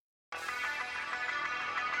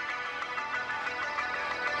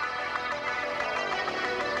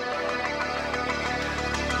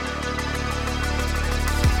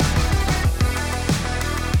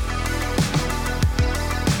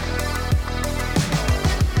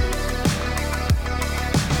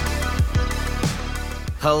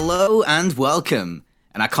Hello and welcome,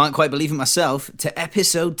 and I can't quite believe it myself, to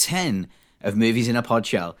episode 10 of Movies in a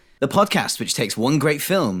Podshell, the podcast which takes one great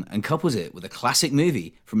film and couples it with a classic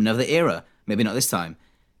movie from another era. Maybe not this time,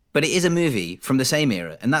 but it is a movie from the same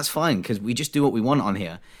era, and that's fine because we just do what we want on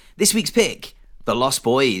here. This week's pick, The Lost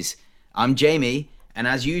Boys. I'm Jamie, and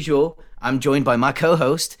as usual, I'm joined by my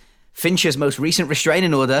co-host, Fincher's most recent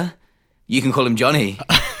restraining order. You can call him Johnny.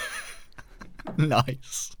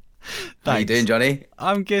 Nice. How you doing, Johnny?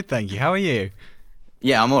 I'm good, thank you. How are you?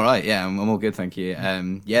 Yeah, I'm all right. Yeah, I'm all good, thank you.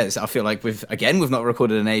 I feel like we've not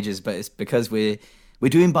recorded in ages, but it's because we're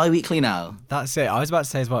doing bi-weekly now. That's it. I was about to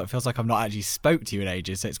say as well, it feels like I've not actually spoke to you in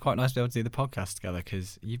ages, so it's quite nice to be able to do the podcast together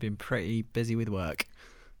because you've been pretty busy with work.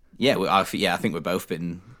 Yeah, I think we've both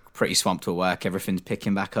been pretty swamped with work. Everything's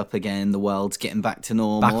picking back up again. The world's getting back to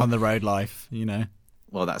normal. Back on the road life, you know.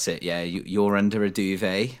 Well, that's it. Yeah, you're under a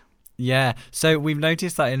duvet. Yeah, so we've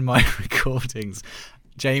noticed that in my recordings,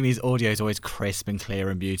 Jamie's audio is always crisp and clear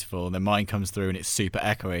and beautiful, and then mine comes through and it's super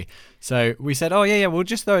echoey. So we said, we'll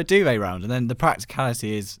just throw a duvet round. And then the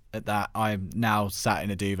practicality is that I'm now sat in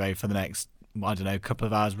a duvet for the next, couple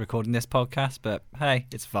of hours recording this podcast. But hey,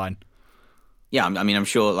 it's fine. Yeah, I mean, I'm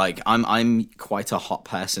sure, I'm quite a hot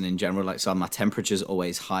person in general, so my temperature's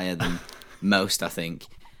always higher than most, I think.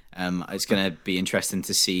 It's going to be interesting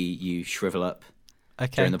to see you shrivel up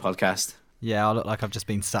during the podcast. Yeah, I look like I've just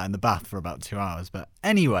been sat in the bath for about 2 hours. But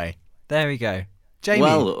anyway, there we go. Jamie.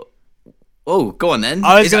 Well, go on then.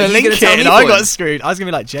 I was going to link it and I got screwed. I was going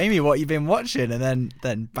to be like, Jamie, what you been watching? And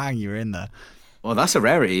then bang, you were in there. Well, that's a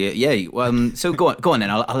rarity. Yeah. So go on then.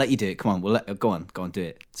 I'll let you do it. Come on. Go on, do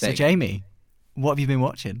it. So Jamie, what have you been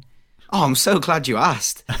watching? Oh, I'm so glad you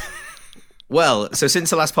asked. Well, so since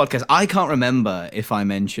the last podcast, I can't remember if I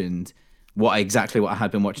mentioned what I had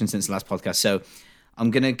been watching since the last podcast. So I'm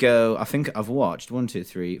going to go, I think I've watched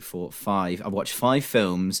 5. I've watched 5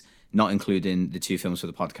 films, not including the 2 films for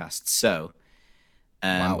the podcast. So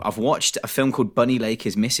Wow. I've watched a film called Bunny Lake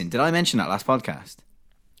is Missing. Did I mention that last podcast?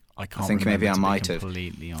 I can't think remember, maybe I to be might have.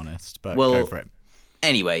 completely honest, but go for it.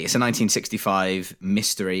 Anyway, it's a 1965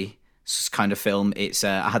 mystery kind of film. It's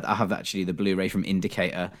I have actually the Blu-ray from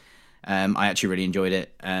Indicator. I actually really enjoyed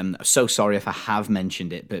it. I'm so sorry if I have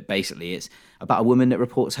mentioned it, but basically it's about a woman that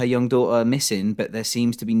reports her young daughter missing, but there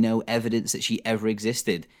seems to be no evidence that she ever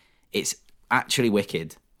existed. It's actually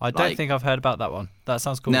wicked. I don't think I've heard about that one. That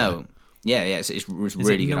sounds cool. No. Yeah, it's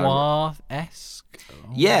really good. Noir-esque?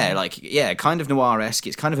 Yeah, kind of noir-esque.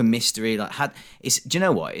 It's kind of a mystery. Do you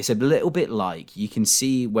know what? It's a little bit like, you can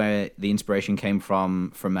see where the inspiration came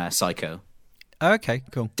from Psycho. Okay,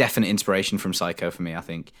 cool. Definite inspiration from Psycho for me, I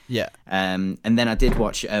think. Yeah. And then I did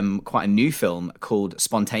watch quite a new film called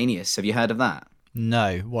Spontaneous. Have you heard of that?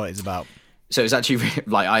 No, what it's about? So it's actually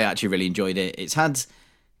I actually really enjoyed it. It's had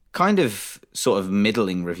kind of sort of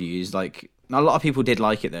middling reviews. Like, a lot of people did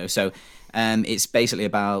like it though. So it's basically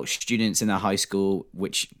about students in their high school,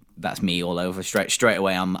 which that's me all over. Straight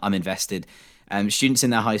away, I'm invested. Students in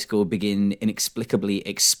their high school begin inexplicably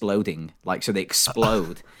exploding. So they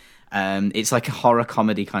explode. It's like a horror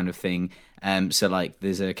comedy kind of thing. So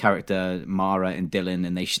there's a character, Mara and Dylan,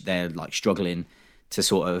 and they're struggling to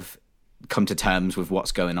sort of come to terms with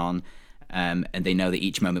what's going on. And they know that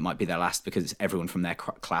each moment might be their last because everyone from their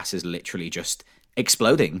class is literally just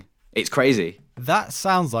exploding. It's crazy. That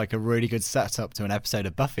sounds like a really good setup to an episode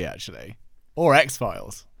of Buffy, actually, or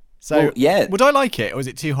X-Files. So yeah, would I like it, or is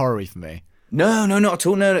it too horror-y for me? No, not at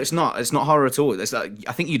all. No, it's not. It's not horror at all. I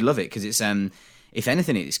think you'd love it because it's if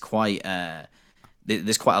anything, it's quite.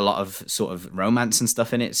 There's quite a lot of sort of romance and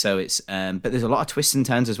stuff in it. So it's but there's a lot of twists and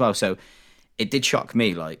turns as well. So it did shock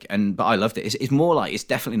me, but I loved it. It's more it's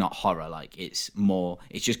definitely not horror. It's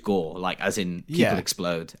just gore. As in people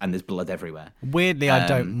explode and there's blood everywhere. Weirdly, I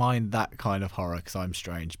don't mind that kind of horror because I'm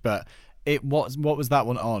strange. But what was that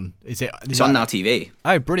one on? It's on Now TV.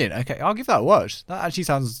 Oh, brilliant. Okay, I'll give that a watch. That actually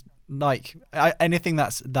sounds like anything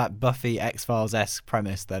that's that Buffy X-Files-esque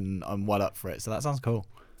premise, then I'm well up for it. So that sounds cool.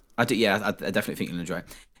 I do, yeah. I definitely think you'll enjoy it.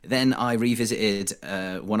 Then I revisited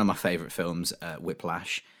one of my favourite films,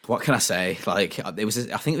 Whiplash. What can I say? I think it was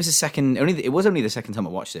the second. It was only the second time I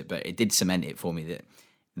watched it, but it did cement it for me that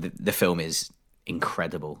the film is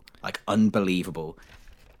incredible, unbelievable.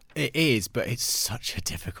 It is, but it's such a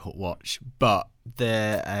difficult watch. But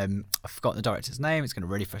I've forgotten the director's name. It's going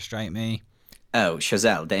to really frustrate me. Oh,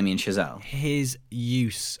 Chazelle, Damien Chazelle. His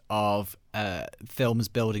use of films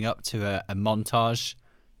building up to a montage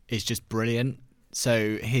is just brilliant.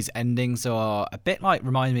 So his endings are a bit like,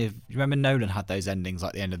 remind me of, you remember Nolan had those endings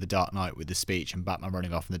like the end of The Dark Knight with the speech and Batman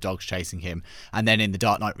running off and the dog's chasing him. And then in The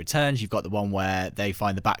Dark Knight Returns, you've got the one where they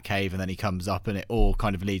find the Batcave and then he comes up and it all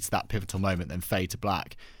kind of leads to that pivotal moment, then fade to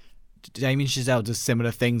black. Damien Chazelle does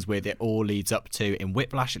similar things with it. All leads up to, in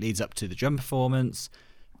Whiplash, it leads up to the drum performance.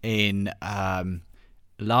 In La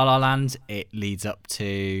La Land, it leads up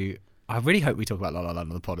to, I really hope we talk about La La Land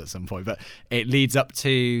on the pod at some point, but it leads up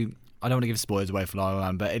to, I don't want to give spoilers away for La La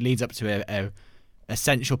Land, but it leads up to a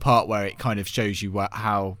essential part where it kind of shows you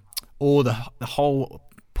how all the whole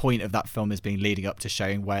point of that film has been leading up to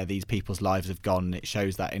showing where these people's lives have gone. It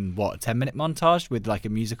shows that in a 10-minute montage with like a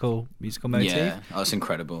musical motif. Yeah, that's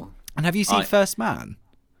incredible. And have you seen First Man?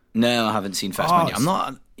 No, I haven't seen First Man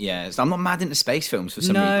yet. I'm not mad into space films for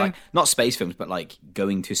some reason. Like, not space films, but like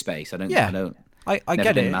going to space. I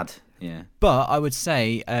get it. Mad. Yeah. But I would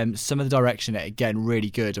say some of the direction, again, really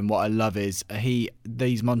good. And what I love is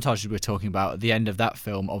these montages we're talking about at the end of that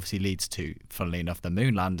film obviously leads to, funnily enough, the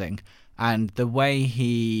moon landing. And the way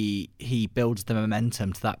he builds the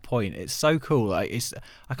momentum to that point, it's so cool. Like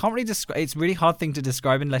I can't really describe. It's a really hard thing to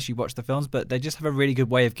describe unless you watch the films. But they just have a really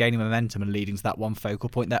good way of gaining momentum and leading to that one focal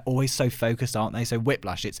point. They're always so focused, aren't they? So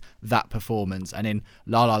Whiplash, it's that performance, and in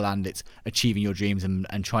La La Land, it's achieving your dreams and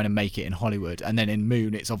trying to make it in Hollywood. And then in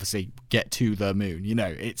Moon, it's obviously get to the moon. You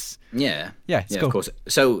know, it's it's cool. Of course.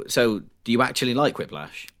 So do you actually like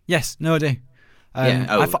Whiplash? Yes, no, I do.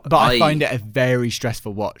 I find it a very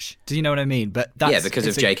stressful watch. Do you know what I mean? But because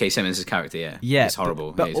of J.K. Simmons' character. Yeah, it's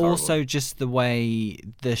horrible. But also just the way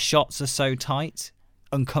the shots are so tight,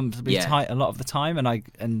 uncomfortably tight a lot of the time,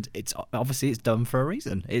 and it's obviously it's done for a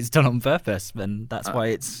reason. It's done on purpose, and that's why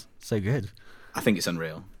it's so good. I think it's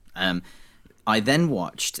unreal. I then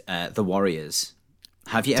watched The Warriors.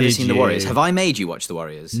 Have you ever seen The Warriors? Have I made you watch The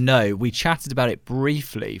Warriors? No, we chatted about it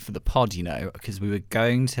briefly for the pod, because we were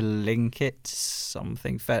going to link it to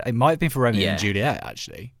something fair. It might have been for Romeo and Juliet,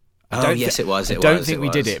 actually. It was. I don't think we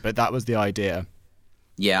did it, but that was the idea.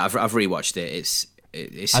 Yeah, I've rewatched it.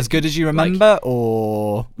 It's as good as you remember,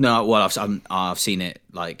 or no? Well, I've seen it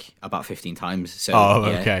like about 15 times. So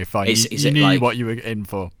okay, fine. You knew what you were in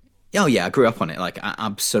for. Oh yeah, I grew up on it. Like, I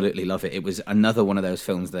absolutely love it. It was another one of those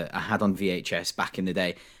films that I had on VHS back in the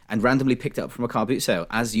day and randomly picked it up from a car boot sale,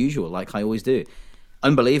 as usual, like I always do.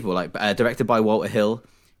 Unbelievable. Like, directed by Walter Hill,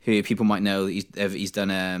 who people might know. He's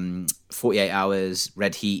done 48 Hours,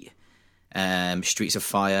 Red Heat, Streets of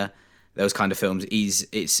Fire, those kind of films.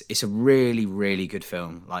 It's a really, really good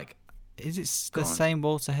film. Like, is it the same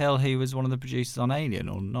Walter Hill who was one of the producers on Alien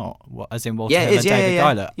or not? As in Walter Hill and David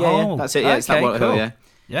Giler? Yeah, that's it. Yeah, it's that Walter Hill. Yeah.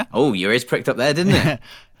 Yeah. Oh, your ears pricked up there, didn't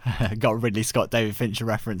it? Got a Ridley Scott, David Fincher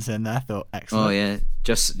reference in there. Thought excellent. Oh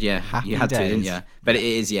yeah, Happy you had days. to, didn't you? But it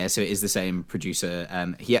is, so it is the same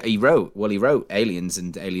producer. He wrote Aliens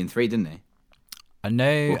and Alien 3, didn't he? I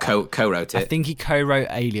know. Or co-wrote it. I think he co-wrote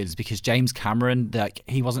Aliens because James Cameron,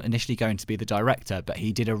 he wasn't initially going to be the director, but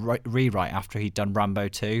he did a rewrite after he'd done Rambo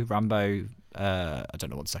 2. I don't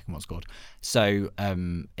know what the second one's called. So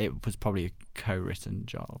it was probably a co-written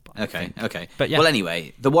job. Okay. But yeah. Well,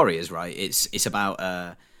 anyway, The Warriors, right? It's about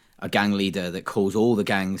a gang leader that calls all the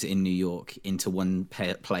gangs in New York into one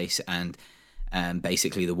place, and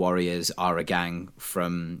basically the Warriors are a gang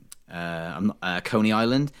from Coney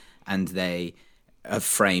Island, and they are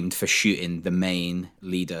framed for shooting the main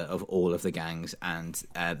leader of all of the gangs, and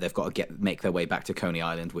they've got to make their way back to Coney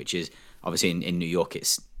Island, which is obviously in New York.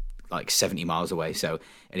 It's like 70 miles away. So,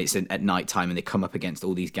 and it's at night time, and they come up against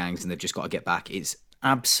all these gangs, and they've just got to get back. It's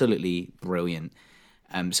absolutely brilliant.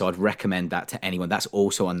 So I'd recommend that to anyone. That's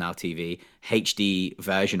also on Now TV, HD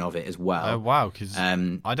version of it as well. Oh wow! Because I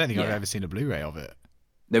don't think I've ever seen a Blu-ray of it.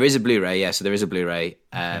 There is a Blu-ray, yeah. So there is a Blu-ray,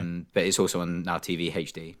 but it's also on Now TV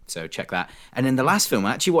HD. So check that. And then the last film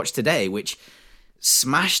I actually watched today, which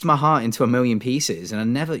smashed my heart into a million pieces,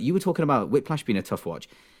 and you were talking about Whiplash being a tough watch.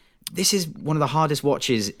 This is one of the hardest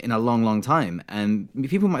watches in a long, long time. And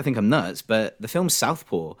people might think I'm nuts, but the film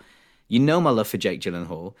Southpaw, you know my love for Jake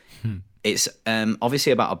Gyllenhaal. It's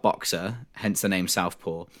obviously about a boxer, hence the name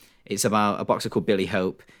Southpaw. It's about a boxer called Billy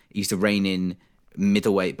Hope. He's the reigning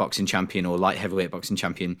middleweight boxing champion or light heavyweight boxing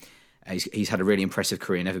champion. He's had a really impressive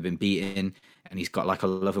career, never been beaten, and he's got like a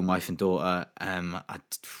loving wife and daughter.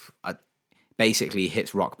 I basically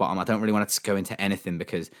hits rock bottom. I don't really want to go into anything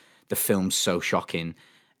because the film's so shocking,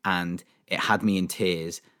 and it had me in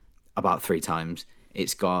tears about 3 times.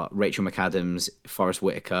 It's got Rachel McAdams, Forrest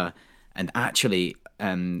Whitaker, and actually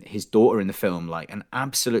his daughter in the film, like an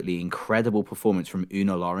absolutely incredible performance from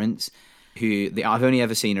Una Lawrence, who I've only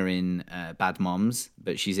ever seen her in Bad Moms,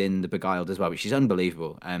 but she's in The Beguiled as well, but she's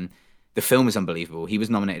unbelievable. The film is unbelievable. He was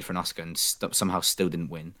nominated for an Oscar and somehow still didn't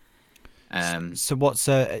win. So what's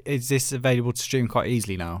is this available to stream quite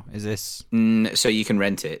easily now? Is this so you can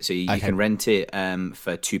rent it? So you can rent it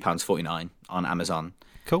for £2.49 on Amazon.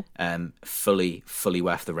 Cool. Fully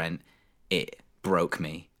worth the rent. It broke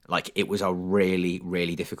me. Like, it was a really,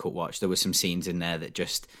 really difficult watch. There were some scenes in there that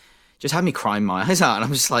just had me crying my eyes out, and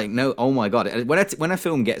I'm just like, no, oh my god. When a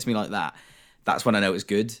film gets me like that, that's when I know it's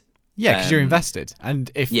good. Yeah, because you're invested. And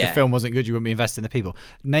if the film wasn't good, you wouldn't be invested in the people.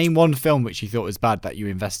 Name one film which you thought was bad that you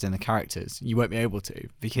invested in the characters. You won't be able to,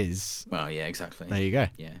 because... Well, yeah, exactly. There you go.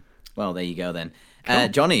 Yeah. Well, there you go then. Cool.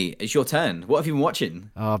 Johnny, it's your turn. What have you been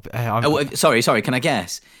watching? Sorry. Can I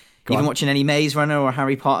guess? Go you on. been watching any Maze Runner or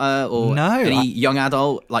Harry Potter or any young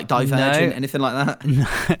adult, like Divergent, anything like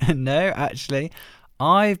that? No, actually.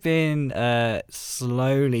 I've been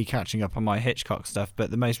slowly catching up on my Hitchcock stuff, but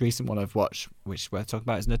the most recent one I've watched, which is worth talking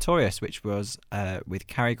about, is Notorious, which was with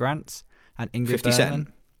Cary Grant and Ingrid 50 Bergman.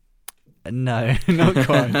 Cent? No, not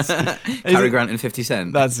quite. Cary Grant and 50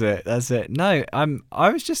 Cent. That's it. No, I'm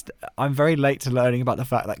very late to learning about the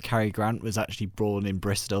fact that Cary Grant was actually born in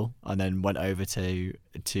Bristol and then went over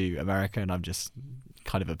to America, and I'm just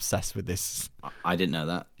kind of obsessed with this. I didn't know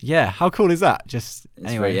that. Yeah, how cool is that?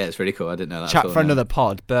 Anyway, it's really cool. I didn't know that. Chat for another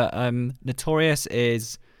pod. But Notorious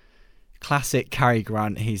is classic Cary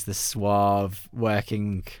Grant. He's the suave,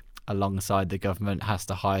 working alongside the government, has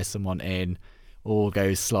to hire someone in, all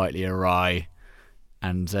goes slightly awry,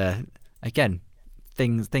 and again,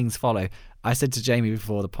 things follow. I said to Jamie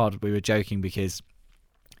before the pod, we were joking because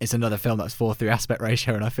it's another film that's 4:3 aspect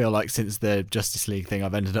ratio, and I feel like since the Justice League thing,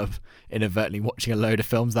 I've ended up inadvertently watching a load of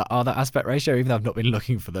films that are that aspect ratio, even though I've not been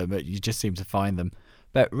looking for them, but you just seem to find them.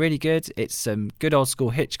 But really good. It's some good old school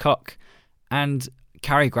Hitchcock, and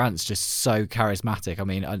Cary Grant's just so charismatic. I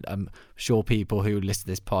mean, I'm sure people who listen to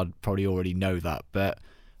this pod probably already know that, but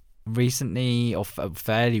recently, or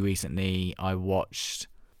fairly recently, I watched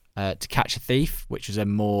To Catch a Thief, which was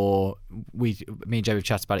me and Joe have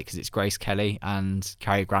chatted about it because it's Grace Kelly and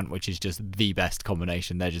Cary Grant, which is just the best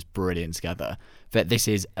combination. They're just brilliant together. But this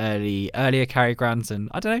is earlier Cary Grant, and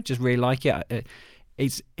I don't know, just really like it.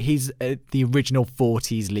 He's the original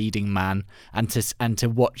 40s leading man, and to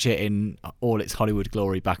watch it in all its Hollywood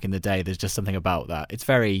glory back in the day, there's just something about that. It's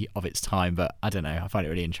very of its time, but I don't know, I find it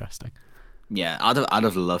really interesting. Yeah, I'd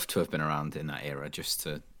have loved to have been around in that era just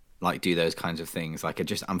to like do those kinds of things. Like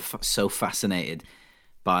I'm so fascinated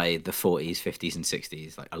by the 40s, 50s, and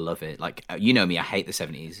 60s. Like, I love it. Like, you know me, I hate the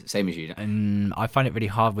 70s, same as you. And I find it really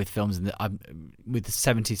hard with films, and with the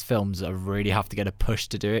 70s films, I really have to get a push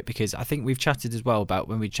to do it, because I think we've chatted as well about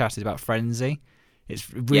when we chatted about Frenzy.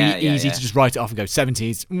 It's really easy to just write it off and go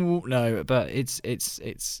 70s. Ooh, no, but it's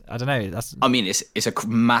I don't know. I mean, it's a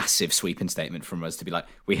massive sweeping statement from us to be like,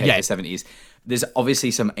 we hate the 70s. There's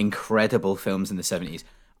obviously some incredible films in the 70s.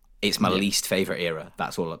 It's my least favourite era.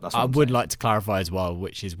 That's all. I would like to clarify as well,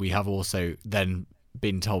 which is we have also then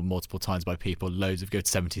been told multiple times by people loads of good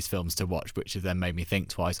 70s films to watch, which has then made me think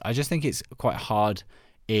twice. I just think it's quite hard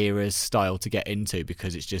era's style to get into,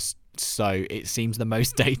 because it's just it seems the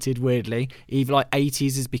most dated, weirdly. Even like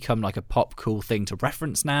 80s has become like a pop cool thing to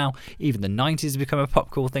reference now. Even the 90s has become a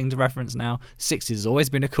pop cool thing to reference now. 60s has always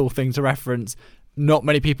been a cool thing to reference. Not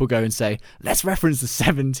many people go and say, let's reference the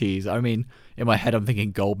 70s. I mean, in my head, I'm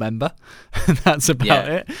thinking Goldmember. That's about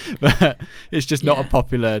it. But it's just not a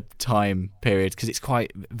popular time period, because it's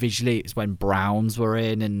quite visually, it's when browns were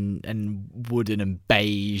in and wooden and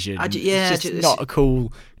beige. And it's just not a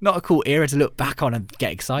cool era to look back on and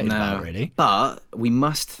get excited about, really. But we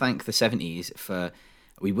must thank the 70s for,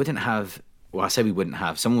 we wouldn't have, well, I say we wouldn't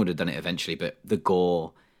have, someone would have done it eventually, but the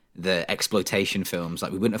gore, the exploitation films,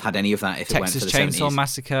 like we wouldn't have had any of that if it went for the 70s. Texas Chainsaw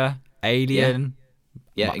Massacre, Alien,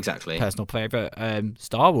 exactly, personal favourite,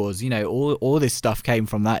 Star Wars. You know, all this stuff came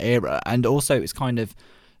from that era, and also it's kind of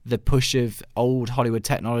the push of old Hollywood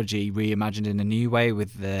technology reimagined in a new way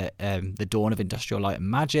with the dawn of Industrial Light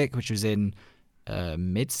and Magic, which was in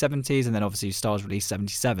mid 70s, and then obviously Star Wars released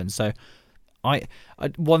 77. So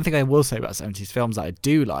one thing I will say about 70s films that I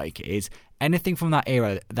do like is anything from that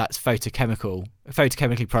era that's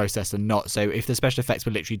photochemically processed and not. So if the special effects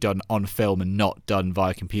were literally done on film and not done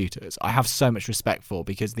via computers, I have so much respect for,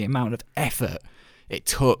 because the amount of effort it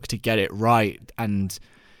took to get it right. And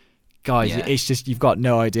guys, it's just, you've got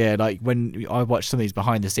no idea. Like when I watched some of these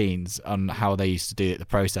behind the scenes on how they used to do it, the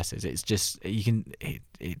processes, it's just,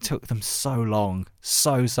 it took them so long.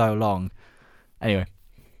 Anyway.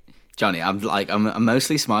 Johnny, I'm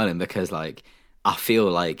mostly smiling because like, I feel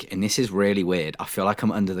like, and this is really weird, I feel like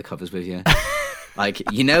I'm under the covers with you. Like,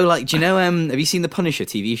 do you know, have you seen the Punisher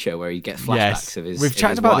TV show where he gets flashbacks Yes, of his we've of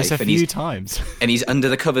chatted his about wife, this a and few times. and he's under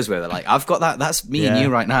the covers with her? Like, I've got that. That's me and Yeah. you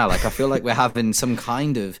right now. Like, I feel like we're having some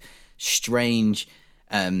kind of strange,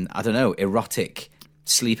 I don't know, erotic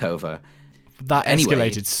sleepover. That Anyway.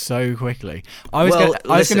 escalated so quickly. I was Well, going to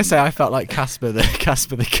listen. say I felt like Casper the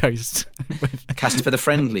ghost. Casper the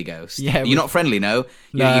friendly ghost. Yeah, You're not friendly, no?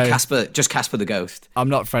 No. You're Casper the ghost. I'm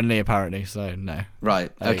not friendly apparently, so no.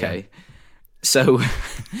 Right, There you okay. So,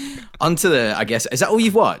 onto the, I guess, is that all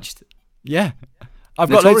you've watched? Yeah.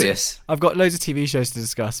 I've Notorious. got loads of TV shows to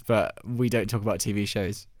discuss, but we don't talk about TV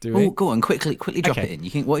shows, do we? Oh, go on, quickly drop Okay. it in.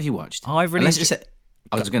 You can, what have you watched? I've really Unless it's,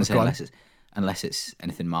 I was going to say, go on. unless it's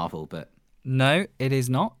anything Marvel, but... No, it is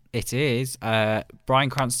not. It is Bryan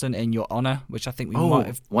Cranston in Your Honor, which I think we Oh, might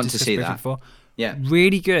have want to discussed see briefly that. before. Yeah.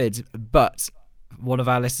 Really good, but one of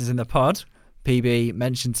our listeners in the pod, PB,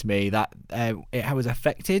 mentioned to me that it was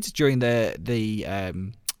affected during the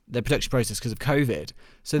production process because of COVID.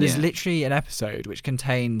 So there's Yeah. literally an episode which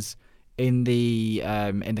contains in the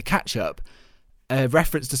catch up a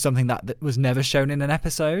reference to something that was never shown in an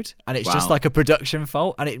episode, and it's just Wow. like a production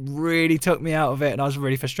fault, and it really took me out of it, and I was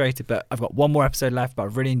really frustrated. But I've got one more episode left, but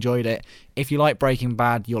I've really enjoyed it. If you like Breaking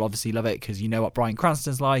Bad, you'll obviously love it because you know what Bryan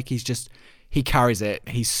Cranston's like. He carries it.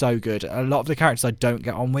 He's so good. A lot of the characters I don't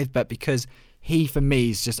get on with, but because he, for me,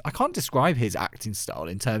 is just, I can't describe his acting style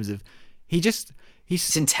in terms of he's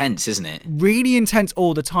It's intense, isn't it? really intense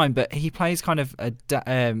all the time, but he plays kind of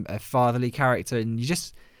a fatherly character, and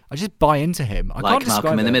I just buy into him. I Like can't describe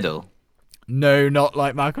Malcolm in the it. Middle. No, not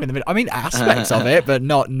like Malcolm in the Middle. I mean, aspects of it, but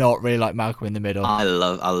not really like Malcolm in the Middle. I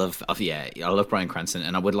love Bryan Cranston,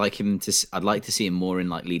 and I would like him to. I'd like to see him more in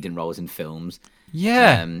like leading roles in films.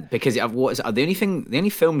 Yeah. Because the only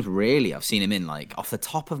films really I've seen him in, like off the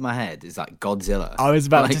top of my head, is like Godzilla. I was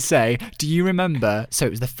about Like, to say, do you remember? So it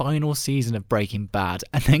was the final season of Breaking Bad,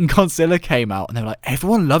 and then Godzilla came out, and they were like,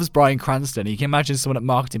 everyone loves Bryan Cranston. And you can imagine someone at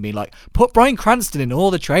marketing being like, put Bryan Cranston in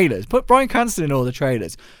all the trailers. Put Bryan Cranston in all the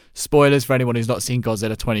trailers. Spoilers for anyone who's not seen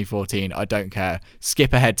Godzilla 2014. I don't care.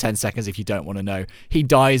 Skip ahead 10 seconds if you don't want to know. He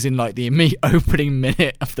dies in like the immediate opening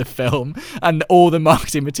minute of the film, and all the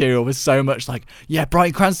marketing material was so much like, yeah,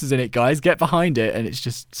 Bryan Cranston's in it, guys. Get behind it. And it's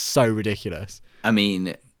just so ridiculous. I mean,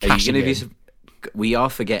 are you Cashing going to in. be? We are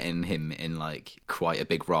forgetting him in like quite a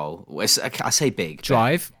big role. I say big. but-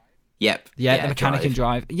 Drive. Yep. Yeah, the mechanic in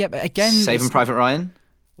Drive. Yeah, but again, Saving it's- Private Ryan.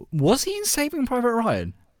 was he in Saving Private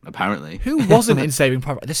Ryan? Apparently. Who wasn't in Saving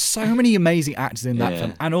Private Ryan? There's so many amazing actors in that Yeah.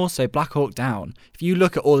 film. And also Black Hawk Down. If you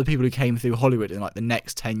look at all the people who came through Hollywood in like the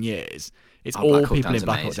next 10 years, it's all Black Hawk people Down's in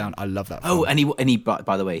Black Hawk amazing. Down. I love that film. Oh, and he.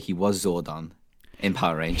 By the way, he was Zordon in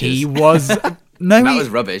Power Rangers. he was... No, that he, was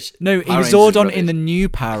rubbish. no, he Power was Rangers was Zordon rubbish. in the new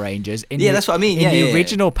Power Rangers. In Yeah, the, that's what I mean. In Yeah, the yeah, yeah.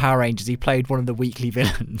 original Power Rangers, he played one of the weekly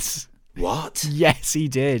villains. What? Yes, he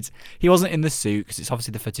did. He wasn't in the suit because it's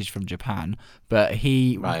obviously the footage from Japan, but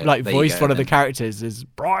he Right, like there you voiced go, one of the then. characters as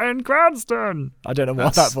Bryan Cranston. I don't know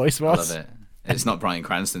what That's- that voice I was. love it. It's not Bryan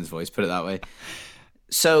Cranston's voice. Put it that way.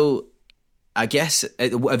 So, I guess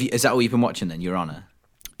is that all you've been watching then? Your Honor.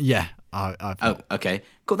 Yeah, I've Oh, okay.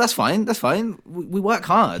 Cool. That's fine. That's fine. We work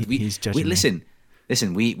hard. He's judging me. Listen.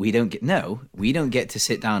 We don't get to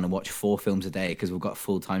sit down and watch 4 films a day because we've got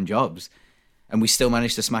full-time jobs, and we still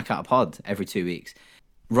manage to smack out a pod every 2 weeks.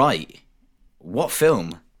 Right. What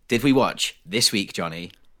film did we watch this week,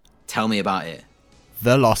 Johnny? Tell me about it.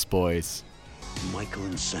 The Lost Boys. Michael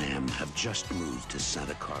and Sam have just moved to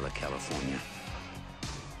Santa Carla, California.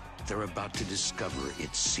 They're about to discover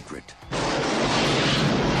its secret.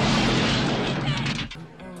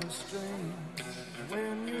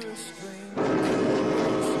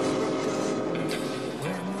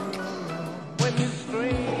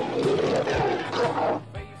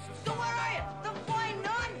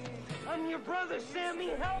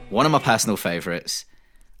 One of my personal favorites.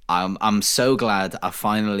 I'm so glad I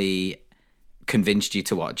finally convinced you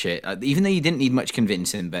to watch it, even though you didn't need much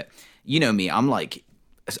convincing. But you know me, I'm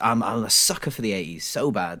a sucker for the 80s,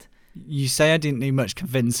 so bad. You say I didn't need much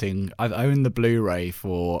convincing. I've owned the Blu-ray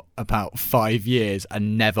for about 5 years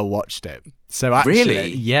and never watched it. So actually,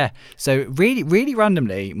 Really? yeah. So really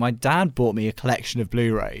randomly, my dad bought me a collection of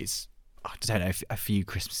Blu-rays. I don't know, a few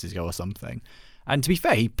Christmases ago or something. And to be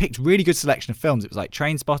fair, he picked really good selection of films. It was like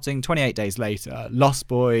Trainspotting, 28 Days Later, Lost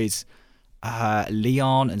Boys,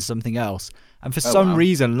 Leon, and something else. And for some wow.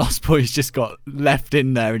 reason, Lost Boys just got left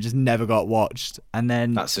in there and just never got watched. And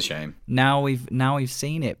then That's a shame. now we've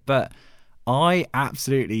seen it, but I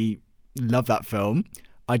absolutely love that film.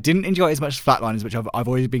 I didn't enjoy it as much as Flatliners, which I've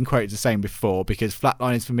always been quoted as saying before, because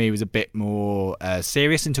Flatliners for me was a bit more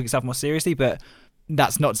serious and took itself more seriously. But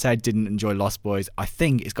that's not to say I didn't enjoy Lost Boys. I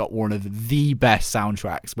think it's got one of the best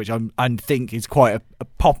soundtracks, which I think is quite a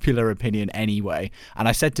popular opinion anyway. And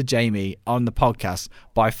I said to Jamie on the podcast,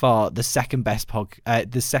 by far the second best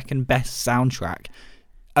soundtrack,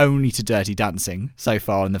 only to Dirty Dancing so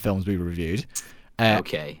far in the films we reviewed.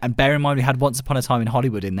 Okay. And bear in mind, we had Once Upon a Time in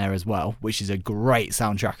Hollywood in there as well, which is a great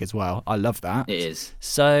soundtrack as well. I love that. It is.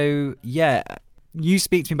 So, yeah, you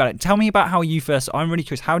speak to me about it. Tell me about how you first... I'm really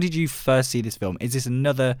curious. How did you first see this film? Is this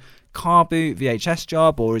another car boot VHS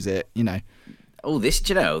job, or is it, Oh,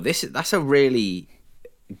 that's a really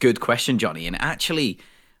good question, Johnny, and actually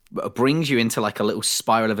brings you into like a little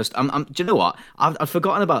spiral of do you know what? I've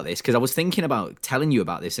forgotten about this because I was thinking about telling you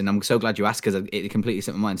about this, and I'm so glad you asked because it completely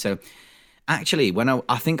slipped my mind. So... Actually, when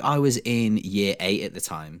I think I was in year 8 at the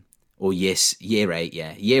time, or year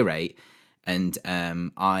 8, and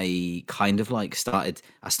I kind of like started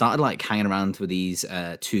like hanging around with these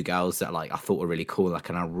 2 girls that like I thought were really cool, like,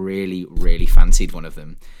 and I really, really fancied one of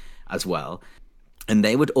them as well. And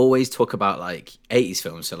they would always talk about like 80s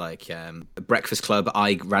films, so like Breakfast Club.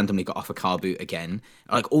 I randomly got off a car boot again.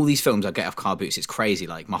 Like all these films I get off car boots, it's crazy.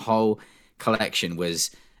 Like my whole collection was.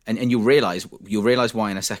 And you'll realize why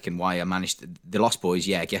in a second why I managed the Lost Boys.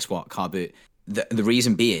 Yeah, guess what? Car boot. The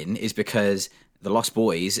reason being is because the Lost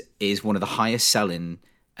Boys is one of the highest selling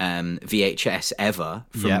VHS ever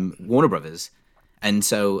from Warner Brothers, and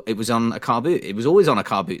so it was on a car boot. It was always on a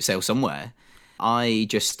car boot sale somewhere. I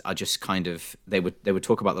just kind of they would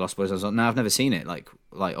talk about the Lost Boys. I was like, no, I've never seen it. Like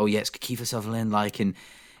oh yeah, it's Kiefer Sutherland, like and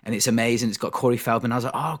it's amazing. It's got Corey Feldman. I was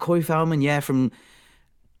like, oh, Corey Feldman, yeah, from.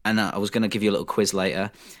 And I was going to give you a little quiz later.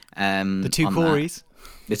 The 2 Coreys.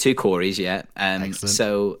 The 2 Coreys, yeah. Excellent.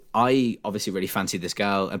 So I obviously really fancied this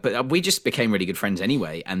girl, but we just became really good friends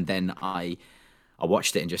anyway. And then I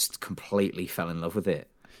watched it and just completely fell in love with it.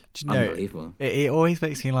 Do you know, unbelievable. It always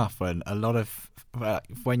makes me laugh when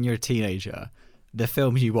when you're a teenager, the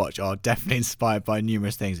films you watch are definitely inspired by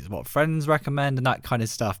numerous things. It's what friends recommend and that kind of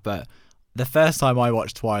stuff, but... The first time I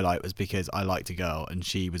watched Twilight was because I liked a girl and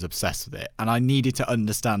she was obsessed with it, and I needed to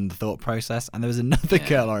understand the thought process. And there was another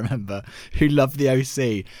girl I remember who loved the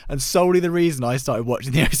OC, and solely the reason I started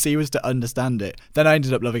watching the OC was to understand it. Then I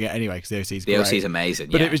ended up loving it anyway because the OC is great. The OC is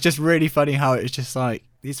amazing, but it was just really funny how it was just like,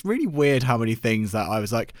 it's really weird how many things that I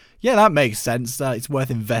was like, yeah, that makes sense. That it's worth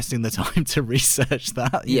investing the time to research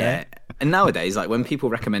that. Yeah, and nowadays, like when people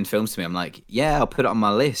recommend films to me, I'm like, yeah, I'll put it on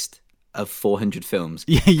my list of 400 films.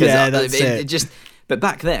 That's it. Just, but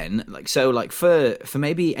back then, like, so like for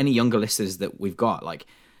maybe any younger listeners that we've got, like,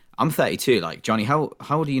 I'm 32. Like, Johnny, how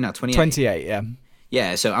old are you now? 28. 28, yeah.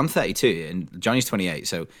 Yeah, so I'm 32 and Johnny's 28.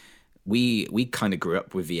 So we kind of grew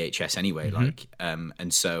up with VHS anyway, like,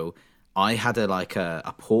 and so I had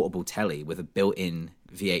a portable telly with a built-in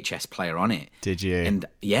VHS player on it. Did you? And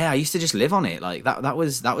yeah, I used to just live on it. Like that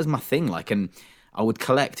was my thing. Like, and I would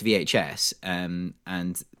collect VHS and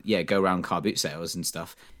go around car boot sales and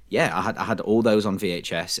stuff. Yeah, I had all those on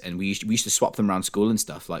VHS, and we used to swap them around school and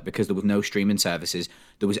stuff, like, because there was no streaming services.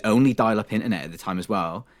 There was only dial-up internet at the time as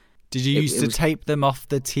well. Did you used to tape them off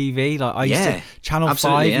the TV? Like I used to, Channel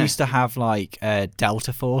 5 used to have like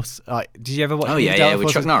Delta Force. Like, did you ever watch? Oh yeah, with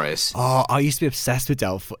Chuck Norris. Oh, I used to be obsessed with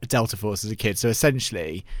Delta Force as a kid. So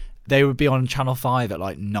essentially, they would be on Channel 5 at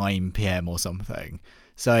like 9 p.m. or something.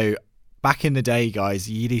 So back in the day, guys,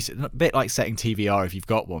 you'd use a bit like setting TVR if you've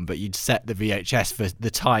got one, but you'd set the VHS for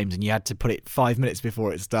the times, and you had to put it 5 minutes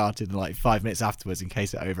before it started and like 5 minutes afterwards in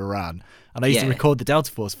case it overran. And I used to record the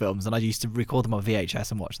Delta Force films, and I used to record them on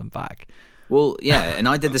VHS and watch them back. Well, yeah, and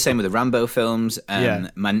I did the same with the Rambo films.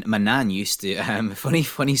 My nan used to,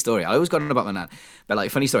 funny story. I always got on about my nan, but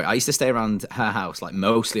like funny story. I used to stay around her house like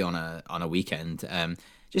mostly on a weekend,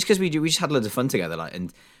 just because we just had loads of fun together. Like,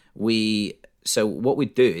 and so what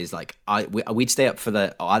we'd do is like I'd stay up for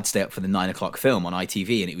the 9 o'clock film on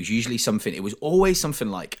ITV, and it was usually something. It was always something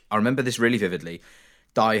like, I remember this really vividly,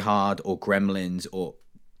 Die Hard or Gremlins or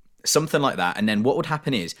something like that. And then what would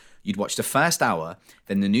happen is you'd watch the first hour,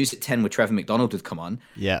 then the news at 10 with Trevor McDonald would come on,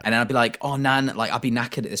 and then I'd be like, oh Nan, like I'd be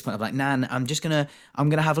knackered at this point. I'd be like, Nan, I'm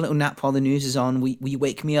gonna have a little nap while the news is on. Will you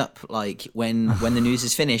wake me up like when the news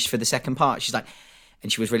is finished for the second part? She's like.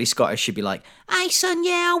 And she was really Scottish. She'd be like, "Aye, son,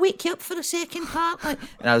 yeah, I'll wake you up for the second part." Like,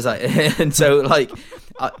 and I was like, and so like,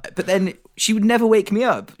 but then she would never wake me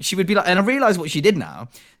up. She would be like, and I realised what she did now.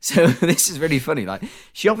 So this is really funny. Like,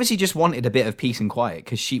 she obviously just wanted a bit of peace and quiet,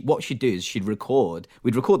 because what she'd do is we'd record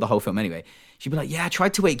the whole film anyway. She'd be like, "Yeah, I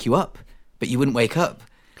tried to wake you up, but you wouldn't wake up."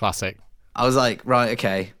 Classic. I was like, right,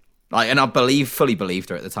 okay. Like, and I fully believed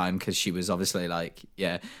her at the time, because she was obviously like,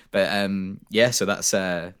 yeah. But yeah, so that's.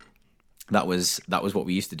 That was what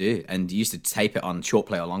we used to do, and you used to tape it on short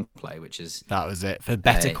play or long play, which is That was it. For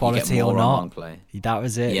better you get quality more or on not. long play. That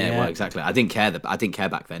was it. Yeah, Yeah, well, exactly. I didn't care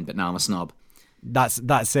back then, but now I'm a snob. That's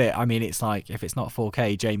it. I mean, it's like if it's not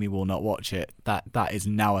 4K, Jamie will not watch it. That is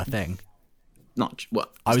now a thing. Not well.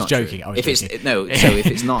 I was not joking. true. I was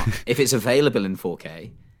joking. So if it's available in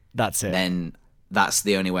 4K, That's it. then that's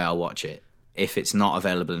the only way I'll watch it. If it's not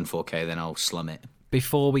available in 4K, then I'll slum it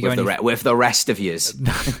Before we go with the rest of yous.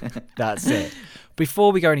 That's it.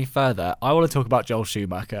 Before we go any further, I want to talk about Joel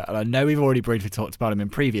Schumacher, and I know we've already briefly talked about him in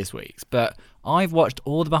previous weeks, but I've watched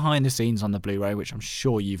all the behind the scenes on the Blu-ray, which I'm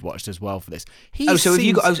sure you've watched as well for this. Have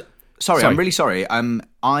you got? Sorry, I'm really sorry.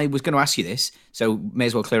 I was going to ask you this, so may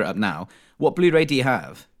as well clear it up now. What Blu-ray do you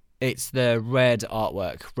have? It's the red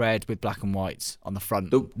artwork, red with black and white on the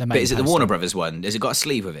front. But is it the Warner Brothers one? Has it got a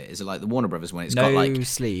sleeve with it? Is it like the Warner Brothers one? It's no got like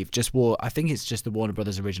sleeve, I think it's just the Warner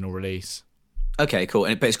Brothers original release. Okay, cool.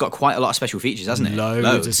 But it's got quite a lot of special features, hasn't it?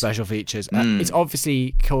 Loads of special features. It's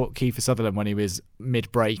obviously caught Kiefer Sutherland when he was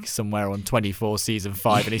mid-break somewhere on 24 season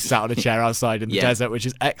 5 and he sat on a chair outside in the desert, which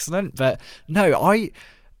is excellent. But no,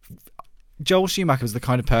 Joel Schumacher was the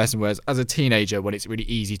kind of person where as a teenager, when it's really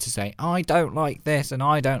easy to say, I don't like this and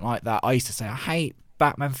I don't like that, I used to say, I hate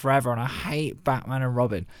Batman Forever and I hate Batman and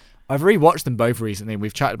Robin. I've rewatched them both recently and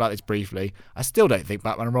we've chatted about this briefly. I still don't think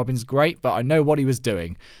Batman and Robin's great, but I know what he was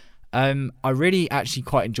doing. I really actually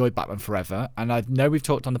quite enjoyed Batman Forever, and I know we've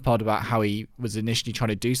talked on the pod about how he was initially trying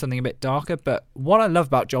to do something a bit darker, but what I love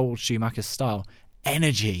about Joel Schumacher's style,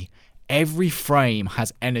 energy. Every frame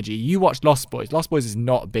has energy. You watch Lost Boys. Lost Boys is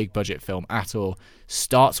not a big budget film at all.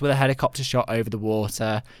 Starts with a helicopter shot over the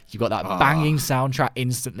water. You've got that banging soundtrack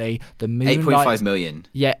instantly. The moonlight, 8.5 million.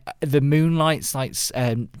 Yeah, the moonlight's like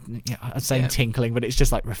I'm saying tinkling, but it's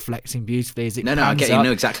just like reflecting beautifully as it No, I get you.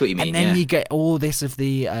 Know exactly what you mean. And then you get all this of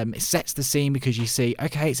the it sets the scene because you see,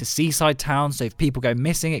 okay, it's a seaside town, so if people go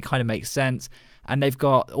missing, it kind of makes sense. And they've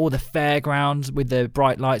got all the fairgrounds with the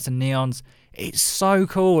bright lights and neons. It's so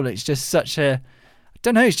cool. It's just such a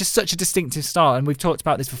distinctive style. And we've talked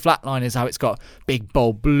about this for Flatliners, how it's got big,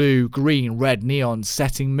 bold blue, green, red neons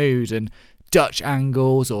setting mood and Dutch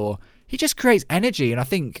angles, or he just creates energy. And I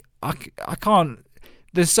think I can't.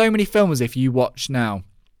 There's so many films if you watch now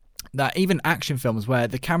that even action films where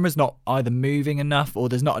the camera's not either moving enough or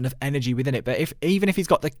there's not enough energy within it. But even if he's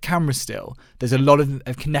got the camera still, there's a lot of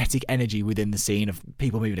kinetic energy within the scene of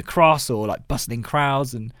people moving across or like bustling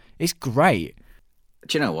crowds, and it's great.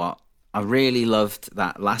 Do you know what? I really loved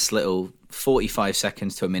that last little 45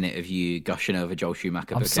 seconds to a minute of you gushing over Joel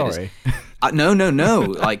Schumacher. I'm sorry. No.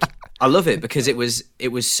 Like, I love it because it was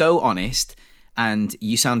so honest and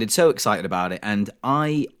you sounded so excited about it. And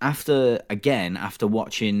after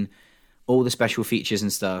watching all the special features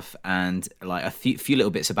and stuff and like a few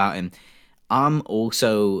little bits about him, I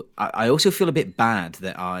also feel a bit bad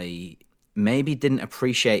that I maybe didn't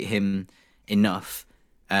appreciate him enough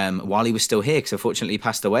while he was still here, because unfortunately he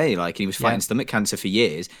passed away. Like, he was fighting stomach cancer for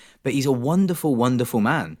years, but he's a wonderful, wonderful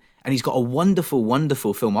man. And he's got a wonderful,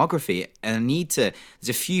 wonderful filmography. And there's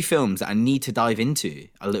a few films that I need to dive into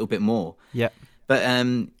a little bit more. Yeah. But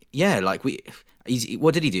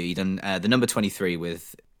what did he do? He done the number 23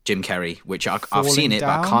 with Jim Carrey, which I've seen it, but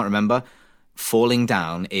I can't remember. Falling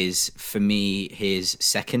Down is, for me, his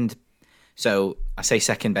second. So I say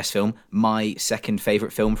second best film. My second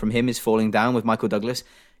favourite film from him is Falling Down with Michael Douglas.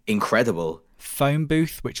 Incredible. Phone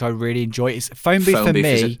Booth, which I really enjoy. Phone Booth for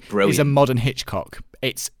me is a modern Hitchcock.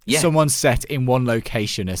 It's someone set in one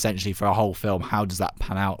location essentially for a whole film. How does that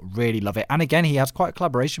pan out? Really love it. And again, he has quite a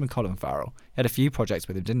collaboration with Colin Farrell. He had a few projects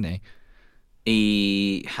with him, didn't he?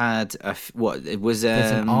 He had there's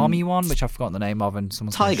an army one which I've forgotten the name of, and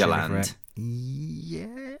someone's Tigerland.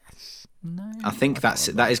 Yes. No. I think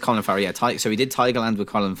that is Colin Farrell. Yeah, so he did Tigerland with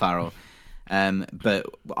Colin Farrell. But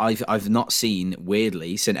I've not seen,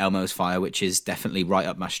 weirdly, St. Elmo's Fire, which is definitely right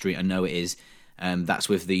up my street. I know it is. That's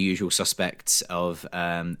with the usual suspects of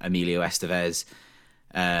Emilio Estevez,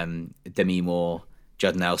 Demi Moore,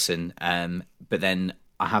 Judd Nelson. But then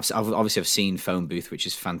I've seen Phone Booth, which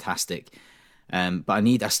is fantastic. But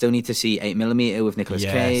I still need to see 8mm with Nicolas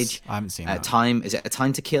Cage. I haven't seen that. Is it A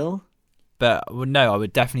Time to Kill? But no, I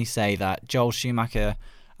would definitely say that Joel Schumacher,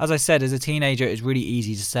 as I said, as a teenager, it's really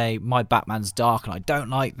easy to say, my Batman's dark and I don't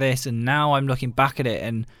like this. And now I'm looking back at it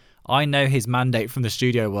and I know his mandate from the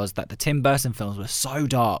studio was that the Tim Burton films were so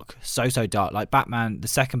dark, so dark. Like Batman, the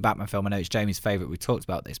second Batman film, I know it's Jamie's favourite, we talked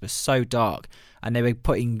about this, was so dark. And they were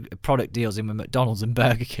putting product deals in with McDonald's and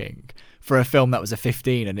Burger King. for a film that was a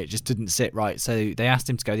 15, and it just didn't sit right. So they asked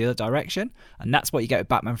him to go the other direction, and that's what you get with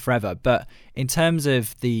Batman Forever. But in terms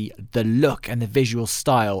of the look and the visual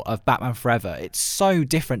style of Batman Forever, it's so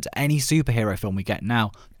different to any superhero film we get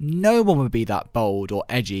now. No one would be that bold or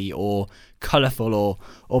edgy or colourful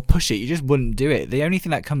or push it. You just wouldn't do it. The only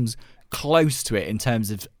thing that comes close to it in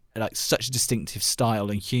terms of like such a distinctive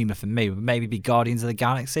style and humour for me would maybe be Guardians of the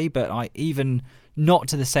Galaxy, but even not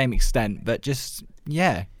to the same extent, but just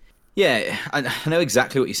I know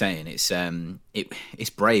exactly what you're saying. It's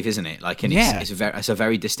brave, isn't it? Like, and it's a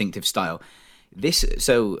very distinctive style.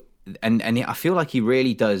 And I feel like he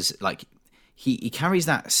really does, like, he carries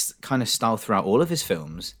that kind of style throughout all of his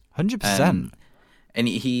films. 100%.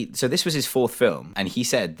 And so this was his fourth film, and he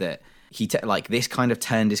said that this kind of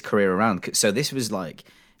turned his career around. So this was like,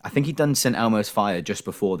 I think he'd done St. Elmo's Fire just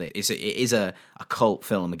before this. It is a cult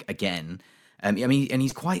film again. I mean, and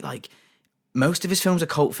he's quite like, most of his films are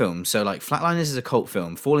cult films. So like Flatliners is a cult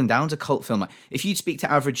film. Falling Down's a cult film. Like, if you'd speak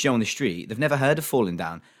to average Joe on the street, they've never heard of Falling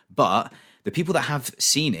Down, but the people that have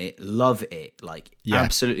seen it love it,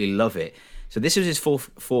 absolutely love it. So this was his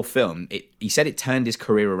fourth film. He said it turned his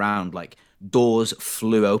career around. Like, doors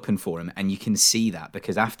flew open for him, and you can see that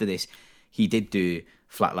because after this, he did do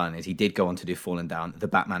Flatliners. He did go on to do Falling Down, the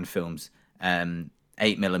Batman films,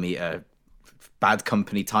 8mm, Bad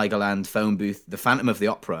Company, Tigerland, Phone Booth, The Phantom of the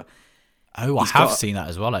Opera. Oh, I have seen that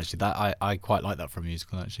as well, actually. That I quite like that from a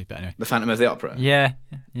musical, actually. But anyway, The Phantom of the Opera. Yeah.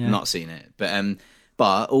 Not seen it,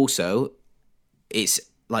 but also it's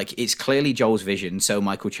clearly Joel's vision. So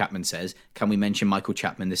Michael Chapman says. Can we mention Michael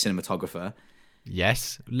Chapman, the cinematographer?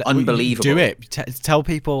 Yes, Unbelievable. Do it. Tell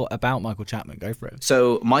people about Michael Chapman. Go for it.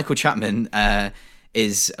 So Michael Chapman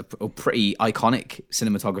is a pretty iconic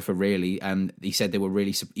cinematographer, really. He said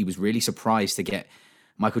he was really surprised to get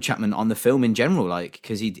Michael Chapman on the film in general, like,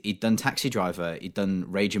 because he'd done Taxi Driver, he'd done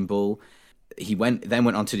Raging Bull. He went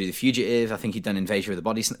on to do The Fugitive. I think he'd done Invasion of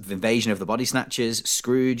the Body Snatchers,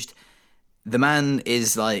 Scrooged. The man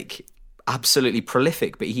is like absolutely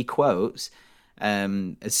prolific, but he quotes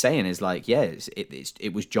as saying is like,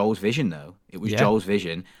 it was Joel's vision though. It was Joel's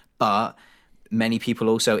vision, but many people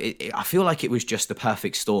also, I feel like it was just the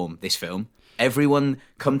perfect storm, this film. Everyone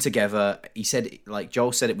come together. He said, like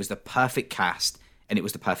Joel said, it was the perfect cast and it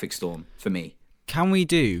was the perfect storm for me. Can we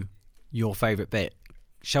do your favourite bit?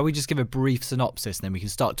 Shall we just give a brief synopsis and then we can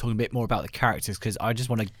start talking a bit more about the characters, because I just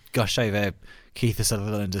want to gush over Keith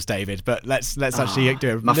Sutherland as David, but let's actually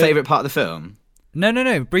do it. My favourite part of the film?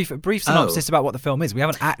 No. Brief synopsis about what the film is. We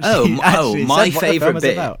haven't actually my said favourite what the film is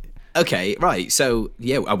bit. about. Okay, right. So,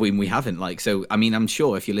 I mean, we haven't. I'm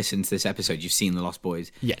sure if you listen to this episode, you've seen The Lost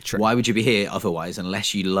Boys. Yeah, true. Why would you be here otherwise,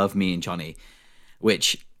 unless you love me and Johnny?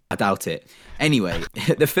 Which, I doubt it. Anyway,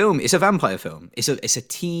 the film, it's a vampire film. It's a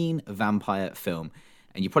teen vampire film.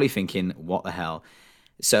 And you're probably thinking, what the hell?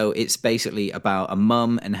 So it's basically about a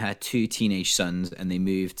mum and her two teenage sons, and they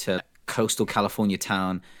move to coastal California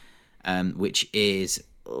town, which is...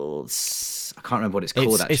 I can't remember what it's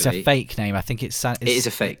called, actually. It's a fake name. I think it is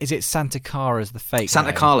a fake. Is it Santa Clara the fake Santa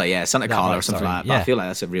name? Carla, yeah. Santa Carla or something like that. Yeah. But I feel like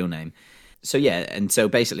that's a real name. So, and so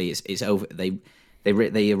basically it's over. They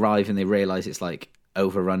arrive and they realise it's, like,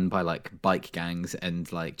 overrun by, like, bike gangs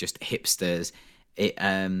and, like, just hipsters.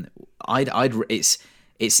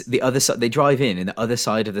 It's the other side. They drive in, and the other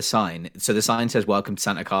side of the sign. So the sign says "Welcome to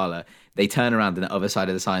Santa Carla." They turn around, and the other side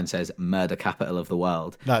of the sign says "Murder Capital of the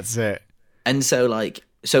World." That's it. And so, like,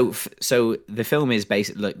 so the film is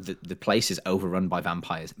basically like the place is overrun by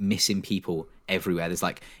vampires, missing people everywhere. There's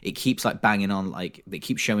like it keeps like banging on, like they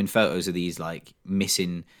keep showing photos of these like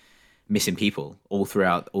missing people all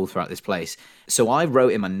throughout this place. So I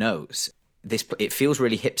wrote in my notes, it feels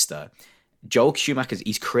really hipster. Joel Schumacher's,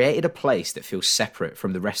 he's created a place that feels separate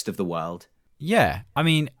from the rest of the world. Yeah, I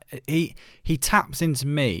mean, he taps into for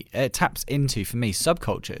me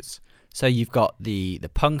subcultures. So you've got the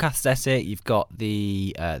punk aesthetic, you've got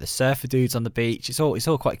the surfer dudes on the beach. It's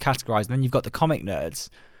all quite categorized. And then you've got the comic nerds.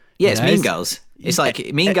 Yeah, it's Mean Girls. It's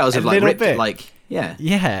like Mean Girls have like ripped, like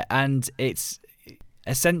yeah, and it's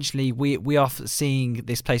essentially we are seeing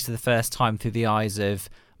this place for the first time through the eyes of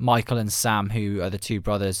Michael and Sam, who are the two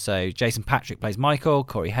brothers. So Jason Patric plays Michael,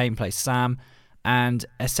 Corey Haim plays Sam, and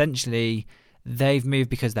essentially they've moved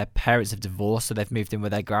because their parents have divorced, so they've moved in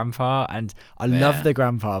with their grandpa. And I love the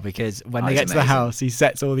grandpa because when they get to the house, he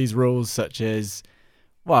sets all these rules such as,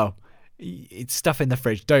 well, it's stuff in the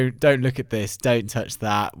fridge. Don't look at this. Don't touch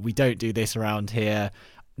that. We don't do this around here.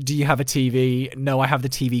 Do you have a TV? No, I have the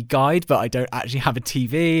TV guide, but I don't actually have a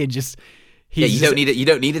TV. And just Yeah, you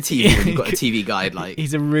don't need a TV when you've got a TV guide. Like,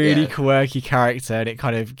 he's a really quirky character, and it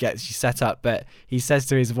kind of gets you set up. But he says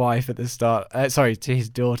to his wife at the start, to his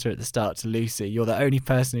daughter at the start, to Lucy, "You're the only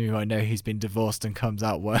person who I know who's been divorced and comes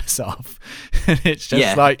out worse off." And it's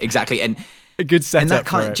just like exactly, and a good setup. And that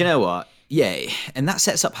for it. Do you know what? Yeah, and that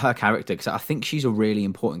sets up her character, because I think she's a really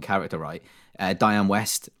important character, right? Diane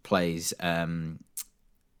West plays I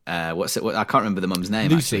can't remember the mum's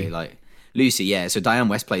name. Lucy. Actually, like Lucy. Yeah, so Diane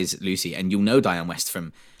West plays Lucy, and you'll know Diane West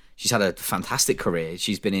from. She's had a fantastic career.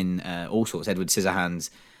 She's been in all sorts. Edward Scissorhands,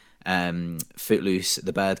 Footloose,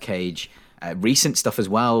 The Birdcage, recent stuff as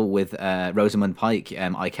well with Rosamund Pike.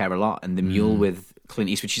 I Care a Lot, and The Mule with Clint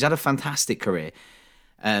Eastwood. She's had a fantastic career.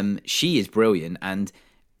 She is brilliant, and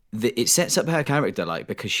it sets up her character, like,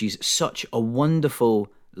 because she's such a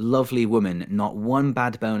wonderful, lovely woman, not one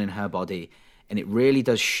bad bone in her body, and it really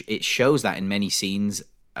does. It shows that in many scenes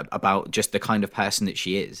about just the kind of person that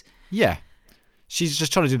she is. Yeah, she's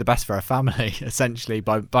just trying to do the best for her family, essentially,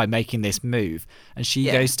 by making this move. And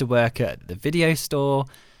she goes to work at the video store,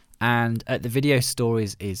 and at the video store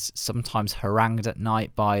is sometimes harangued at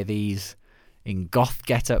night by these in goth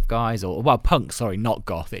get-up guys, or punk, sorry, not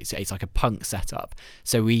goth, it's like a punk setup.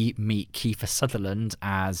 So we meet Kiefer Sutherland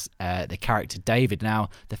as the character David. Now,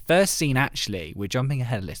 the first scene, actually, we're jumping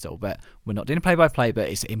ahead a little, but we're not doing a play-by-play, but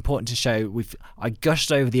it's important to show, I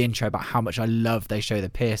gushed over the intro about how much I love they show the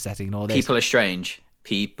pier setting and all this. People are strange.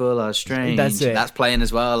 That's it. That's playing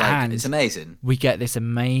as well. Like, and it's amazing. We get this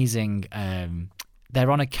amazing they're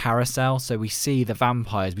on a carousel, so we see the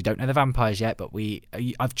vampires. We don't know the vampires yet, but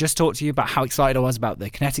I've just talked to you about how excited I was about the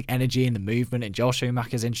kinetic energy and the movement in Joel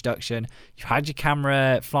Schumacher's introduction. You've had your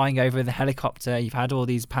camera flying over the helicopter, you've had all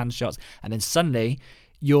these pan shots, and then suddenly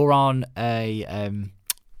you're on a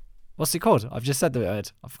what's it called? I've just said the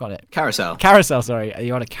word. I forgot it. Carousel, sorry.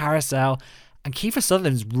 You're on a carousel, and Kiefer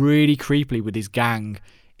Sutherland's really creepily with his gang.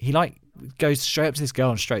 He goes straight up to this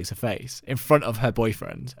girl and strokes her face in front of her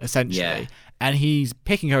boyfriend, essentially. And he's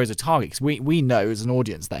picking her as a target, because we know as an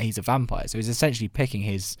audience that he's a vampire, so he's essentially picking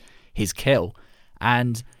his kill.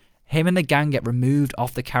 And him and the gang get removed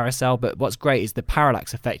off the carousel, but what's great is the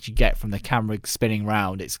parallax effect you get from the camera spinning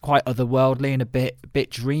round. It's quite otherworldly and a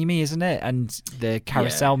bit dreamy, isn't it? And the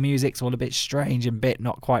carousel music's all a bit strange and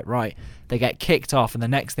not quite right. They get kicked off, and the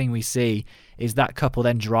next thing we see is that couple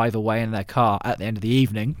then drive away in their car at the end of the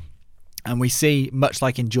evening. And we see, much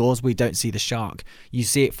like in Jaws, we don't see the shark. You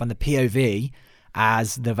see it from the POV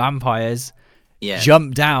as the vampires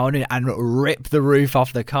jump down and rip the roof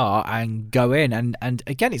off the car and go in. And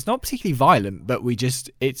again, it's not particularly violent, but it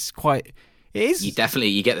is. You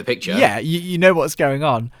get the picture. Yeah, you know what's going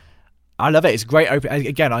on. I love it. It's great.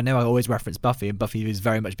 Again, I know I always reference Buffy, and Buffy is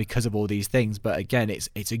very much because of all these things. But again,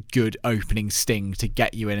 it's a good opening sting to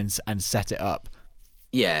get you in and set it up.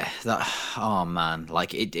 Yeah, oh man,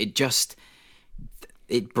 like it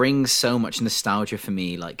brings so much nostalgia for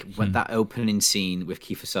me. Like when that opening scene with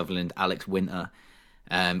Kiefer Sutherland, Alex Winter,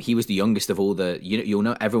 he was the youngest of all the. You'll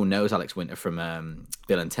know, everyone knows Alex Winter from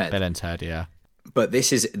Bill and Ted. Bill and Ted, yeah. But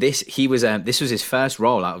this was his first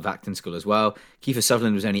role out of acting school as well. Kiefer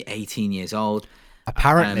Sutherland was only 18 years old.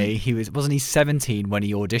 Apparently, wasn't he 17 when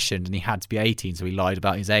he auditioned, and he had to be 18, so he lied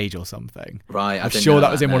about his age or something. Right, I'm sure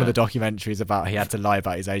that was in one of the documentaries about he had to lie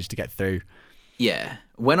about his age to get through. Yeah,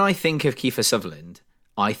 when I think of Kiefer Sutherland,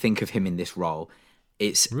 I think of him in this role.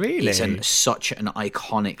 It's such an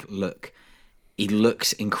iconic look. He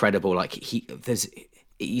looks incredible. Like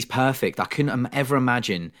he's perfect. I couldn't ever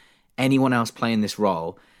imagine anyone else playing this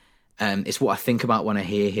role. It's what I think about when I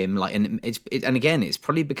hear him. Like, and again, it's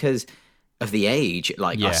probably because of the age,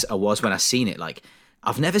 like I was when I seen it. Like,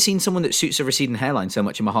 I've never seen someone that suits a receding hairline so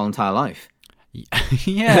much in my whole entire life.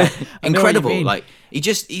 Yeah, incredible. Like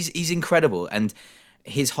he's incredible, and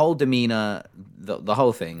his whole demeanor, the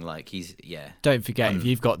whole thing. Like Don't forget, if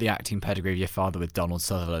you've got the acting pedigree of your father with Donald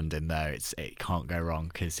Sutherland in there, it can't go wrong,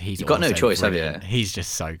 because you've got no choice, brilliant. have you? He's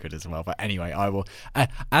just so good as well. But anyway, I will.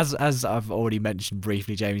 As I've already mentioned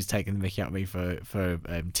briefly, Jamie's taken the mickey out of me for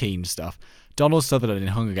teen stuff. Donald Sutherland in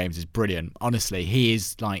Hunger Games is brilliant. Honestly, he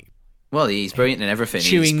is like. Well, he's brilliant in everything.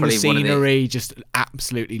 Chewing the scenery, just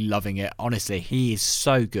absolutely loving it. Honestly, he is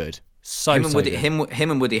so good. Him and Woody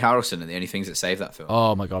Harrelson are the only things that save that film.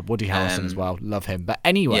 Oh my god, Woody Harrelson as well. Love him. But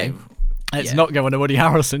anyway, let's not go on a Woody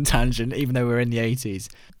Harrelson tangent, even though we're in the 80s.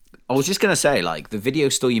 I was just gonna say, like, the video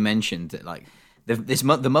store you mentioned, like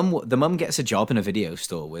the mum gets a job in a video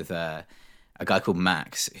store with a guy called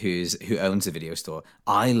Max who owns the video store.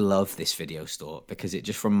 I love this video store because it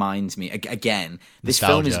just reminds me, again, this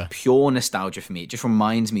film is pure nostalgia for me. It just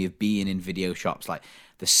reminds me of being in video shops, like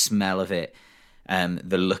the smell of it.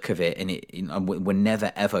 the look of it, and we're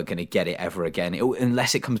never ever going to get it ever again,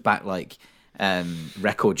 unless it comes back like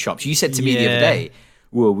record shops. You said to me the other day,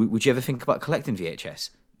 well, would you ever think about collecting VHS?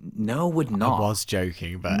 No, would not. I was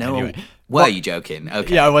joking, but no. anyway. Were you joking?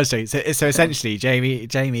 Okay. Yeah, I was joking. So essentially,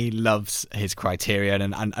 Jamie loves his Criterion,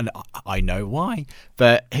 and I know why.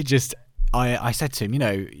 But it just, I said to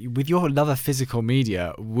him, with your love of physical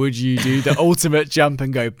media, would you do the ultimate jump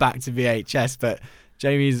and go back to VHS? But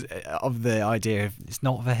Jamie's of the idea of it's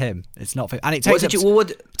not for him. It's not for, and it takes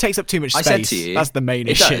up too much space. I said to you, that's the main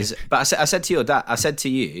issue. Does, but I said to your dad, I said to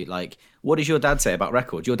you, like, what does your dad say about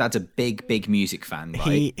records? Your dad's a big music fan,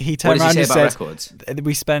 right? He turned around and said, records?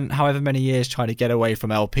 We spent however many years trying to get away from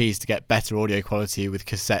LPs to get better audio quality with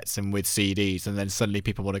cassettes and with CDs, and then suddenly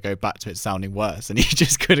people want to go back to it sounding worse, and he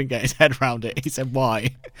just couldn't get his head around it. He said,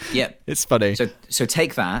 why? Yeah. It's funny. So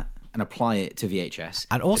take that and apply it to VHS.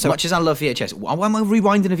 And also, as much as I love VHS, why am I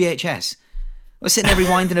rewinding a VHS? What's sitting there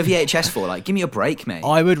rewinding a VHS for? Like, give me a break, mate.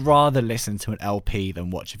 I would rather listen to an LP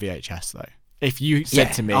than watch a VHS, though. If you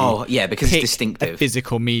said to me, because it's distinctive, a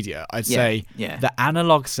physical media, I'd say the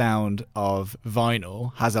analog sound of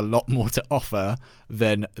vinyl has a lot more to offer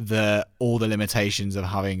than all the limitations of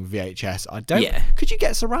having VHS. Could you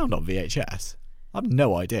get surround on VHS? I have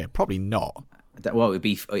no idea. Probably not. Well, it would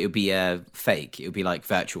be fake. It would be like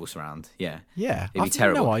virtual surround. Yeah. It'd be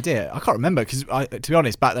terrible. No idea. I can't remember because, to be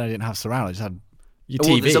honest, back then I didn't have surround. I just had your TV.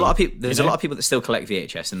 Well, there's a lot of people. There's a lot of people that still collect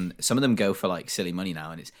VHS, and some of them go for like silly money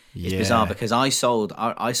now, and it's bizarre because I sold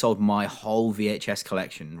my whole VHS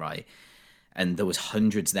collection, right, and there was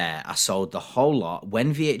hundreds there. I sold the whole lot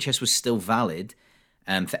when VHS was still valid.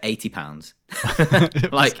 For £80,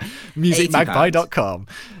 like musicmagpie.com.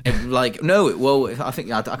 Like no, I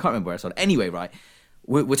think I can't remember where I sold it. Anyway, right,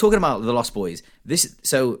 we're talking about the Lost Boys.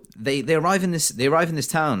 So they arrive in this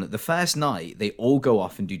town. The first night, they all go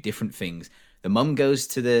off and do different things. The mum goes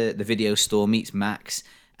to the video store, meets Max,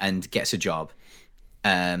 and gets a job.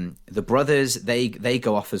 The brothers they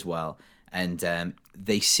go off as well, and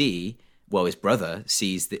they see. Well, his brother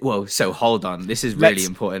sees. So hold on. This is really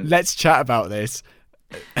important. Let's chat about this.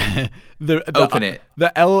 Open it.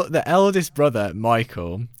 The eldest brother,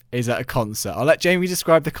 Michael, is at a concert. I'll let Jamie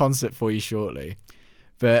describe the concert for you shortly.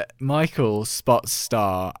 But Michael spots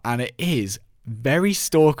Star, and it is very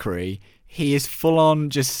stalkery. He is full on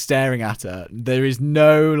just staring at her. There is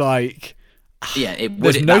no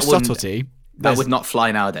there's no subtlety. That would not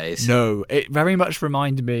fly nowadays. No, it very much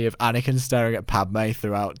reminded me of Anakin staring at Padme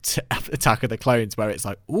throughout Attack of the Clones, where it's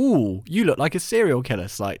like, ooh, you look like a serial killer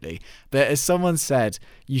slightly. But as someone said,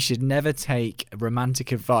 you should never take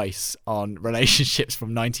romantic advice on relationships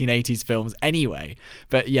from 1980s films anyway.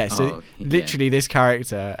 But literally this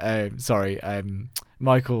character,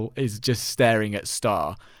 Michael is just staring at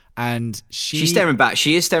Star. And she's staring back.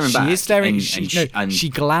 She is staring back. She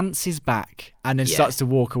glances back and then starts to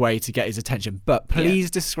walk away to get his attention. But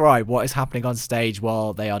please describe what is happening on stage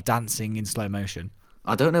while they are dancing in slow motion.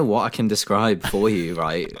 I don't know what I can describe for you,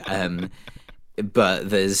 right? But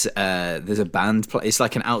there's a band. It's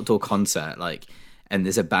like an outdoor concert, and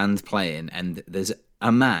there's a band playing, and there's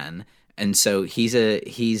a man, and so he's.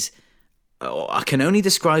 I can only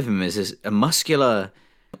describe him as a muscular,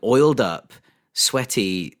 oiled up,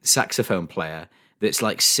 sweaty saxophone player that's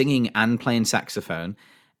like singing and playing saxophone,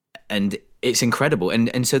 and it's incredible.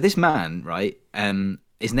 And so this man, right,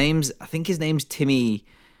 his name's Timmy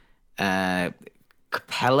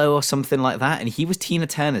Capello or something like that, and he was Tina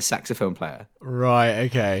Turner's saxophone player. Right.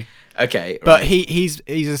 Okay. But right. he's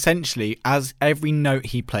essentially, as every note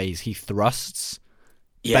he plays, he thrusts.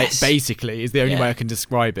 Yes. Basically, is the only way I can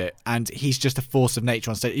describe it. And he's just a force of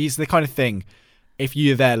nature on stage. He's the kind of thing. If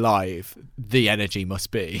you're there live, the energy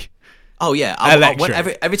must be. Oh yeah,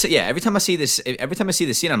 every time I see this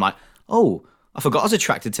scene, I'm like, oh, I forgot I was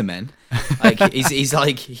attracted to men. Like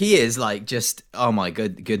he is just, oh my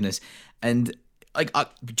goodness, and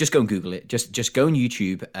just go and Google it. Just go on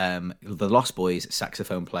YouTube. The Lost Boys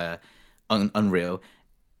saxophone player, unreal.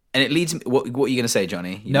 And it leads me. What are you going to say,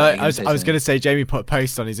 Johnny? I was going to say Jamie put a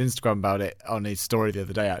post on his Instagram about it on his story the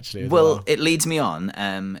other day. Actually, well, it leads me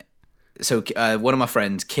on. So one of my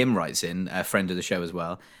friends, Kim, writes in, a friend of the show as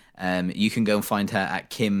well. You can go and find her at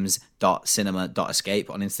kims.cinema.escape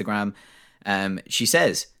on Instagram. She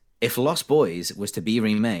says, if Lost Boys was to be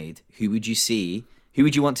remade, who would you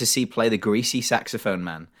want to see play the greasy saxophone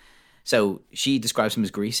man? So she describes him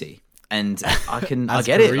as greasy. And I get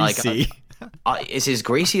greasy. it. It's as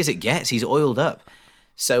greasy as it gets. He's oiled up.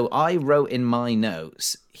 So I wrote in my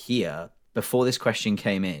notes here, before this question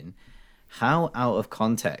came in, How out of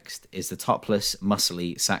context is the topless,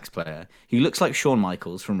 muscly sax player who looks like Shawn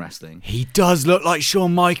Michaels from wrestling? He does look like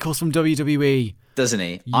Shawn Michaels from WWE. Doesn't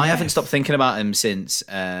he? Yes. I haven't stopped thinking about him since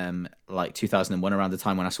like 2001, around the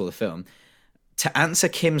time when I saw the film. To answer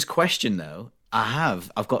Kim's question, though, I've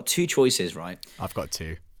got two choices, right? I've got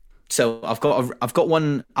two. So I've got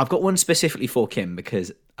one specifically for Kim,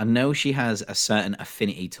 because I know she has a certain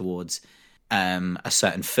affinity towards a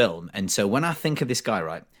certain film. And so when I think of this guy,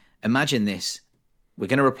 right, imagine this. We're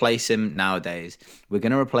going to replace him nowadays. We're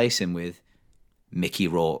going to replace him with Mickey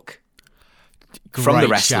Rourke from The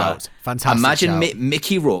Wrestler. Shout. Fantastic. Imagine shout.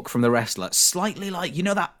 Mickey Rourke from The Wrestler. Slightly like, you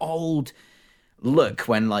know, that old look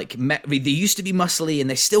when like they used to be muscly and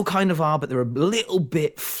they still kind of are, but they're a little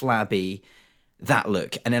bit flabby. That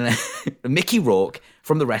look. And then Mickey Rourke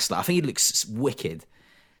from The Wrestler. I think he looks wicked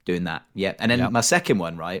doing that. Yeah. And then my second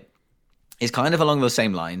one, right, is kind of along those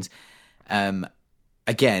same lines.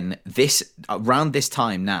 Again, this around this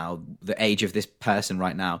time now, the age of this person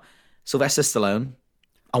right now, Sylvester Stallone.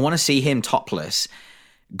 I want to see him topless,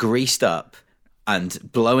 greased up,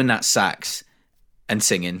 and blowing that sax and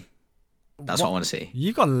singing. That's what I want to see.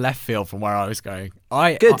 You've gone left field from where I was going.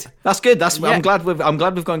 Good. That's good. I'm glad we've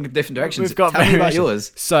gone in different directions. We've got Tell me about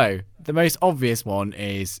yours. So the most obvious one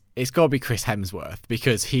is it's got to be Chris Hemsworth,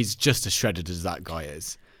 because he's just as shredded as that guy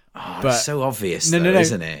is. Oh, But it's so obvious, no,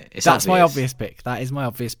 isn't it? It's That's my obvious pick. That is my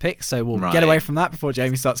obvious pick. So we'll Right. get away from that before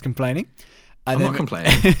Jamie starts complaining. And I'm not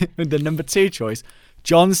complaining. The number two choice,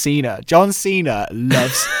 John Cena. John Cena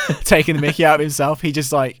loves taking the mickey out of himself.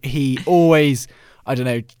 He always, I don't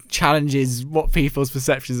know, challenges what people's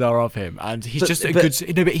perceptions are of him, and he's he's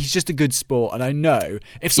just a good sport. And I know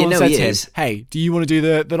if someone said to him, "Hey, do you want to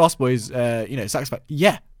do the Lost Boys, saxophone?"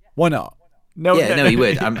 Yeah, why not? No, he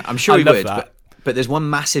would. I'm sure he love would. that. But there's one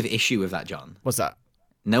massive issue with that, John. What's that?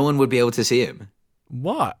 No one would be able to see him.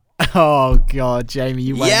 What? Oh God, Jamie,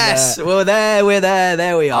 you went Yes, there. we're there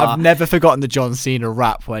we are. I've never forgotten the John Cena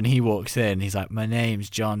rap when he walks in. He's like, "My name's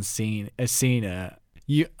John Cena.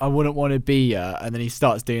 I wouldn't want to be ya," and then he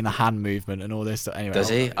starts doing the hand movement and all this stuff. Anyway, Does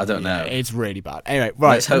he? I don't know. It's really bad. Anyway,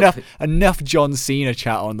 right. Let's hope. Enough John Cena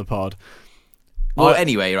chat on the pod. Well,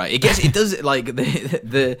 anyway, right. It does like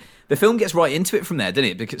the film gets right into it from there,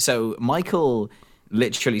 doesn't it? Because so Michael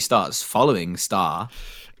literally starts following Star.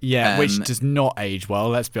 Yeah, which does not age well,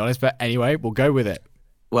 let's be honest. But anyway, we'll go with it.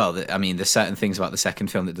 Well, there's certain things about the second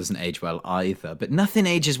film that doesn't age well either. But nothing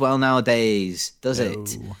ages well nowadays, does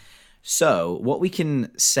it? So what we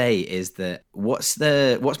can say is that what's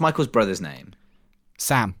Michael's brother's name?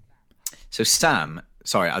 Sam. So Sam.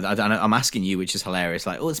 Sorry, I'm asking you, which is hilarious.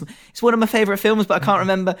 Like, it's one of my favorite films, but I can't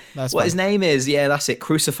remember what his name is. Yeah, that's it.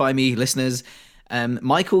 Crucify me, listeners.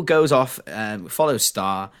 Michael goes off, follows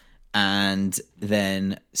Star, and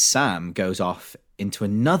then Sam goes off into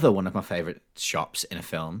another one of my favorite shops in a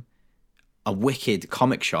film, a wicked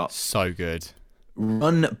comic shop. So good.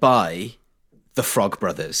 Run by the Frog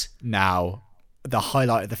Brothers. Now, the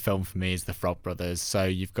highlight of the film for me is the Frog Brothers. So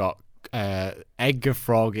you've got Edgar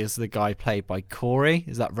Frog is the guy played by Corey,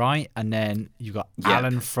 is that right? And then you've got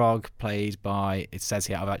Alan Frog played by, it says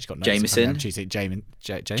here, I've actually got notes. Jameson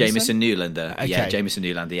Jameson Newlander. Okay. Yeah, Jameson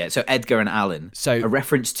Newlander, yeah. So Edgar and Alan. So a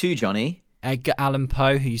reference to Johnny. Edgar Allan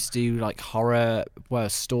Poe, who used to do like horror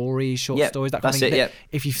stories, short stories, that kind of thing. Yep.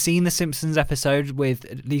 If you've seen the Simpsons episode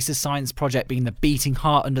with Lisa's science project being the beating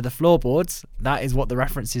heart under the floorboards, that is what the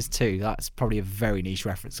reference is to. That's probably a very niche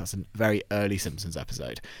reference. That's a very early Simpsons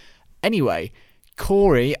episode. Anyway,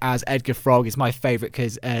 Corey as Edgar Frog is my favourite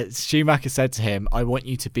because Schumacher said to him, "I want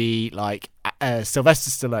you to be like Sylvester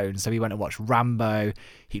Stallone." So he went and watched Rambo.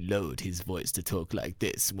 He lowered his voice to talk like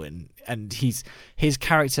this and his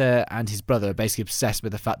character and his brother are basically obsessed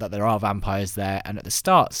with the fact that there are vampires there. And at the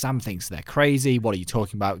start, Sam thinks they're crazy. What are you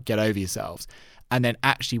talking about? Get over yourselves. And then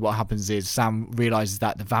actually what happens is Sam realises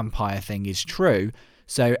that the vampire thing is true.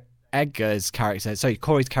 So Corey's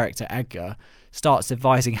character, Edgar, starts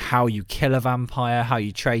advising how you kill a vampire, how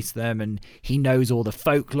you trace them, and he knows all the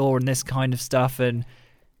folklore and this kind of stuff, and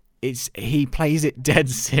he plays it dead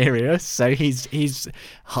serious. So he's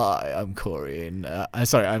 "Hi, I'm Corey, and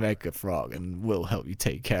I'm Edgar Frog, and we'll help you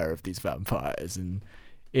take care of these vampires," and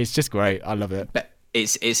it's just great. I love it. But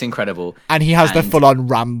it's incredible, and he has the full-on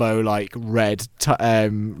Rambo like red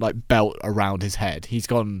like belt around his head. He's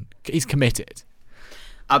committed.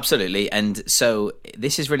 Absolutely. And so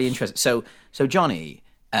this is really interesting. So Johnny,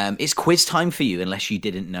 it's quiz time for you, unless you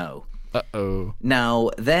didn't know. Uh-oh.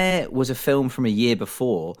 Now, there was a film from a year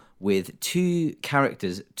before with two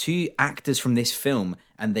actors from this film,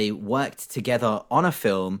 and they worked together on a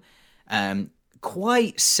film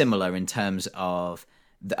quite similar in terms of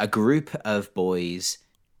a group of boys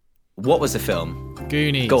What was the film?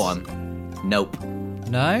 Goonies. Go on. Nope.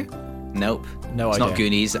 No? Nope. No it's idea. not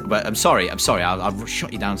Goonies. But I'm sorry. I've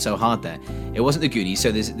shot you down so hard there. It wasn't the Goonies.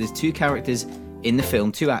 So there's two characters in the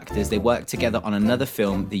film, two actors. They worked together on another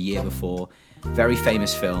film the year before. Very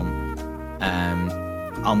famous film.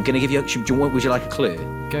 I'm gonna give you. Would you like a clue?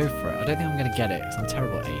 Go for it. I don't think I'm going to get it because I'm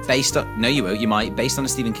terrible at it. Based on no, you will. You might. Based on a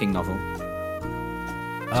Stephen King novel.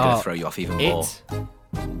 It's gonna throw you off even more.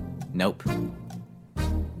 Nope.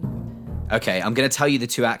 Okay, I'm gonna tell you the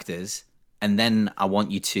two actors, and then I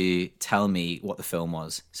want you to tell me what the film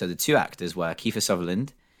was. So the two actors were Kiefer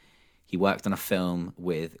Sutherland. He worked on a film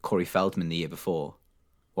with Corey Feldman the year before.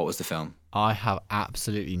 What was the film? I have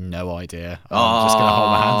absolutely no idea. I'm just going to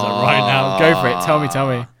hold my hands up right now. Go for it. Tell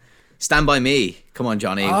me. Stand By Me. Come on,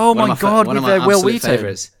 Johnny. Oh my God, one of with my Will absolute Wheaton.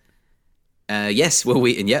 favourites. Yes, Will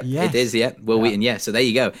Wheaton. Yep, Yes. it is. Yep, Will Wheaton. Yeah. So there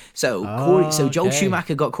you go. So Joel okay.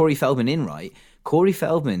 Schumacher got Corey Feldman in, right? Corey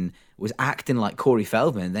Feldman was acting like Corey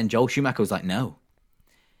Feldman. And then Joel Schumacher was like, "No,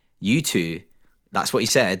 you two." That's what he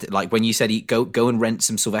said. Like when you said he go and rent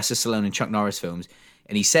some Sylvester Stallone and Chuck Norris films,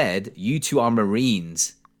 and he said, "You two are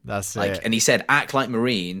Marines." That's like, it. and he said, "Act like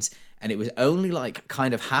Marines." And it was only like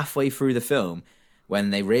kind of halfway through the film when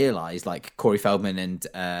they realized, like Corey Feldman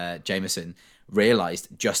and Jameson realized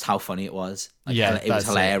just how funny it was. Like, Yeah, it was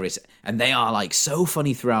hilarious, and they are like so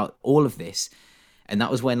funny throughout all of this. And that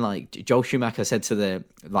was when like Joel Schumacher said to the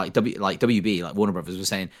WB, like Warner Brothers was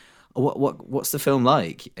saying, oh, what's the film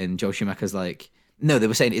like? And Joel Schumacher's like, no, they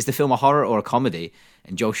were saying, is the film a horror or a comedy?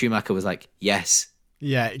 And Joel Schumacher was like, yes.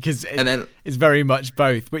 Yeah, because it's very much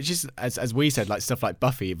both, which is, as we said, like stuff like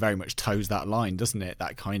Buffy, it very much toes that line, doesn't it?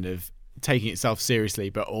 That kind of taking itself seriously,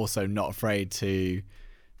 but also not afraid to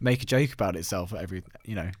make a joke about itself at every,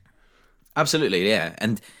 Absolutely, yeah.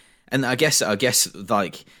 And I guess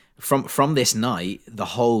like from this night, the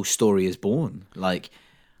whole story is born. Like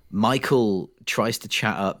Michael tries to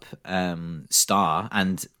chat up Star,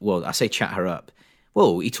 and well, I say chat her up.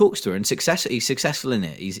 Well, he talks to her and he's successful in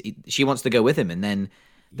it. She wants to go with him, and then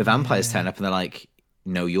the vampires turn up and they're like,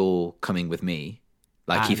 "No, you're coming with me."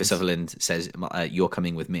 Like Kiefer Sutherland says, "You're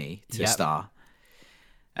coming with me" to Star.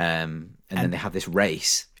 And then they have this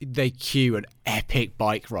race. They cue an epic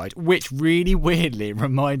bike ride, which really weirdly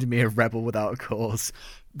reminded me of Rebel Without a Cause.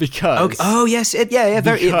 Because yes,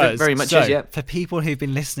 very much is. Yeah, for people who've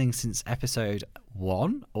been listening since episode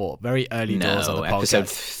 1 or very early doors of the podcast, episode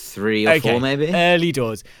 3 or 4 maybe. Early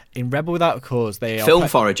doors in Rebel Without a Cause, they are Film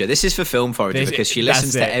Forager. This is for Film Forager because she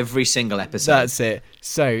listens to every single episode. That's it.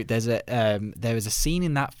 So there is a scene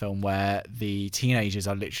in that film where the teenagers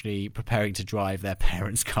are literally preparing to drive their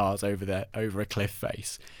parents' cars over a cliff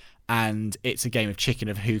face. And it's a game of chicken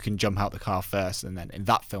of who can jump out the car first. And then in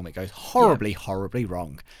that film, it goes horribly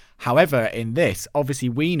wrong. However, in this, obviously,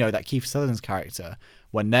 we know that Kiefer Sutherland's character,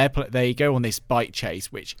 when they go on this bike chase,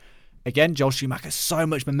 which, again, Joel Schumacher, so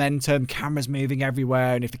much momentum, cameras moving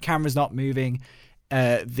everywhere. And if the camera's not moving,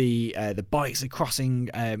 the bikes are crossing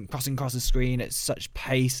across the screen at such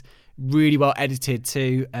pace. Really well edited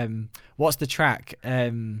too. What's the track?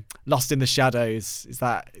 Lost in the Shadows. Is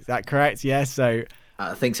that correct? Yeah. So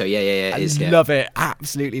I think so. Yeah. Love it.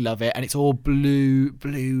 Absolutely love it. And it's all blue,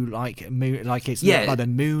 like moon, like it's lit by the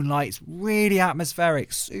moonlight. Really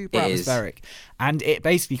atmospheric, super atmospheric. And it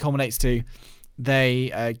basically culminates to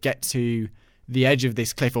they get to the edge of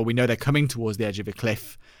this cliff, or we know they're coming towards the edge of a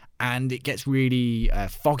cliff, and it gets really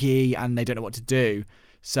foggy, and they don't know what to do.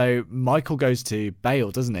 So Michael goes to bail,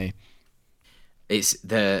 doesn't he?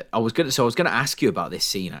 I was gonna ask you about this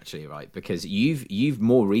scene actually, right? Because you've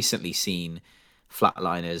more recently seen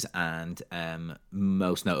Flatliners and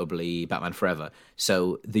most notably Batman Forever.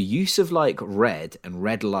 So the use of like red and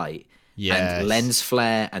red light and lens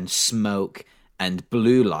flare and smoke and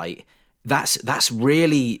blue light, that's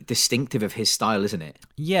really distinctive of his style, isn't it?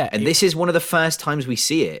 Yeah. And this is one of the first times we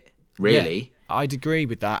see it, really. Yeah, I'd agree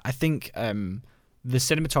with that. I think the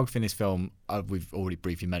cinematography in this film, we've already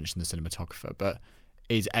briefly mentioned the cinematographer, but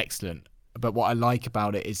is excellent. But what I like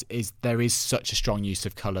about it is there is such a strong use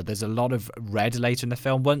of colour. There's a lot of red later in the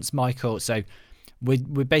film. Once Michael, so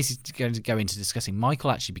we're basically going to go into discussing, Michael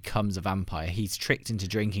actually becomes a vampire. He's tricked into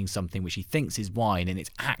drinking something which he thinks is wine, and it's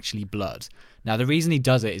actually blood. Now, the reason he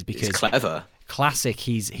does it is because... It's clever. Classic.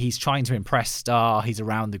 He's trying to impress Star. He's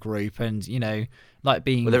around the group, and, like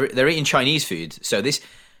being... Well, they're eating Chinese food, so this...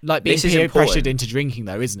 Like being peer pressured into drinking,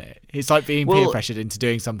 though, isn't it? It's like being peer pressured into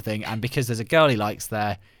doing something, and because there's a girl he likes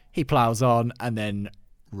there, he plows on and then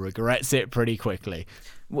regrets it pretty quickly.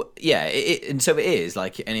 Well, yeah, and so it is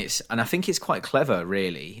like, and I think it's quite clever,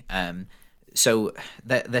 really. So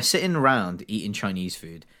they're sitting around eating Chinese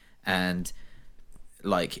food, and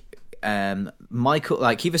like Michael,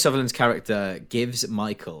 like Kiefer Sutherland's character, gives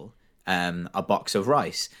Michael a box of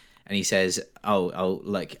rice, and he says, "Oh,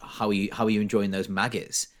 like how are you enjoying those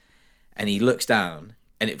maggots?" And he looks down,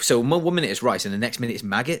 and so 1 minute it's rice, and the next minute it's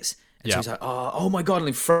maggots. And so he's like, "Oh my god!" and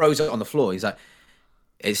he throws it on the floor. He's like,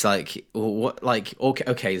 "It's like what? Like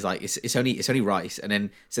okay." He's like, "It's only rice." And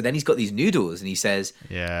then he's got these noodles, and he says,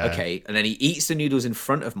 Yeah. Okay." And then he eats the noodles in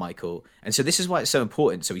front of Michael, and so this is why it's so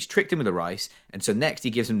important. So he's tricked him with the rice, and so next he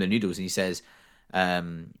gives him the noodles, and he says,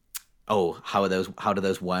 "Oh, how do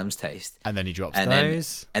those worms taste?" And then he drops And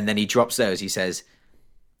those. then he drops those. He says,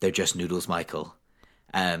 "They're just noodles, Michael."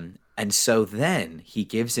 And so then he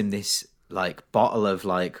gives him this like bottle of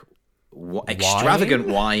like extravagant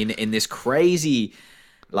wine in this crazy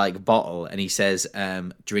like bottle, and he says,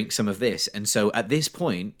 "Drink some of this." And so at this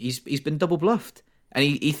point, he's been double bluffed, and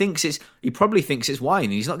he probably thinks it's wine,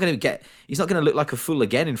 and he's not going to look like a fool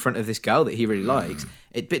again in front of this girl that he really likes.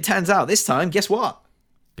 But it turns out this time, guess what?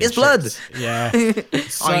 It's blood. Yeah.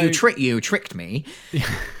 You tricked me.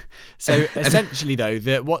 So essentially,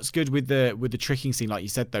 though, what's good with the tricking scene, like you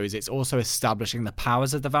said, though, is it's also establishing the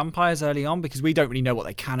powers of the vampires early on, because we don't really know what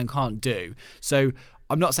they can and can't do. So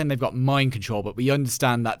I'm not saying they've got mind control, but we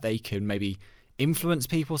understand that they can maybe influence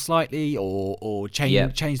people slightly or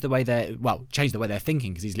change the way they're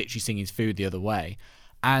thinking, because he's literally seeing his food the other way.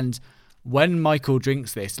 And when Michael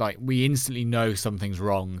drinks this, like, we instantly know something's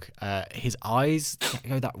wrong. His eyes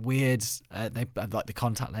go that weird, they have like the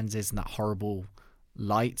contact lenses and that horrible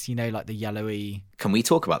light, like the yellowy. Can we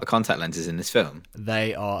talk about the contact lenses in this film?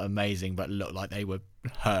 They are amazing, but look like they were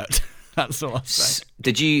hurt. That's all I'll say.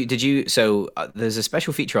 Did you? So there's a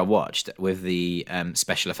special feature I watched with the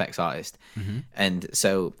special effects artist, and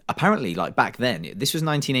so apparently, like back then, this was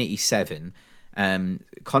 1987.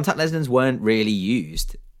 Contact lenses weren't really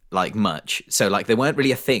used like much, so like they weren't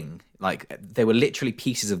really a thing. Like they were literally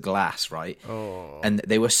pieces of glass, right? And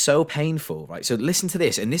they were so painful, right? So listen to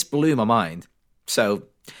this, and this blew my mind. So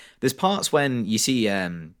there's parts when you see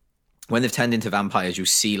when they've turned into vampires, you'll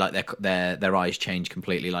see like their eyes change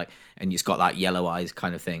completely, like, and it's got that yellow eyes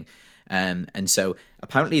kind of thing. And so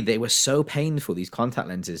apparently they were so painful, these contact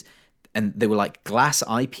lenses, and they were like glass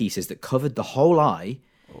eyepieces that covered the whole eye,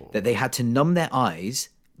 that they had to numb their eyes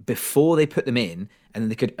before they put them in, and then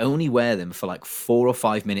they could only wear them for like 4 or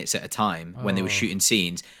 5 minutes at a time when they were shooting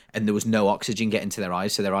scenes, and there was no oxygen getting to their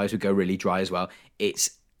eyes, so their eyes would go really dry as well. It's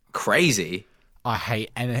crazy. I hate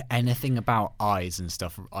anything about eyes and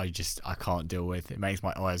stuff. I can't deal with. It makes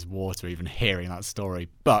my eyes water even hearing that story.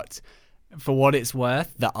 But for what it's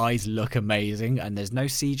worth, the eyes look amazing, and there's no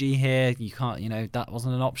CG here. You can't, that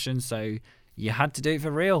wasn't an option, so you had to do it for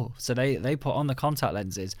real. So they put on the contact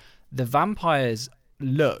lenses. The vampires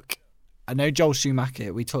look. I know Joel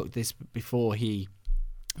Schumacher. We talked this before.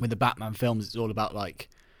 With the Batman films, it's all about like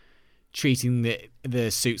treating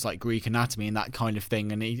the suits like Greek anatomy and that kind of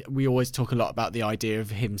thing, and we always talk a lot about the idea of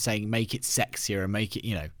him saying make it sexier and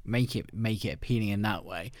make it appealing in that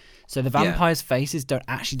way. So the vampires' faces don't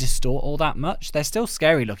actually distort all that much. They're still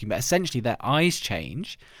scary looking, but essentially their eyes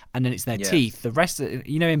change, and then it's their teeth. The rest of,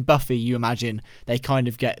 in Buffy, you imagine they kind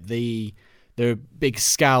of get the big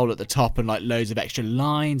scowl at the top and like loads of extra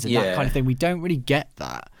lines and that kind of thing. We don't really get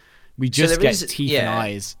that. We just get teeth and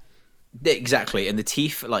eyes. Exactly, and the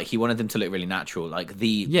teeth, like he wanted them to look really natural. Like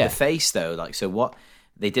the face, though, like so what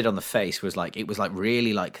they did on the face was like it was like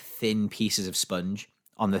really like thin pieces of sponge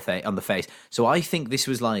on the face. So I think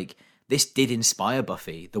this did inspire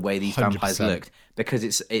Buffy, the way these 100%. Vampires looked, because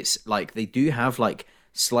it's like they do have like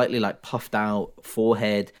slightly like puffed out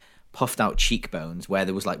forehead, puffed out cheekbones, where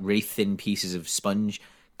there was like really thin pieces of sponge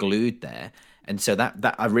glued there, and so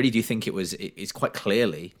that I really do think it's quite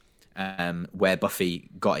clearly where Buffy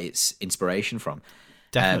got its inspiration from.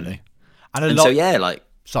 Definitely.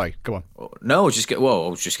 Sorry, go on. No, I was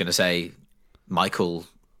just going to say Michael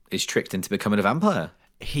is tricked into becoming a vampire.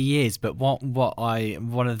 He is, but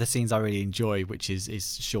one of the scenes I really enjoy, which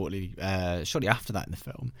is shortly after that in the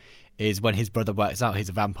film, is when his brother works out he's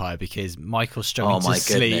a vampire, because Michael's struggling to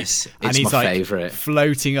sleep. Goodness. And he's my favorite,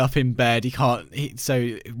 floating up in bed. He can't.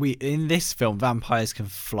 In this film, vampires can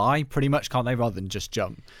fly pretty much, can't they, rather than just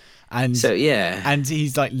jump? And and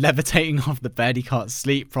he's like levitating off the bed. He can't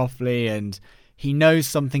sleep properly, and he knows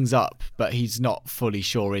something's up, but he's not fully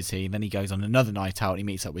sure, is he? And then he goes on another night out and he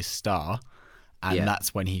meets up with Star, and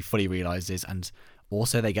that's when he fully realizes. And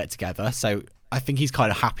also they get together. So I think he's kind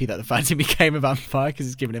of happy that the Phantom became a vampire because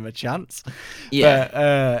it's given him a chance.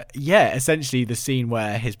 Yeah. But essentially the scene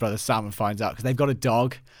where his brother Sam finds out, because they've got a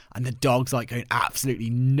dog, and the dog's like going absolutely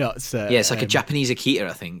nuts. It's like a Japanese Akita,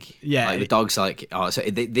 I think. Yeah, like the dog's like,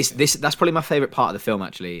 that's probably my favorite part of the film,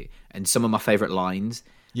 actually, and some of my favorite lines.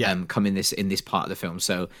 come in this part of the film.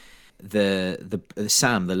 So the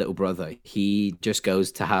Sam, the little brother, he just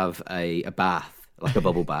goes to have a bath, like a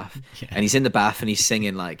bubble bath, and he's in the bath and he's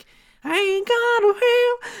singing like, I ain't got a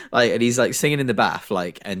will, like, and he's like singing in the bath,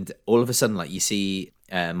 like, and all of a sudden, like, you see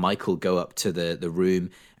Michael go up to the room,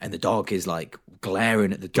 and the dog is like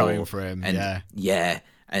glaring at the door, going for him, and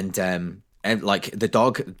like the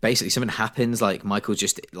dog, basically something happens, like Michael's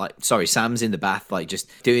just like, sorry, Sam's in the bath, like just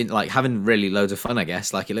doing, like having really loads of fun, I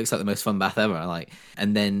guess, like it looks like the most fun bath ever, like,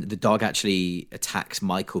 and then the dog actually attacks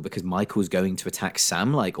Michael because Michael's going to attack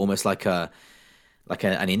Sam, like almost like an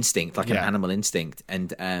instinct, like an animal instinct.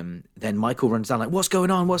 And then Michael runs down like, what's going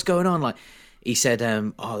on? Like, he said,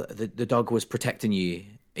 the dog was protecting you.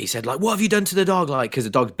 He said, like, what have you done to the dog? Like, because the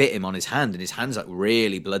dog bit him on his hand, and his hand's like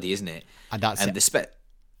really bloody, isn't it? And that's it.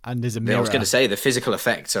 And there's a mirror. I was going to say, the physical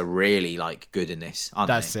effects are really like good in this, aren't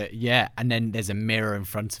they? That's it, yeah. And then there's a mirror in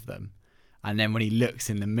front of them. And then when he looks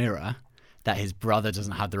in the mirror, that his brother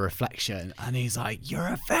doesn't have the reflection, and he's like, you're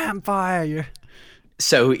a vampire.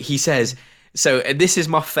 So he says... So, and this is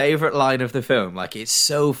my favorite line of the film. Like, it's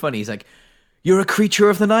so funny. He's like, you're a creature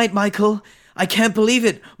of the night, Michael. I can't believe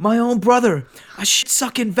it. My own brother. A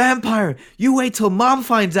shit-sucking vampire. You wait till mom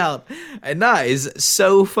finds out. And that is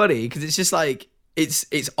so funny because it's just like, it's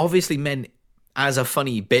obviously meant as a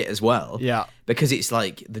funny bit as well. Yeah. Because it's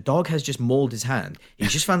like, the dog has just mauled his hand.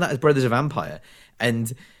 He's just found out his brother's a vampire.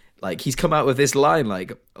 And... like, he's come out with this line,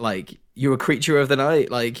 like you're a creature of the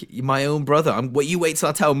night, like my own brother. You wait till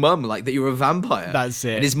I tell mum, like, that you're a vampire. That's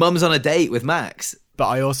it. And his mum's on a date with Max. But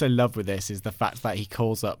I also love with this is the fact that he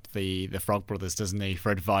calls up the Frog Brothers, doesn't he,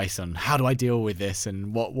 for advice on how do I deal with this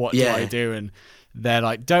and what do I do? And they're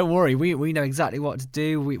like, don't worry, we know exactly what to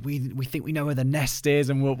do. We think we know where the nest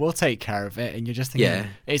is, and we'll take care of it. And you're just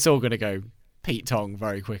thinking, it's all going to go Pete Tong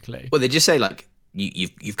very quickly. Well, they just say, like,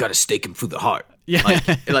 you've got to stake him through the heart. Yeah,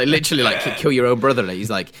 like literally, like, kill your own brother. Like, he's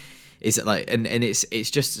like, is it like, and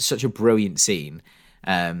it's just such a brilliant scene.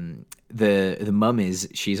 The mum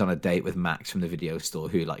she's on a date with Max from the video store,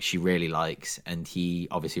 who, like, she really likes, and he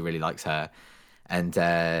obviously really likes her. And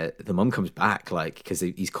the mum comes back, like, because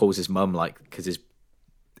he calls his mum, like, because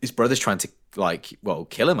his brother's trying to, like, well,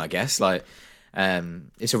 kill him, I guess, like.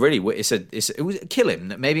 It was kill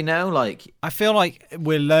him maybe now. Like, I feel like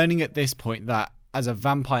we're learning at this point that as a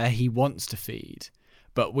vampire he wants to feed,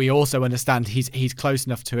 but we also understand he's close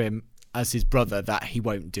enough to him as his brother that he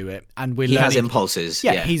won't do it, and he has impulses.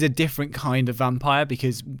 Yeah, he's a different kind of vampire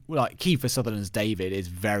because, like, Kiefer Sutherland's David is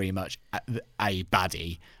very much a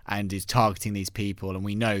baddie and is targeting these people, and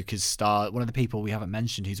we know because Star, one of the people we haven't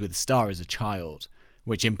mentioned who's with Star, is a child,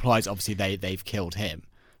 which implies obviously they've killed him.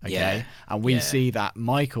 Okay, and we see that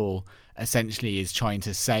Michael essentially is trying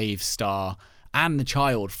to save Star and the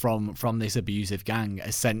child from this abusive gang,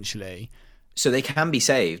 essentially. So they can be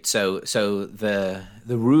saved. So the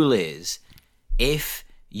rule is, if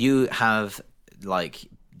you have, like,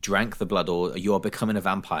 drank the blood or you're becoming a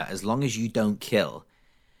vampire, as long as you don't kill,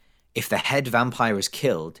 if the head vampire is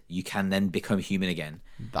killed, you can then become human again.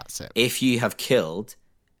 That's it. If you have killed,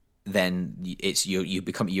 then it's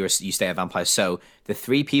you stay a vampire. So the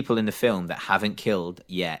three people in the film that haven't killed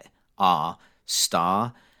yet are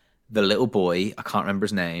Star, the little boy, I can't remember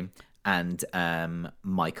his name, and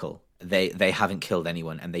Michael. They haven't killed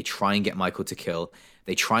anyone, and they try and get Michael to kill.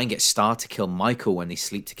 They try and get Star to kill Michael when they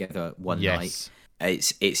sleep together one night.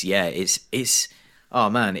 It's oh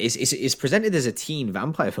man, it's presented as a teen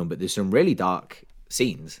vampire film, but there's some really dark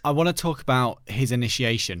scenes. I want to talk about his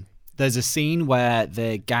initiation. There's a scene where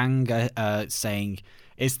the gang are saying,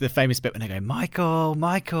 it's the famous bit when they go,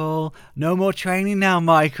 Michael, no more training now,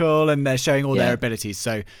 Michael, and they're showing all their abilities.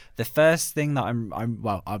 So the first thing that I'm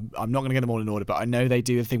not going to get them all in order, but I know they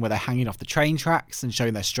do the thing where they're hanging off the train tracks and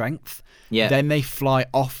showing their strength. Yeah. Then they fly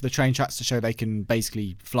off the train tracks to show they can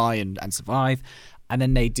basically fly and survive. And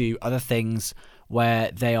then they do other things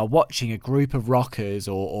where they are watching a group of rockers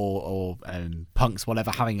or punks,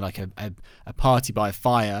 whatever, having like a party by a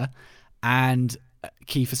fire, and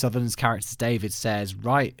Kiefer Sutherland's character David says,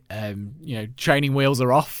 right, training wheels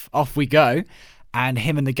are off we go, and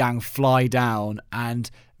him and the gang fly down,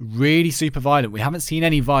 and really super violent. We haven't seen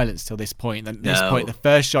any violence till this point. At this point, the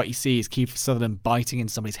first shot you see is Kiefer Sutherland biting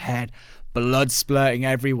into somebody's head, blood splurting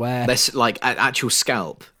everywhere. That's like an actual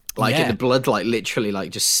scalp. Like the blood, like literally,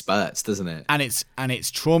 like just spurts, doesn't it? And it's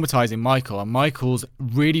traumatizing Michael. And Michael's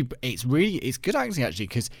it's good acting actually,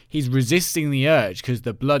 because he's resisting the urge because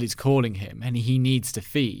the blood is calling him and he needs to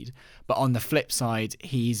feed. But on the flip side,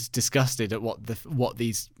 he's disgusted at what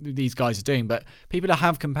these guys are doing. But people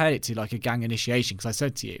have compared it to like a gang initiation, because I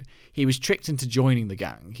said to you, he was tricked into joining the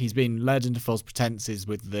gang. He's been led into false pretenses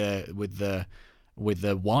with the with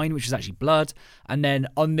the wine, which is actually blood. And then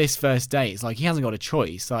on this first date, it's like he hasn't got a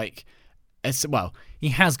choice. Like, well, he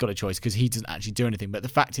has got a choice because he doesn't actually do anything. But the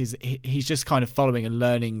fact is, he's just kind of following and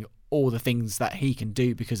learning all the things that he can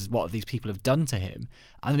do because of what these people have done to him.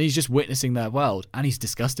 And then he's just witnessing their world and he's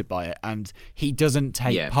disgusted by it. And he doesn't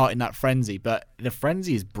take part in that frenzy. But the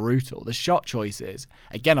frenzy is brutal. The shot choices,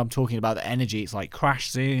 again, I'm talking about the energy. It's like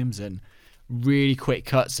crash zooms and really quick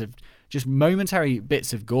cuts of just momentary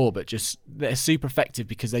bits of gore, but just they're super effective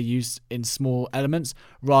because they're used in small elements,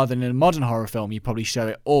 rather than in a modern horror film you probably show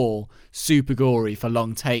it all super gory for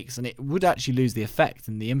long takes, and it would actually lose the effect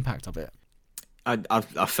and the impact of it. I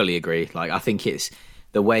fully agree. Like, I think it's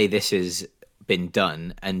the way this has been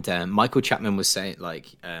done, and Michael Chapman was saying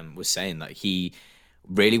that he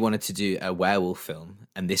really wanted to do a werewolf film,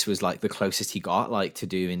 and this was like the closest he got, like, to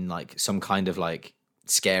doing like some kind of like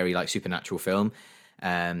scary, like, supernatural film.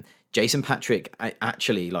 Jason Patric,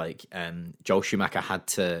 Joel Schumacher had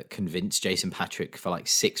to convince Jason Patric for like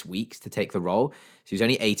 6 weeks to take the role. So he was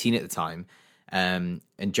only 18 at the time. And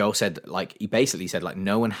Joel said, like, he basically said, like,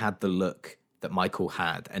 no one had the look that Michael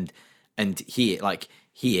had. And he is like,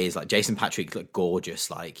 Jason Patric looked gorgeous.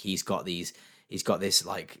 Like, he's got this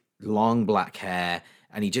like long black hair,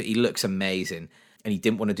 and he looks amazing. And he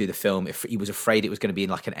didn't want to do the film if he was afraid it was going to be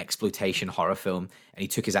like an exploitation horror film. And he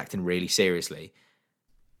took his acting really seriously.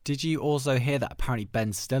 Did you also hear that apparently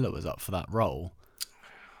Ben Stiller was up for that role?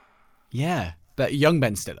 Yeah, but young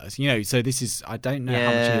Ben Stiller, so this is, I don't know how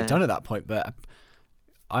much he had done at that point, but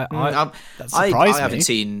that surprised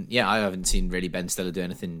me. I haven't seen really Ben Stiller do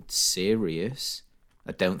anything serious.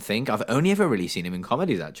 I don't think. I've only ever really seen him in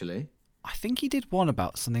comedies, actually. I think he did one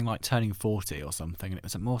about something like turning 40 or something, and it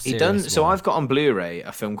was a more serious one. So one. I've got on Blu-ray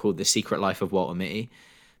a film called The Secret Life of Walter Mitty,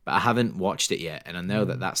 but I haven't watched it yet, and I know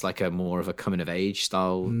that that's like a more of a coming-of-age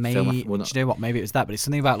style film. Do you know what? Maybe it was that, but it's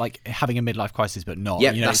something about like having a midlife crisis, but not.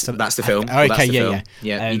 Yeah, that's the film. Okay,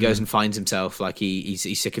 yeah. He goes and finds himself, like,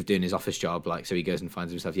 he's sick of doing his office job, like, so he goes and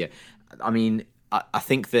finds himself. Yeah, I mean, I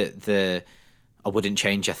think that I wouldn't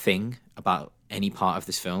change a thing about any part of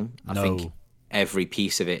this film. I think every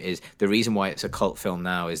piece of it is the reason why it's a cult film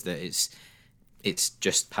now. Is that it's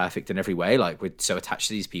just perfect in every way. Like, we're so attached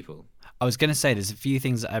to these people. I was going to say there's a few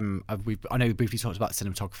things I know we briefly talked about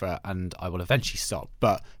cinematographer, and I will eventually stop,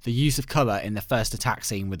 but the use of colour in the first attack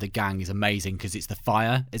scene with the gang is amazing because it's the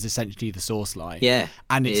fire is essentially the source light. Yeah.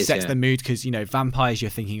 And it sets the mood because, vampires,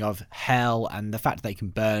 you're thinking of hell and the fact that they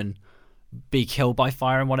can be killed by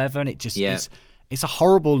fire and whatever, and it just it's a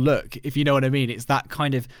horrible look, if you know what I mean. It's that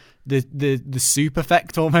kind of the soup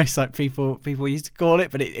effect almost, like people used to call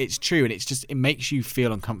it, but it's true, and it makes you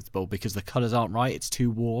feel uncomfortable because the colours aren't right. It's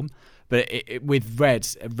too warm. But with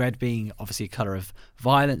red being obviously a colour of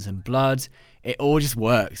violence and blood, it all just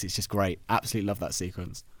works. It's just great. Absolutely love that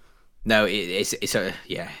sequence. No, it's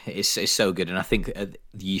so good, and I think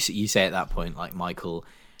you say at that point, like, Michael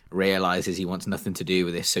realizes he wants nothing to do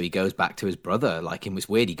with this, so he goes back to his brother. Like, it was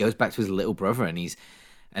weird. He goes back to his little brother, and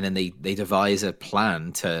then they devise a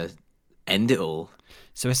plan to end it all.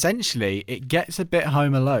 So essentially, it gets a bit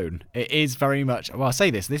Home Alone. It is very much. Well, I'll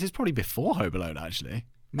say this is probably before Home Alone, actually.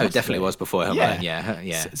 Oh, it definitely was before Home Alone.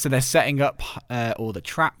 Yeah. So they're setting up all the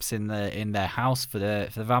traps in their house for the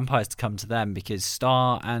vampires to come to them, because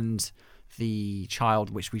Star and the child,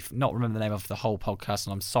 which we've not remember the name of the whole podcast,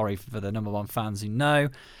 and I'm sorry for the number one fans who know,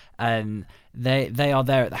 and they are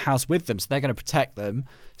there at the house with them, so they're going to protect them.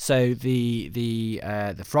 So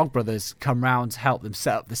the Frog Brothers come round to help them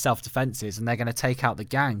set up the self defenses, and they're going to take out the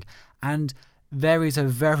gang. And there is a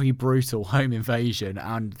very brutal home invasion,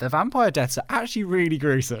 and the vampire deaths are actually really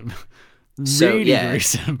gruesome.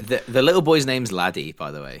 Gruesome. The little boy's name's Laddie,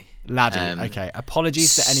 by the way. Laddie. Okay.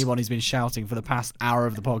 Apologies to anyone who's been shouting for the past hour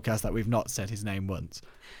of the podcast that we've not said his name once.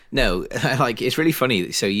 No, like, it's really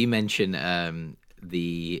funny. So you mentioned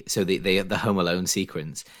the Home Alone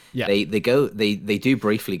sequence. Yeah. They do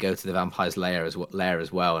briefly go to the vampire's lair as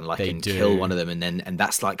well, and kill one of them, and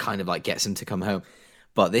that's like kind of like gets them to come home.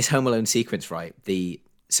 But this Home Alone sequence, right?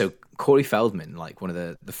 So Corey Feldman, like one of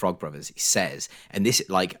the Frog Brothers, he says, and this,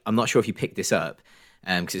 like, I'm not sure if you picked this up,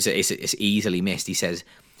 because it's easily missed. He says,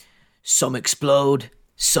 "Some explode,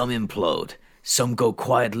 some implode, some go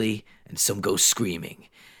quietly, and some go screaming,"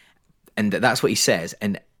 and that's what he says.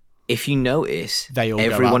 And if you notice,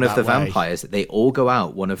 every one of the vampires, they all go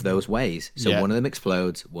out one of those ways. So one of them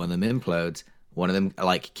explodes, one of them implodes, one of them,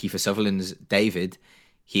 like Kiefer Sutherland's David,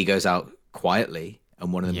 he goes out quietly,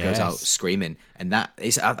 and one of them goes out screaming. And I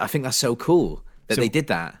think that's so cool that they did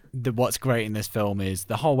that. What's great in this film is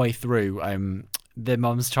the whole way through, the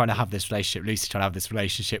mum's trying to have this relationship, Lucy's trying to have this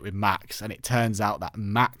relationship with Max, and it turns out that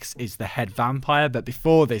Max is the head vampire. But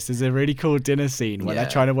before this, there's a really cool dinner scene where they're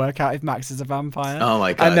trying to work out if Max is a vampire. Oh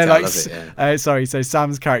my god! And they're I like, love it, so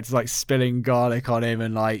Sam's character's like spilling garlic on him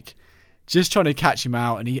and like just trying to catch him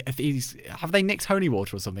out. And have they nicked holy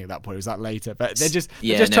water or something at that point? Or was that later? But they're just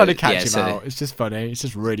trying to catch him out. It's just funny. It's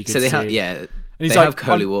just really good. So they have and he's have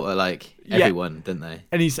holy water like everyone, didn't they?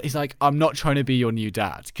 And he's like, I'm not trying to be your new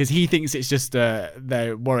dad, because he thinks it's just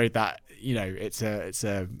they're worried that it's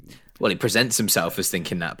a. Well, he presents himself as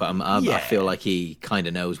thinking that, but I feel like he kind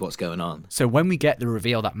of knows what's going on. So when we get the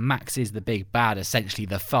reveal that Max is the big bad, essentially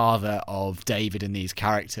the father of David and these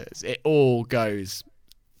characters, it all goes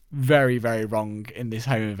very, very wrong in this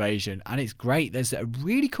home invasion, and it's great. There's a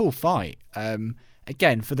really cool fight.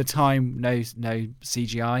 Again, for the time, no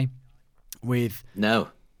CGI. With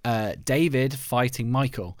David fighting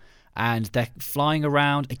Michael, and they're flying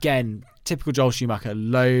around. Again, typical Joel Schumacher,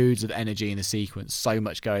 loads of energy in the sequence, so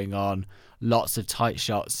much going on, lots of tight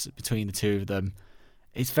shots between the two of them.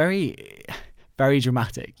 It's very, very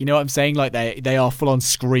dramatic. You know what I'm saying? Like they are full on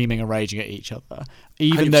screaming and raging at each other.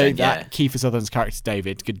 Even though that Kiefer Sutherland's character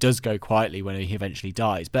David does go quietly when he eventually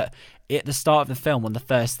dies. But at the start of the film, one of the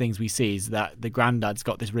first things we see is that the granddad's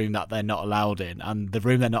got this room that they're not allowed in, and the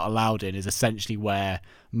room they're not allowed in is essentially where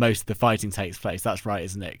most of the fighting takes place. That's right,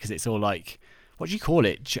 isn't it? Because it's all like, what do you call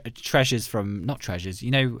it? Treasures from, not treasures,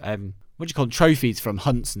 what do you call them? Trophies from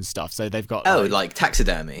hunts and stuff. So they've got like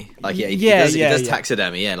taxidermy. Like he does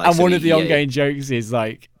taxidermy. Yeah, like, and one of the ongoing jokes is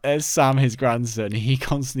like, as Sam, his grandson, he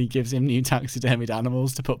constantly gives him new taxidermied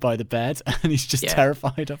animals to put by the bed, and he's just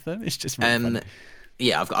terrified of them. It's just really funny.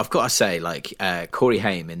 Yeah, I've got to say, like Corey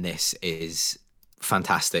Haim in this is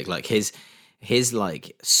fantastic. Like his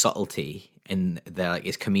like subtlety in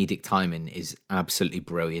his comedic timing is absolutely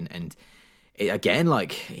brilliant. And again,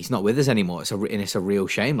 like he's not with us anymore. It's a real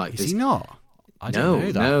shame. Like, is he not? I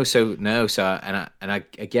don't know that. So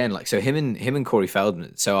again, like, so him and Corey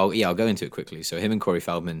Feldman. So I'll go into it quickly. So him and Corey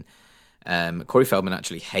Feldman. Corey Feldman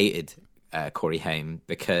actually hated Corey Haim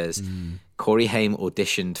because Corey Haim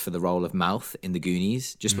auditioned for the role of Mouth in The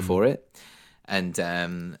Goonies just before it, and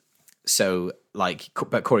but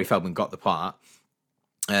Corey Feldman got the part.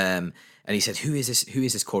 And he said, "Who is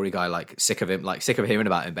this Corey guy? Like, sick of hearing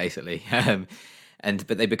about him, basically."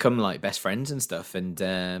 But they become like best friends and stuff.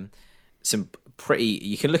 And some pretty,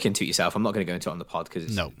 you can look into it yourself. I'm not going to go into it on the pod because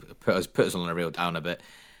it's put us on a real downer. But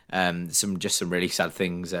some really sad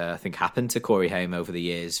things I think happened to Corey Haim over the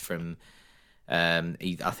years. From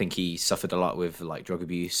I think he suffered a lot with like drug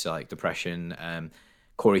abuse, like depression.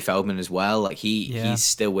 Corey Feldman as well. Like he's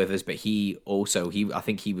still with us, but I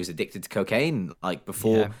think he was addicted to cocaine. Like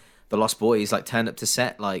before The Lost Boys, like turned up to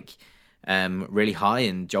set like really high,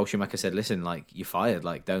 and Joel Schumacher said, "Listen, like you're fired.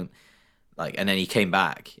 Like don't like." And then he came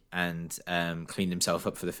back and cleaned himself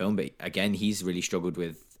up for the film. But again, he's really struggled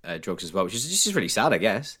with drugs as well, which is just really sad, I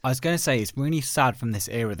guess. I was going to say it's really sad from this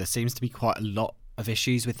era. There seems to be quite a lot of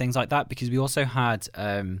issues with things like that, because we also had.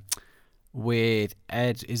 With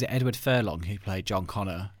Edward Furlong, who played John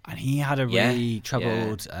Connor, and he had a really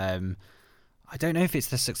troubled I don't know if it's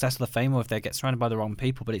the success of the fame or if they get surrounded by the wrong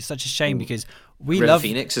people, but it's such a shame because we love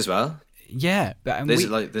Phoenix as well. Yeah, but there's a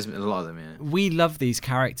lot of them. Yeah, we love these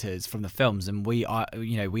characters from the films, and we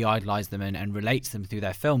idolize them and relate to them through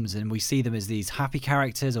their films, and we see them as these happy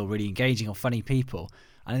characters or really engaging or funny people.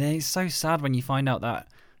 And then it's so sad when you find out that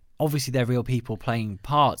obviously they're real people playing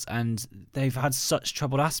parts, and they've had such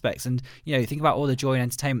troubled aspects. And think about all the joy and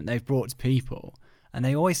entertainment they've brought to people, and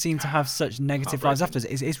they always seem to have such negative lives afterwards.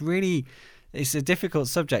 It's a difficult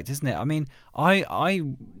subject, isn't it? I mean, I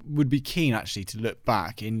would be keen actually to look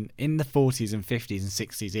back in the 40s and 50s and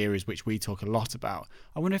 60s eras, which we talk a lot about.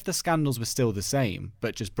 I wonder if the scandals were still the same,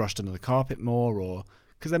 but just brushed under the carpet more, or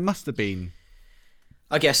because there must have been.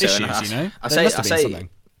 I guess so. Issues, I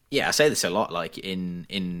say this a lot, like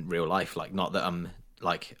in real life. Like, not that I'm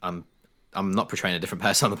not portraying a different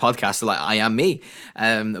person on the podcast. So, like, I am me.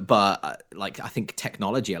 But like, I think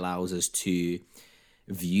technology allows us to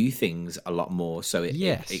view things a lot more. So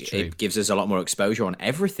it gives us a lot more exposure on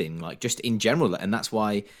everything, like just in general. And that's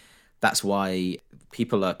why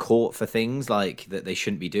people are caught for things like that they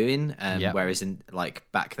shouldn't be doing. Whereas in like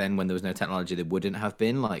back then when there was no technology, they wouldn't have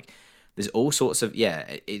been. Like, there's all sorts of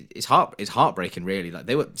it's heartbreaking, really. Like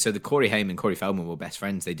the Corey Haim and Corey Feldman were best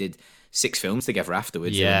friends. They did 6 films together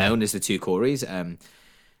afterwards. They were known as the two Coreys.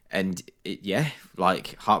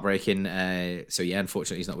 Like heartbreaking.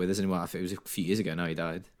 Unfortunately, he's not with us anymore. It was a few years ago now he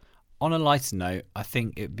died. on a lighter note, I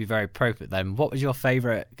think it would be very appropriate then. What was your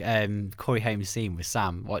favourite Corey Haim scene with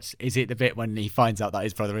Sam? Is it the bit when he finds out that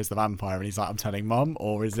his brother is the vampire and he's like, I'm telling Mum,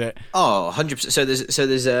 or is it? Oh,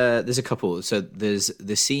 100%. There's a couple. So there's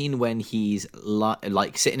the scene when he's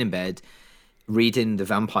like sitting in bed reading the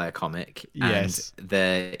vampire comic, Yes. and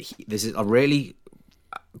there's a really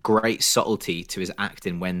great subtlety to his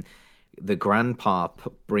acting when the grandpa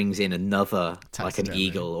brings in another, like an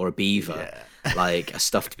eagle or a beaver, like a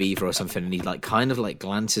stuffed beaver or something, and he like kind of like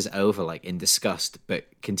glances over like in disgust, but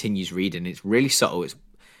continues reading. It's really subtle. It's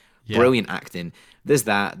brilliant acting. There's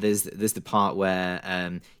that. There's the part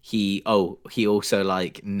where he also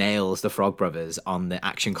like nails the Frog Brothers on the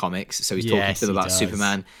Action Comics, so he's talking to them about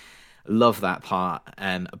Superman. Love that part.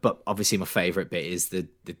 But obviously my favorite bit is the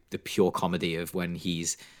pure comedy of when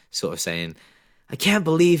he's sort of saying, I can't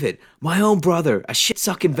believe it. My own brother, a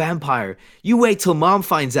shit-sucking vampire. You wait till Mom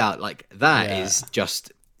finds out. Like, that is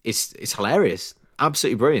just, it's hilarious.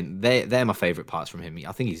 Absolutely brilliant. They're my favorite parts from him.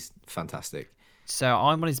 I think he's fantastic. So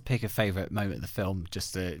I wanted to pick a favourite moment of the film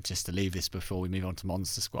just to leave this before we move on to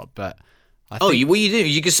Monster Squad. But what are you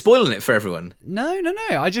doing? You're just spoiling it for everyone. No.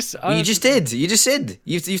 You just did. You just said.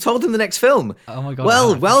 You've told them the next film. Oh my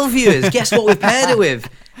god. Well, viewers, guess what we've paired it with?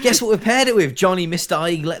 Johnny Mr.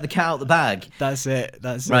 I let the cat out the bag. That's it.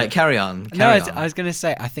 Right, carry on. I was going to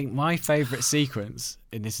say, I think my favourite sequence,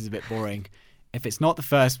 and this is a bit boring, if it's not the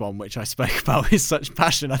first one, which I spoke about with such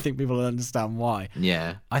passion, I think people will understand why.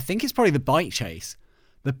 Yeah. I think it's probably the bike chase.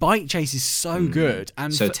 The bike chase is so good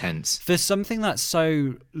and so tense. For something that's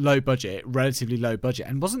so low budget, relatively low budget,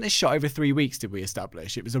 and wasn't this shot over 3 weeks? Did we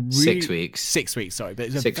establish it was a really 6 weeks? 6 weeks, sorry, but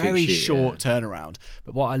it's a very short turnaround.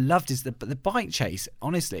 But what I loved is the bike chase.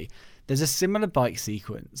 Honestly, there's a similar bike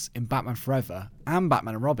sequence in Batman Forever and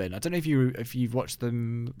Batman and Robin. I don't know if you've watched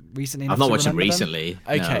them recently. I've not watched them recently.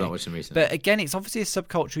 Okay, no, I've not watched them recently. But again, it's obviously a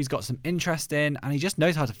subculture he's got some interest in, and he just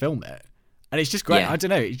knows how to film it. And it's just great. Yeah. I don't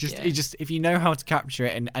know. It just if you know how to capture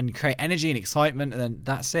it and create energy and excitement, then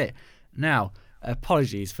that's it. Now,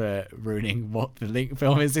 apologies for ruining what the Link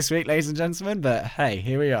film is this week, ladies and gentlemen, but hey,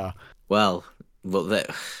 here we are. Well,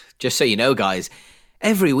 just so you know, guys,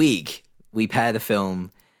 every week we pair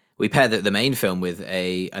the main film with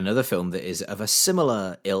another film that is of a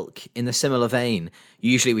similar ilk, in a similar vein.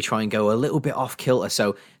 Usually we try and go a little bit off kilter.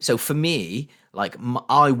 So for me, like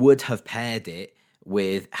I would have paired it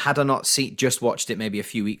with, had I not just watched it maybe a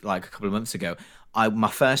couple of months ago, my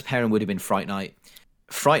first pairing would have been Fright Night.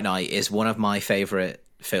 Fright Night is one of my favorite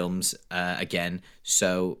films again.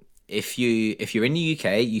 So if you're in the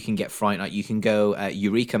UK, you can get Fright Night. You can go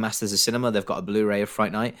Eureka Masters of Cinema. They've got a Blu-ray of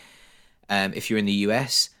Fright Night. If you're in the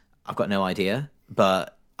US, I've got no idea,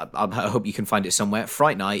 but I hope you can find it somewhere.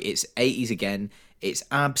 Fright Night, it's 80s again. It's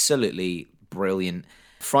absolutely brilliant.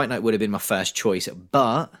 Fright Night would have been my first choice,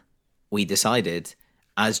 but we decided,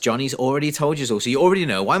 as Johnny's already told you all, so you already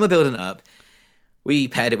know, why am I building it up? We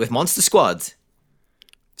paired it with Monster Squad.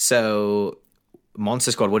 So,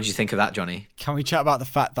 Monster Squad, what did you think of that, Johnny? Can we chat about the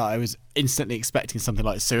fact that I was instantly expecting something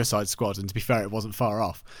like Suicide Squad, and to be fair, it wasn't far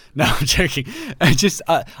off. No, I'm joking.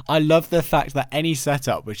 I love the fact that any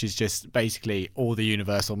setup, which is just basically all the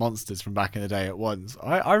Universal monsters from back in the day at once,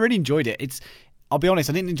 I really enjoyed it. I'll be honest,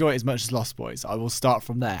 I didn't enjoy it as much as Lost Boys. I will start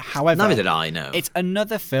from there. However, neither did I, no. It's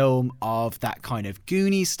another film of that kind of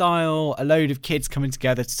Goonies style, a load of kids coming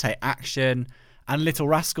together to take action, and Little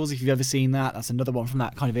Rascals, if you've ever seen that. That's another one from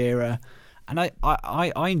that kind of era. And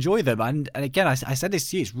I enjoy them. And again, I said this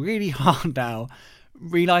to you, it's really hard now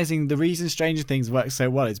realising the reason Stranger Things works so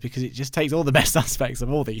well is because it just takes all the best aspects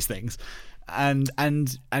of all these things and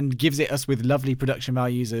gives it us with lovely production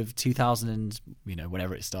values of 2000 and,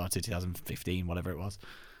 whenever it started, 2015, whatever it was.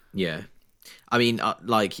 Yeah. I mean,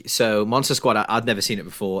 so Monster Squad, I'd never seen it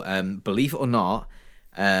before. Believe it or not,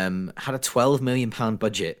 had a £12 million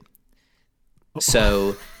budget.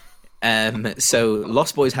 So... so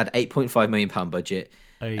Lost Boys had £8.5 million budget.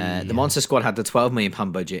 The Monster Squad had the £12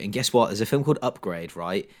 million budget, and guess what? There's a film called Upgrade,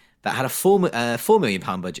 right? That had a £4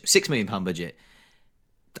 million budget, £6 million budget.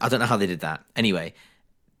 I don't know how they did that. Anyway,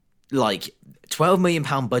 like £12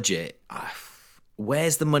 million budget.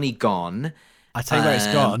 Where's the money gone? I tell you where it's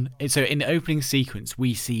gone. So in the opening sequence,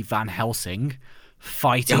 we see Van Helsing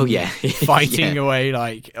fighting fighting away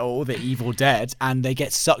like all the evil dead, and they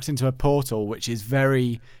get sucked into a portal, which is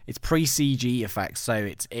it's pre-CG effects, so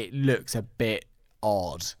it looks a bit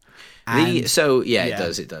odd. It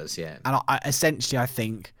does. And I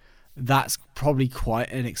think that's probably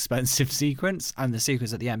quite an expensive sequence, and the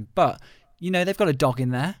sequence at the end. But they've got a dog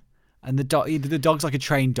in there, and the dog's like a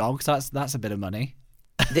trained dog, so that's a bit of money.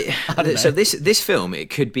 So this film,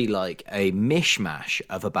 it could be like a mishmash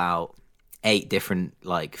of about 8 different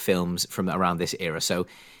like films from around this era. So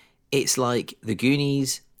it's like The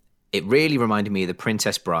Goonies. It really reminded me of The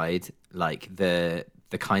Princess Bride, like the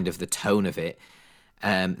kind of the tone of it.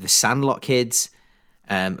 The Sandlot kids,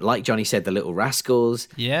 like Johnny said, the Little Rascals.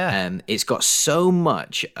 Yeah. It's got so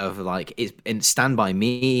much of like it's in Stand By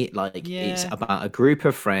Me. Like it's about a group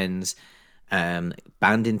of friends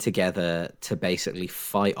banding together to basically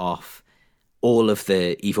fight off all of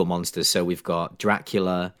the evil monsters. So we've got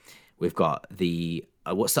Dracula, we've got the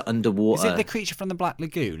what's the underwater? Is it the Creature from the Black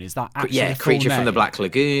Lagoon? Is that actually the full Creature from name? the Black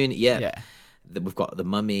Lagoon. Yeah. We've got the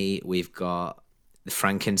Mummy. We've got the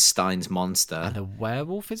Frankenstein's monster, And a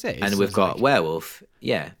werewolf, is it? and we've got werewolf.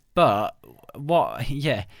 Yeah, But what?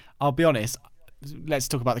 Yeah, I'll be honest. Let's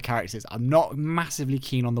talk about the characters. I'm not massively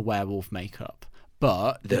keen on the werewolf makeup,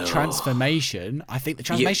 but the transformation. I think the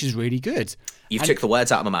transformation is really good. You've took the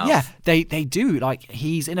words out of my mouth. Yeah, they do. Like,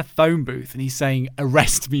 he's in a phone booth and he's saying,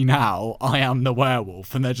 "Arrest me now, I am the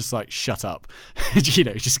werewolf," and they're just like, "Shut up,"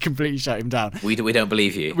 just completely shut him down. We don't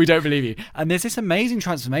believe you. We don't believe you. And there's this amazing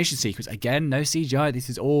transformation sequence. Again, no CGI. This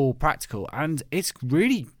is all practical, and it's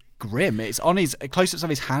really grim. It's on his close-ups of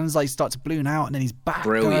his hands, like start to balloon out, and then his back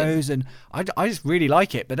goes, and I just really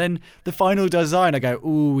like it. But then the final design, I go,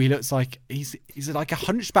 ooh, he looks like he's like a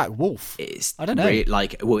hunchback wolf. I don't know.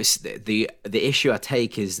 It's the issue I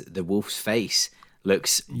take is the wolf's face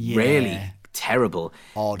looks really terrible.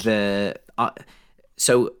 Odd. For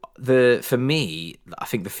me, I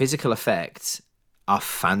think the physical effects are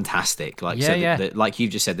fantastic. Like like you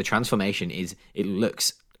just said, the transformation it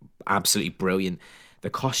looks absolutely brilliant. The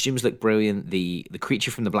costumes look brilliant. The Creature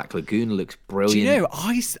from the Black Lagoon looks brilliant. Do you know,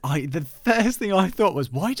 the first thing I thought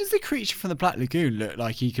was, why does the Creature from the Black Lagoon look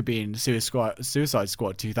like he could be in Suicide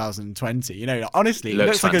Squad 2020? You know, honestly, it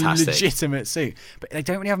looks like fantastic. A legitimate suit. But they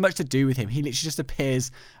don't really have much to do with him. He literally just appears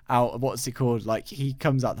out, what's it called? Like, he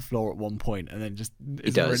comes out the floor at one point and then just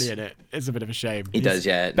isn't really in it. It's a bit of a shame. He does,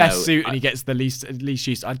 yeah. Best suit, and he gets the least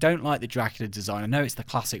use. I don't like the Dracula design. I know it's the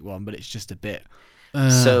classic one, but it's just a bit...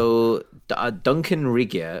 So Duncan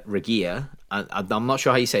Regia, I'm not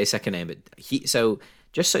sure how you say his second name, but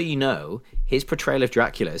just so you know, his portrayal of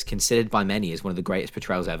Dracula is considered by many as one of the greatest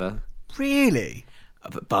portrayals ever. Really?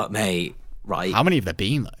 But mate, right? How many have there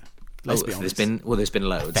been though? Let's be honest. There's been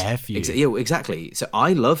loads. A fair few. Exactly. So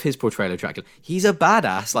I love his portrayal of Dracula. He's a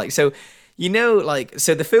badass. Like, so you know, like,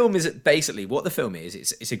 so the film is basically what the film is.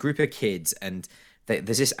 It's a group of kids, and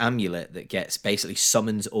there's this amulet that basically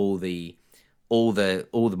summons all the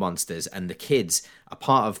monsters, and the kids are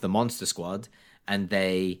part of the monster squad, and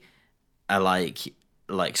they are like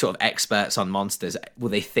sort of experts on monsters. Well,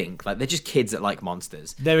 they think like they're just kids that like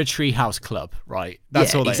monsters. They're a treehouse club, right?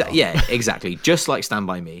 That's all they are. Yeah, exactly. Just like Stand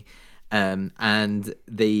By Me. So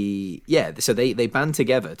they band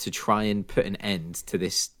together to try and put an end to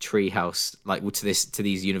this treehouse, to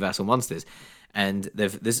these universal monsters. And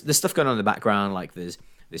there's stuff going on in the background, like there's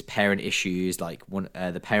parent issues, like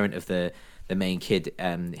the parent of the main kid,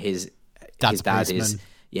 his dad's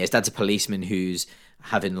a policeman who's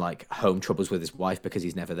having like home troubles with his wife because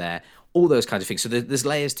he's never there. All those kinds of things. So there's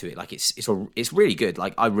layers to it. Like it's really good.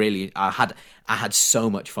 Like I had so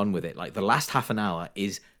much fun with it. Like the last half an hour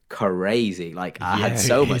is crazy. Like I had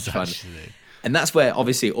so much fun, actually. And that's where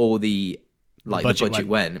obviously all the budget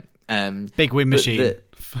went. Big wind machine.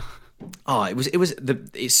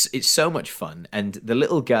 It's so much fun, and the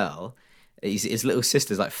little girl. His little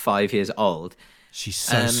sister's like 5 years old. She's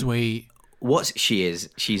so sweet. She's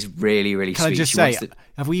really, really sweet. Can I just say,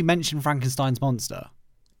 have we mentioned Frankenstein's monster?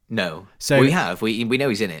 No. So we have. We know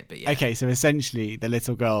he's in it, but yeah. Okay, so essentially the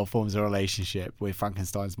little girl forms a relationship with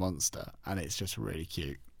Frankenstein's monster, and it's just really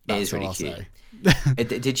cute. It is really cute.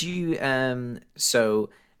 Did you so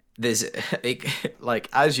there's like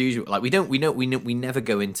as usual, like we never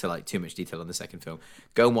go into like too much detail on the second film.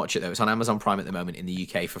 Go and watch it though. It's on Amazon Prime at the moment in the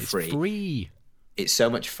UK for free. It's so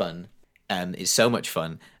much fun. And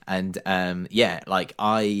like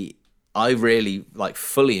I really like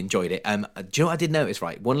fully enjoyed it. Do you know what I did notice?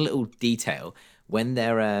 Right, one little detail when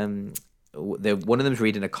they're one of them's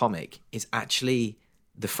reading a comic is actually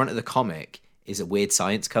the front of the comic is a Weird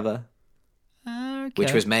Science cover,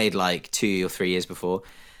 which was made like 2 or 3 years before.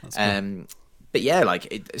 Cool. But yeah, like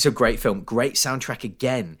it's a great film, great soundtrack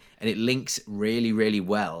again, and it links really, really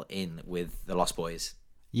well in with The Lost Boys.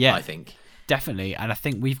 Yeah, I think definitely, and I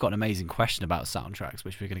think we've got an amazing question about soundtracks,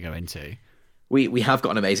 which we're going to go into. We have got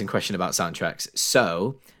an amazing question about soundtracks.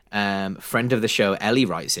 So, friend of the show Ellie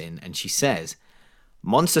writes in, and she says,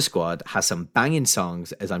 "Monster Squad has some banging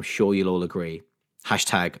songs, as I'm sure you'll all agree.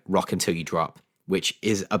 # rock until you drop," which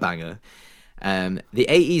is a banger. The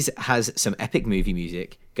 80s has some epic movie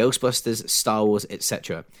music, Ghostbusters, Star Wars,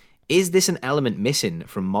 etc. Is this an element missing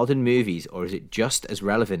from modern movies, or is it just as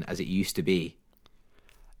relevant as it used to be?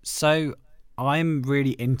 So I'm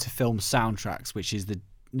really into film soundtracks,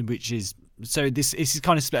 so this is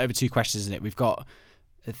kind of split over two questions, isn't it? We've got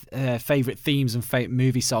favorite themes and favorite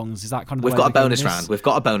movie songs. Is that kind of We've got a bonus round. We've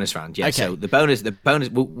got a bonus round. Yeah. Okay. So the bonus.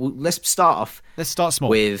 Let's start off. Let's start small.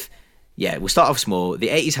 We'll start off small. The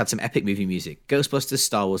 80s had some epic movie music, Ghostbusters,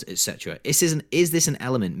 Star Wars, etc. Is this an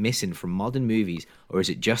element missing from modern movies, or is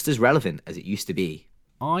it just as relevant as it used to be?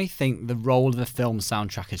 I think the role of the film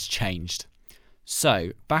soundtrack has changed.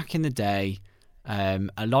 So back in the day,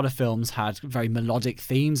 a lot of films had very melodic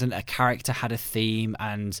themes, and a character had a theme,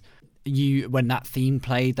 and when that theme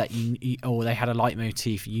played, or they had a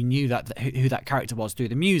leitmotif, you knew that who that character was through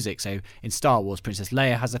the music. So in Star Wars, Princess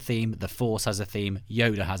Leia has a theme, the Force has a theme,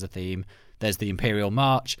 Yoda has a theme, there's the Imperial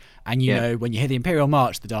March, and you know when you hear the Imperial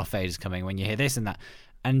March, the Darth Vader's coming, when you hear this and that.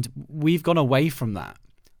 And we've gone away from that.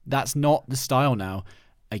 That's not the style now.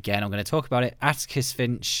 Again, I'm going to talk about it. Atticus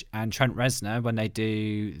Finch and Trent Reznor, when they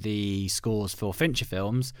do the scores for Fincher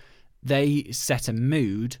films, they set a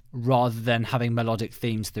mood rather than having melodic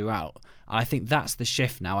themes throughout. I think that's the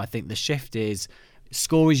shift now. I think the shift is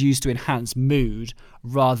score is used to enhance mood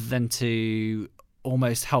rather than to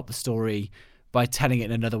almost help the story by telling it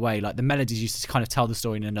in another way. Like the melodies used to kind of tell the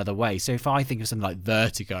story in another way. So if I think of something like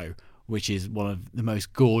Vertigo, which is one of the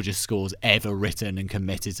most gorgeous scores ever written and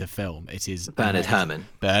committed to film, it is Bernard Herrmann.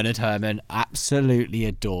 Bernard Herrmann, absolutely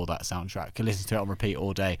adore that soundtrack. Can listen to it on repeat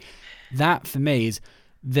all day. That for me is,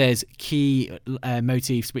 there's key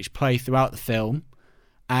motifs which play throughout the film,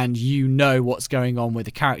 and you know what's going on with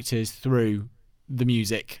the characters through the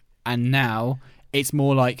music. And now it's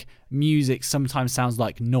more like music sometimes sounds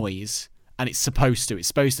like noise, and it's supposed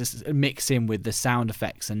to mix in with the sound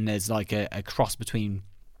effects, and there's like a cross between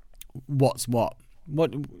what's what.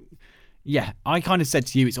 Yeah, I kind of said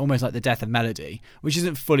to you it's almost like the death of melody, which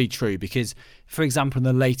isn't fully true, because, for example, in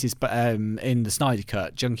the latest, in the Snyder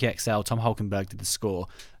Cut, Junkie XL, Tom Hulkenberg did the score.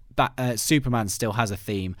 Superman still has a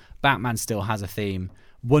theme. Batman still has a theme.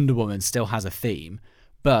 Wonder Woman still has a theme,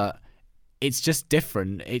 but it's just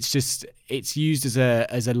different. It's used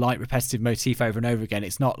as a light repetitive motif over and over again.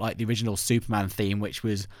 It's not like the original Superman theme, which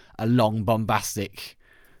was a long bombastic,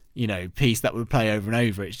 piece that would play over and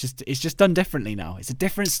over. It's just done differently now. It's a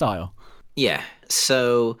different style. Yeah.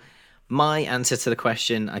 So my answer to the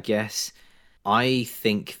question, I guess, I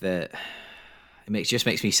think that just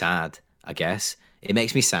makes me sad. I guess it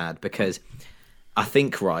makes me sad because I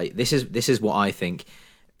think, right, this is what I think.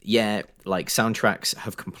 Yeah, like soundtracks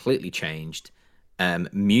have completely changed.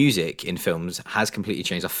 Music in films has completely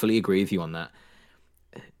changed. I fully agree with you on that.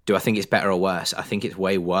 Do I think it's better or worse? I think it's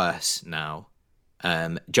way worse now.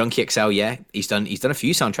 Junkie XL, yeah, he's done a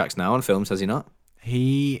few soundtracks now on films, has he not?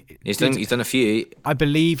 He's done a few. I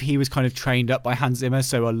believe he was kind of trained up by Hans Zimmer,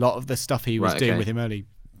 so a lot of the stuff he was doing with him early.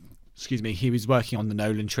 He was working on the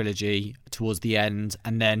Nolan trilogy towards the end,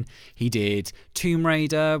 and then he did Tomb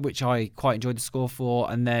Raider, which I quite enjoyed the score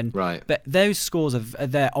for, and then but those scores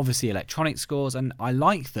they're obviously electronic scores, and I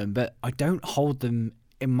like them, but I don't hold them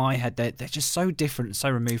in my head. They're just so different and so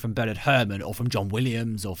removed from Bernard Herrmann or from John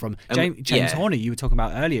Williams or from James Horner you were talking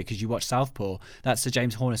about earlier, because you watched Southpaw. That's the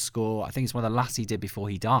James Horner score. I think it's one of the last he did before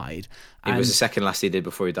he died. It was the second last he did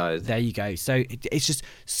before he died. There you go. So it's just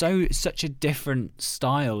such a different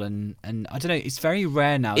style, and I don't know, it's very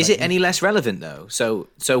rare now. Is it any less relevant though? So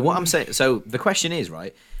what I'm saying, so the question is,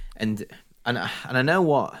 right, and I know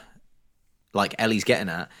what like Ellie's getting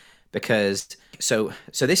at, because so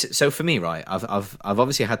for me, right, I've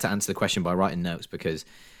obviously had to answer the question by writing notes, because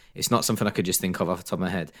it's not something I could just think of off the top of my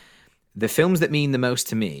head. The films that mean the most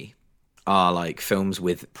to me are like films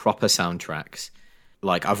with proper soundtracks.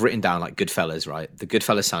 Like I've written down like Goodfellas, right? The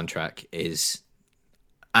Goodfellas soundtrack is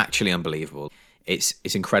actually unbelievable. It's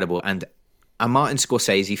incredible, and a Martin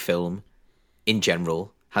Scorsese film in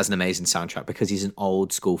general has an amazing soundtrack because he's an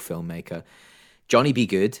old school filmmaker. Johnny B.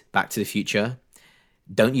 Good, Back to the Future.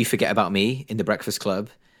 Don't You Forget About Me in The Breakfast Club.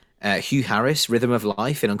 Hugh Harris, Rhythm of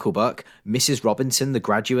Life in Uncle Buck. Mrs. Robinson, The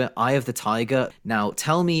Graduate. Eye of the Tiger. Now,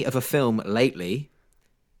 tell me of a film lately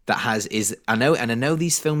that I know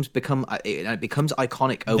these films becomes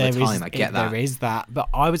iconic over time. I get that. There is that. But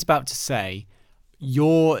I was about to say,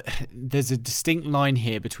 there's a distinct line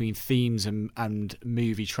here between themes and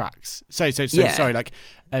movie tracks. Sorry, like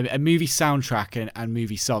a movie soundtrack and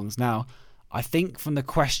movie songs. Now, I think from the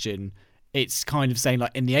question, it's kind of saying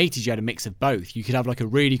like in the 80s you had a mix of both. You could have like a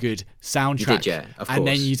really good soundtrack, you did, yeah, of course. And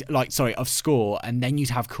then you'd of score, and then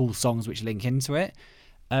you'd have cool songs which link into it.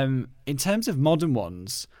 In terms of modern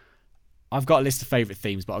ones, I've got a list of favourite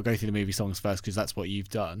themes, but I'll go through the movie songs first because that's what you've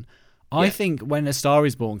done. I think when A Star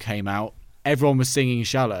Is Born came out, everyone was singing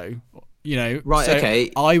 "Shallow." You know, Right, so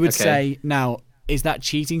okay, I would okay. say now. Is that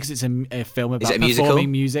cheating because it's a film about it a musical?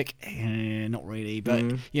 performing music? Not really, but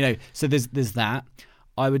you know. So there's that.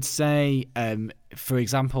 I would say, for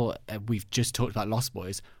example, we've just talked about Lost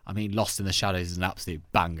Boys. I mean, Lost in the Shadows is an absolute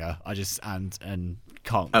banger. I just and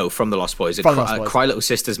can't. Oh, from the Lost Boys. From the Lost Boys. Cry Little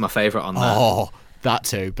Sister's my favourite on that. Oh, that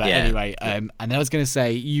too. But Yeah, anyway, and then I was going to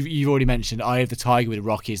say, you've already mentioned Eye of the Tiger with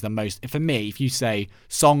Rocky is the most. For me, if you say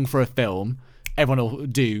song for a film, everyone will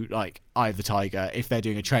do like Eye of the Tiger. If they're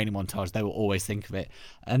doing a training montage, they will always think of it.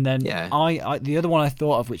 And then I the other one I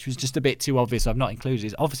thought of, which was just a bit too obvious, I've not included,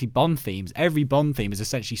 is obviously Bond themes. Every Bond theme is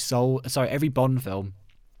essentially sold. Sorry, every Bond film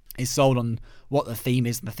is sold on what the theme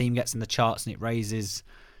is, and the theme gets in the charts, and it raises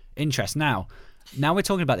interest. Now we're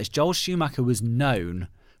talking about this. Joel Schumacher was known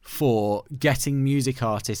for getting music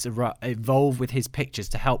artists involved with his pictures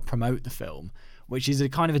to help promote the film, which is a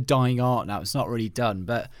kind of a dying art now. It's not really done,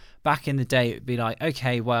 but back in the day, it would be like,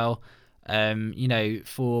 okay, well, you know,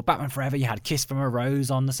 for Batman Forever, you had "Kiss from a Rose"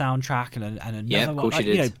 on the soundtrack, and another Yeah, of one, course like,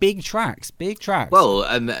 you did. know, big tracks. Well,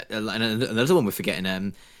 another one we're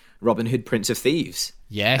forgetting, Robin Hood, Prince of Thieves.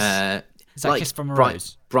 Yes. Is that "Kiss from a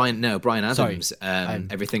Rose"? Brian Adams. Sorry.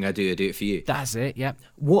 Everything I do it for you. That's it. Yep.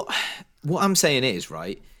 What I'm saying is,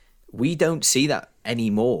 right, we don't see that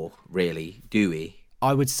anymore, really, do we?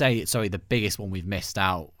 I would say, sorry, the biggest one we've missed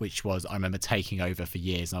out, which was I remember taking over for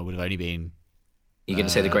years, and I would have only been. You're going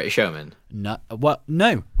to say The Greatest Showman? No, well,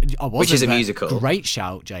 no, I wasn't. Which is a but musical. Great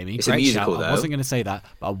shout, Jamie. It's a Great musical, shout. though. I wasn't going to say that,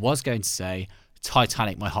 but I was going to say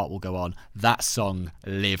Titanic, My Heart Will Go On. That song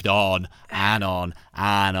lived on and on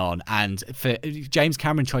and on. And for James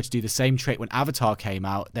Cameron tried to do the same trick when Avatar came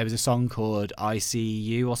out. There was a song called "I See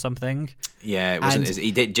You" or something. Yeah, it wasn't. And-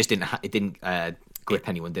 It didn't grip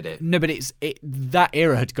anyone, did it? No, but that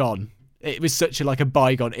era had gone. It was such a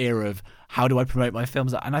bygone era of how do I promote my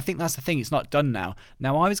films, and I think that's the thing. It's not done now.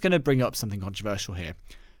 Now I was going to bring up something controversial here.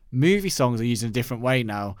 Movie songs are used in a different way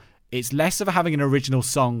now. It's less of having an original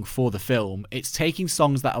song for the film. It's taking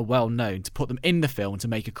songs that are well known to put them in the film to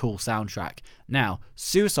make a cool soundtrack. Now,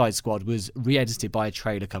 Suicide Squad was re-edited by a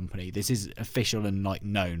trailer company. This is official and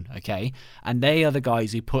known, okay? And they are the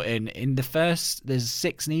guys who put in the first. There's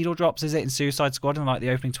 6 needle drops, is it, in Suicide Squad in the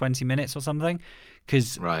opening 20 minutes or something?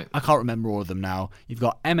 Because Right. I can't remember all of them now. You've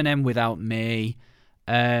got Eminem, "Without Me."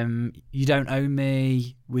 You Don't Own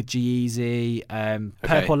Me with G-Eazy.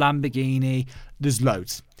 Purple Lamborghini. There's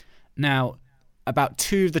loads. Now, about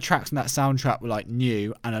 2 of the tracks on that soundtrack were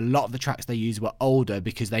new, and a lot of the tracks they used were older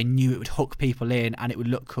because they knew it would hook people in and it would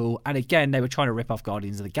look cool. And again, they were trying to rip off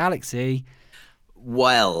Guardians of the Galaxy.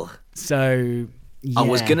 Well, So yeah. I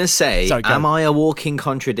was going to say, Sorry, go am on. I a walking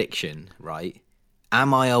contradiction, right?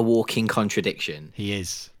 Am I a walking contradiction? He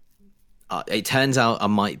is. It turns out I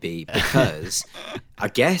might be, because I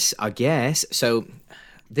guess. So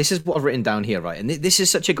this is what I've written down here, right? And this is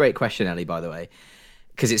such a great question, Ellie, by the way,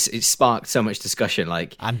 because it's sparked so much discussion,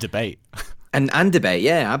 And debate. and debate.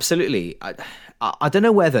 Yeah, absolutely. I don't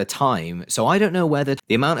know whether I don't know whether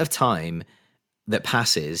the amount of time that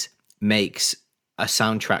passes makes a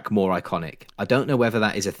soundtrack more iconic. I don't know whether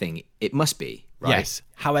that is a thing. It must be, right? Yes.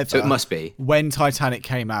 However, So it must be. When Titanic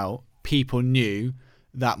came out, people knew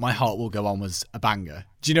that My Heart Will Go On was a banger.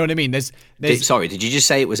 Do you know what I mean? There's Sorry, did you just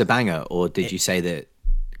say it was a banger, or did you say that?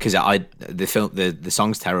 Because the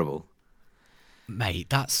song's terrible. Mate,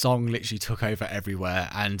 that song literally took over everywhere,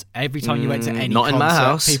 and every time you went to any Not in concert, my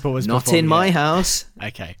house. people was Not performing in my it. house.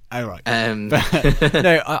 Okay, all right. Um,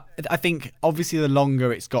 I think obviously the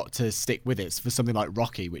longer it's got to stick with it, for something like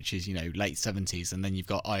Rocky, which is late 70s, and then you've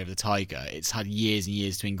got Eye of the Tiger. It's had years and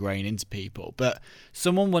years to ingrain into people. But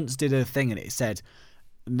someone once did a thing, and it said,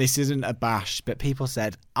 this isn't a bash, but people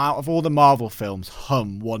said, out of all the Marvel films,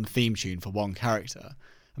 hum one theme tune for one character.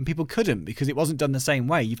 And people couldn't, because it wasn't done the same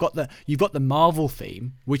way. You've got the Marvel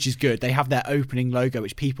theme, which is good. They have their opening logo,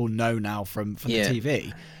 which people know now from the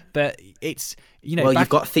TV. But it's well, you've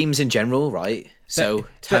got themes in general, right? So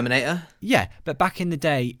Terminator. Yeah, but back in the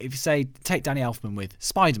day, if you say take Danny Elfman with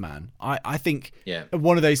Spider-Man, I think Yeah.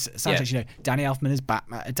 one of those soundtracks. Danny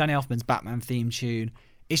Elfman's Batman theme tune.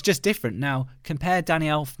 It's just different. Now, compare Danny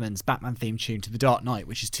Elfman's Batman theme tune to The Dark Knight,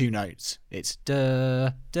 which is 2 notes. It's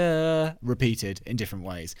duh, duh, repeated in different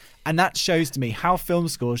ways. And that shows to me how film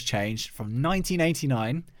scores changed from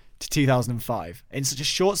 1989 to 2005. In such a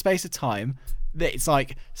short space of time, that it's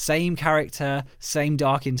same character, same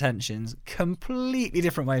dark intentions, completely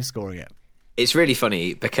different way of scoring it. It's really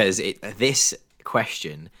funny because this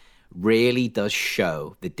question really does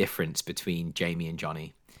show the difference between Jamie and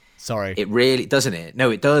Johnny. Sorry. It really doesn't it?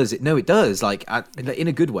 No, it does. No, it does. In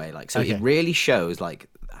a good way. So Okay. it really shows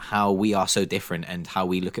how we are so different and how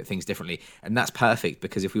we look at things differently. And that's perfect,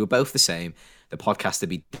 because if we were both the same, the podcast would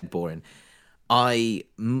be dead boring.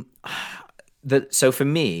 So for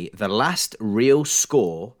me, the last real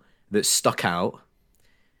score that stuck out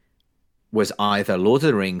was either Lord of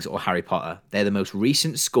the Rings or Harry Potter. They're the most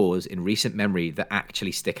recent scores in recent memory that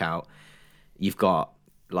actually stick out. You've got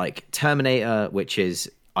like Terminator, which is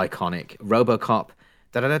iconic. RoboCop.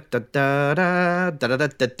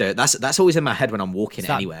 That's always in my head when I'm walking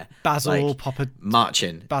anywhere. Basil like, Popper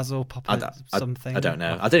marching. Basil Popper something. I don't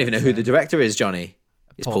know. I don't even know who the director is, Johnny.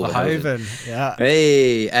 It's Paul Verhoeven. Yeah.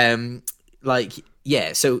 Hey, like,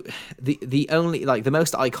 yeah. So the only, like, the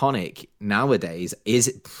most iconic nowadays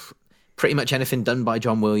is pretty much anything done by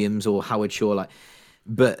John Williams or Howard Shore. Like,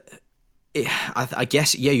 but I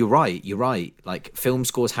guess, yeah, you're right. You're right. Like, film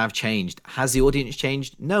scores have changed. Has the audience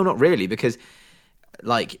changed? No, not really, because,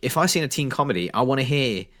 like, if I see a teen comedy, I want to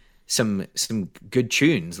hear some good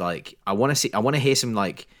tunes. Like, I want to hear some,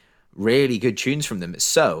 like, really good tunes from them.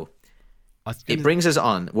 So it brings us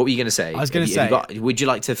on. What were you going to say? I was going to say, would you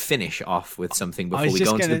like to finish off with something before we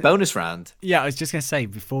go into the bonus round? Yeah, I was just going to say,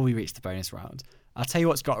 before we reach the bonus round, I'll tell you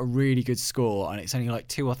what's got a really good score, and it's only like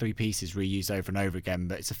 2 or 3 pieces reused over and over again,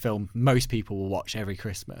 but it's a film most people will watch every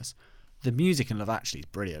Christmas. The music in Love Actually is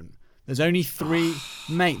brilliant. There's only 3,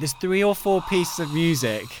 mate, there's 3 or 4 pieces of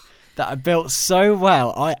music that are built so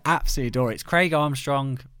well. I absolutely adore it. It's Craig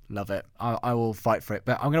Armstrong. Love it. I will fight for it,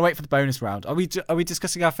 but I'm going to wait for the bonus round. Are we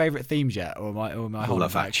discussing our favourite themes yet, or am I holding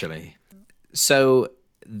Love back? Actually. So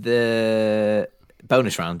the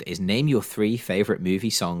bonus round is name your 3 favourite movie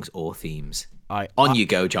songs or themes. You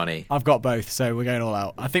go, Johnny. I've got both, so we're going all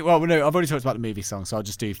out. I think, well, no, I've already talked about the movie song, so I'll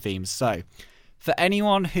just do themes. So, for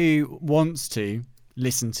anyone who wants to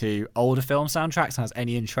listen to older film soundtracks and has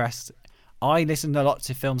any interest, I listen a lot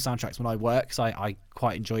to film soundtracks when I work, because I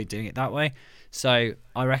quite enjoy doing it that way. So,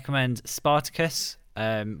 I recommend Spartacus,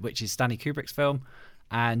 which is Stanley Kubrick's film,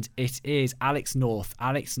 and it is Alex North.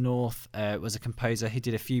 Alex North was a composer who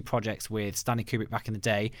did a few projects with Stanley Kubrick back in the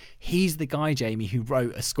day. He's the guy, Jamie, who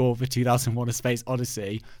wrote a score for 2001: A Space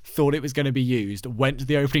Odyssey, thought it was going to be used, went to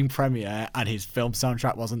the opening premiere, and his film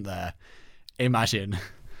soundtrack wasn't there. Imagine.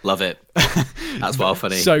 Love it. That's well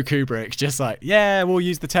funny. So Kubrick, just like, yeah, we'll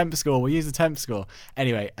use the temp score.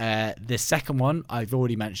 Anyway, the second one I've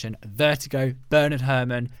already mentioned, Vertigo, Bernard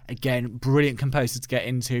Herrmann. Again, brilliant composer to get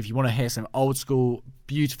into if you want to hear some old school,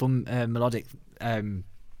 beautiful melodic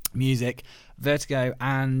music. Vertigo,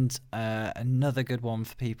 and another good one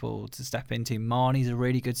for people to step into, Marnie's a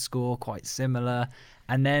really good score, quite similar.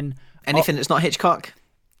 And then anything that's not Hitchcock.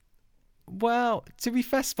 Well, to be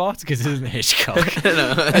fair, Spartacus isn't Hitchcock.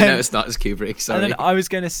 no, it's not. It's Kubrick. Sorry. And then I was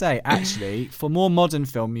going to say, actually, for more modern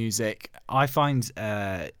film music, I find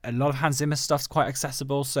a lot of Hans Zimmer stuff's quite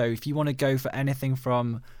accessible. So if you want to go for anything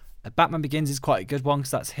from Batman Begins is quite a good one,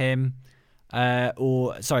 because that's him.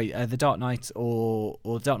 The Dark Knight or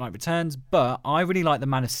Dark Knight Returns. But I really like the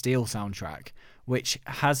Man of Steel soundtrack, which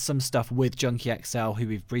has some stuff with Junkie XL, who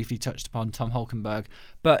we've briefly touched upon, Tom Hulkenberg.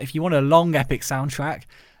 But if you want a long, epic soundtrack,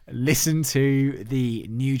 listen to the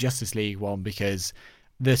new Justice League one, because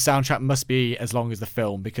the soundtrack must be as long as the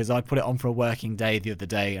film, because I put it on for a working day the other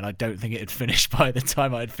day and I don't think it had finished by the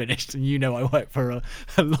time I had finished, and you know I work for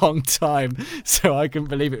a long time, so I couldn't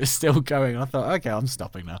believe it was still going. I thought, okay, I'm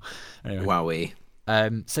stopping now. Anyway. Wowee.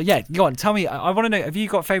 So yeah, go on, tell me, I want to know, have you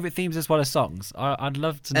got favourite themes as well as songs? I'd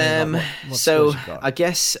love to know what so you've got. I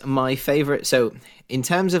guess my favourite, so in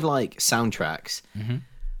terms of like soundtracks,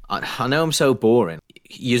 I know I'm so boring.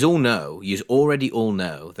 Yous already all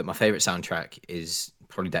know that my favourite soundtrack is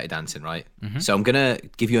probably Dirty Dancing, right? So I'm gonna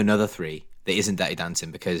give you another 3 that isn't Dirty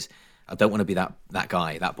Dancing, because I don't want to be that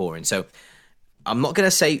guy, that boring. So I'm not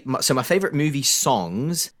gonna say. So my favourite movie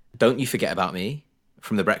songs: "Don't You Forget About Me"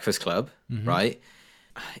 from The Breakfast Club, right?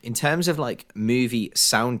 In terms of like movie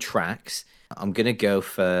soundtracks, I'm gonna go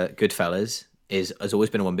for Goodfellas. Has always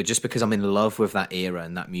been one, but just because I'm in love with that era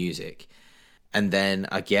and that music. And then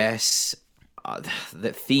I guess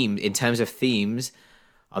the theme, in terms of themes,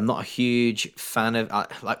 I'm not a huge fan of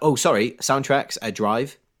soundtracks.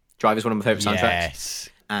 Drive. Drive is one of my favorite soundtracks. Yes.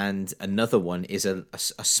 And another one is a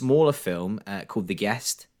smaller film called The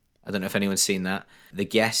Guest. I don't know if anyone's seen that. The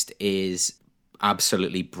Guest is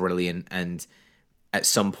absolutely brilliant, and at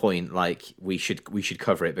some point, like, we should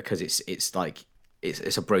cover it, because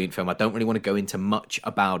it's a brilliant film. I don't really want to go into much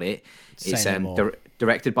about it. It's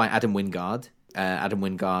directed by Adam Wingard. Adam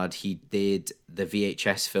Wingard, he did the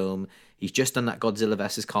VHS film. He's just done that Godzilla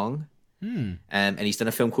vs. Kong. And he's done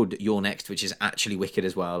a film called You're Next, which is actually wicked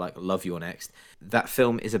as well. Like, love You're Next. That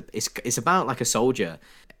film is it's about like a soldier,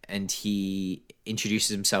 and he introduces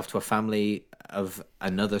himself to a family of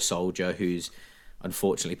another soldier who's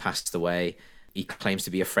unfortunately passed away. He claims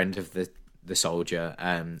to be a friend of the soldier,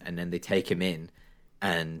 and then they take him in,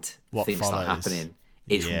 and What things start follows? happening.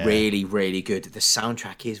 It's Yeah. really, really good. The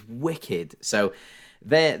soundtrack is wicked. So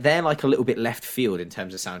they're like a little bit left field in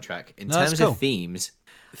terms of soundtrack. In No, that's terms cool. of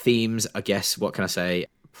themes, I guess, what can I say?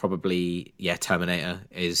 Probably, yeah, Terminator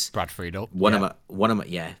is Brad Friedel. one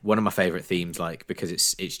of my favorite themes, like, because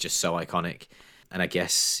it's just so iconic. And I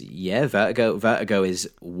guess, yeah, Vertigo is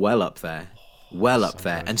well up there.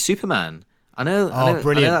 And Superman. I know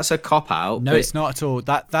brilliant. that's a cop out. No, but it's not at all.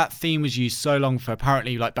 That theme was used so long for,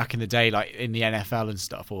 apparently, like back in the day, like in the NFL and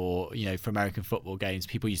stuff, or for American football games,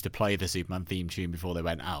 people used to play the Superman theme tune before they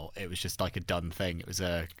went out. It was just like a done thing. It was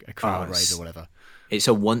a crowd raise or whatever. It's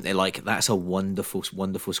that's a wonderful,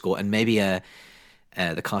 wonderful score, and maybe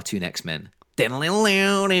the cartoon X-Men. I love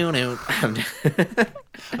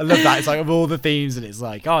that. It's like of all the themes, and it's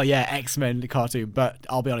like, oh yeah, X-Men the cartoon. But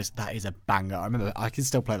I'll be honest, that is a banger. I remember I can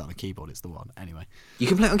still play that on a keyboard. It's the one. Anyway. You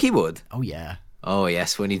can play it on keyboard. Oh yeah. Oh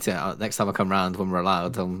yes, we need to. Next time I come round when we're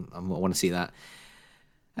allowed, I want to see that.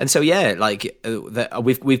 And so yeah, like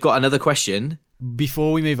we've got another question.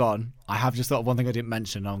 Before we move on, I have just thought of one thing I didn't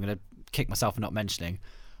mention. I'm going to kick myself for not mentioning.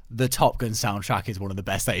 The Top Gun soundtrack is one of the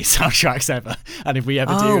best 80s soundtracks ever. And if we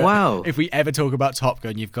ever if we ever talk about Top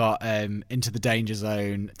Gun, you've got Into the Danger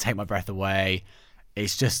Zone, Take My Breath Away.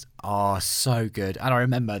 It's just so good. And I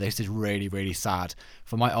remember this is really, really sad.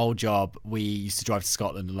 For my old job, we used to drive to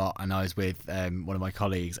Scotland a lot, and I was with one of my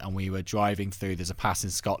colleagues, and we were driving through. There's a pass in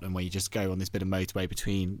Scotland where you just go on this bit of motorway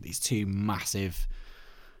between these two massive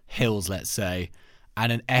hills, let's say.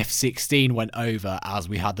 And an F-16 went over as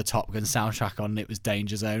we had the Top Gun soundtrack on, and it was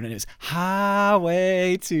Danger Zone, and it was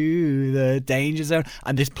Highway to the Danger Zone,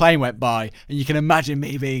 and this plane went by, and you can imagine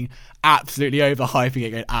me being absolutely overhyping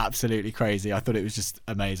it, going absolutely crazy. I thought it was just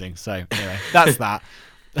amazing. So anyway, that's that.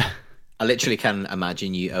 I literally can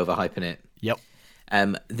imagine you overhyping it. Yep.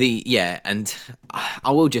 And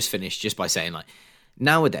I will just finish just by saying, like,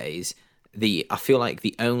 nowadays I feel like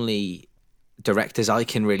the only directors I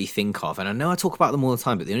can really think of, and I know I talk about them all the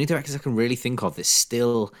time, but the only directors I can really think of that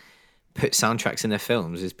still put soundtracks in their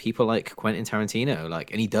films is people like Quentin Tarantino.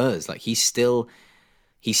 Like, and he does, like, he still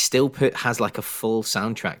has like a full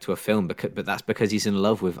soundtrack to a film, but that's because he's in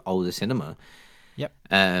love with older cinema. Yep.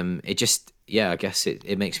 It just, yeah, I guess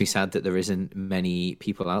it makes me sad that there isn't many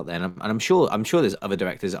people out there, and I'm sure there's other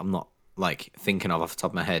directors I'm not like thinking of off the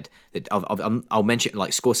top of my head that I'll mention,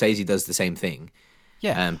 like Scorsese does the same thing.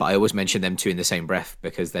 Yeah. But I always mention them two in the same breath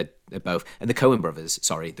because they're both, and the Coen brothers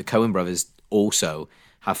also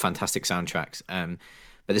have fantastic soundtracks. But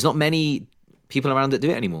there's not many people around that do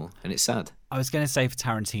it anymore, and it's sad. I was going to say for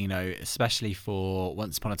Tarantino, especially for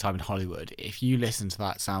Once Upon a Time in Hollywood, if you listen to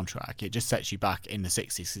that soundtrack, it just sets you back in the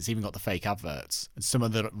 60s. It's even got the fake adverts, and some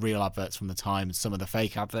of the real adverts from the time, and some of the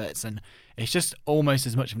fake adverts, and it's just almost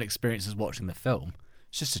as much of an experience as watching the film.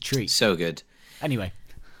 It's just a treat. So good. Anyway.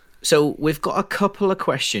 So we've got a couple of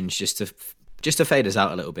questions just to fade us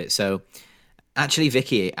out a little bit. So actually,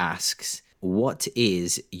 Vicky asks, what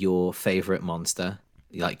is your favourite monster?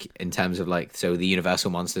 Like, in terms of, like, so the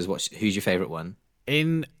Universal monsters, who's your favourite one?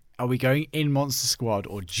 Are we going in Monster Squad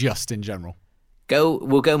or just in general?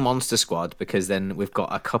 We'll go Monster Squad, because then we've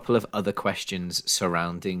got a couple of other questions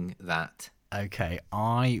surrounding that. Okay,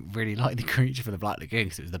 I really like the creature for the Black Lagoon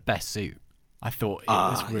because it was the best suit. I thought it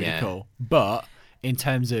was really cool. But in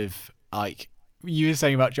terms of, like, you were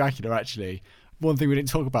saying about Dracula, actually, one thing we didn't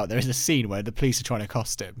talk about, there is a scene where the police are trying to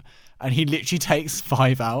accost him, and he literally takes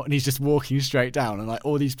 5 out, and he's just walking straight down, and like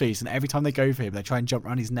all these police, and every time they go for him, they try and jump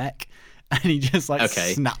around his neck, and he just like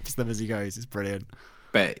snaps them as he goes. It's brilliant.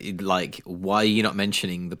 But, like, why are you not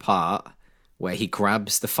mentioning the part where he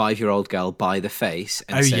grabs the 5-year-old girl by the face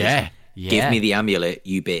and says, yeah. "Give me the amulet,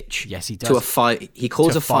 you bitch." Yes, he does. He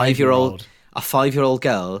calls To a 5-year-old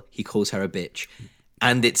girl, he calls her a bitch.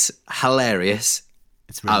 And it's hilarious.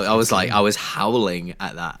 It's really I was howling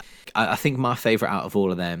at that. I think my favourite out of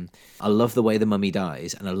all of them, I love the way the mummy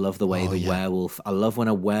dies, and I love the way werewolf. I love when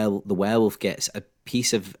the werewolf gets a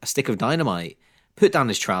stick of dynamite put down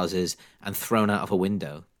his trousers and thrown out of a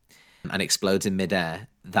window and explodes in midair.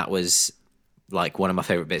 That was like one of my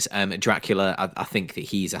favourite bits. Dracula, I think that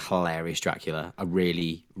he's a hilarious Dracula. I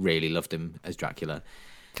really, really loved him as Dracula.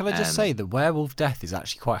 Can I just say, the werewolf death is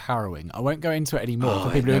actually quite harrowing. I won't go into it anymore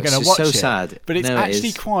for people no, who are going it's to watch so it. sad. But it's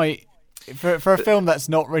actually quite, for a film that's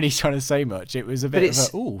not really trying to say much, it was a bit of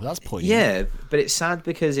a, that's poignant. Yeah, but it's sad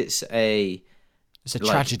because it's a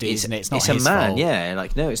tragedy, isn't it? It's not his a man, fault. yeah.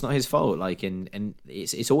 Like, no, it's not his fault. Like, and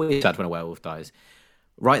it's always sad when a werewolf dies.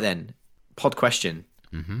 Right then, pod question.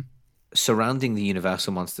 Mm-hmm. Surrounding the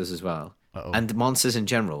Universal monsters as well. and monsters in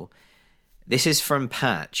general. This is from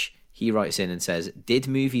Patch. He writes in and says, did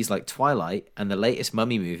movies like Twilight and the latest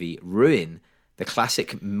Mummy movie ruin the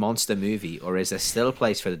classic monster movie, or is there still a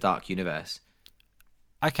place for the dark universe?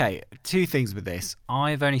 Okay, two things with this.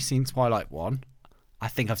 I've only seen Twilight 1. I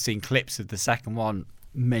think I've seen clips of the second one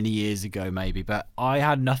many years ago, maybe, but I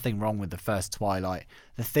had nothing wrong with the first Twilight.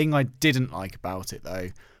 The thing I didn't like about it, though,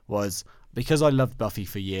 was because I loved Buffy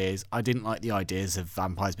for years, I didn't like the ideas of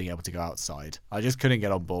vampires being able to go outside. I just couldn't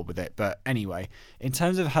get on board with it. But anyway, in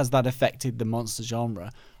terms of has that affected the monster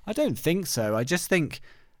genre, I don't think so. I think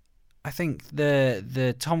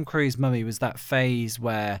the Tom Cruise Mummy was that phase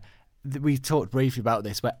where we talked briefly about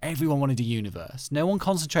this, where everyone wanted a universe. No one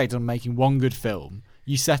concentrated on making one good film.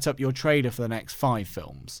 You set up your trailer for the next 5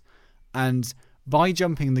 films. And by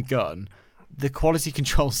jumping the gun, the quality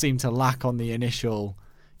control seemed to lack on the initial...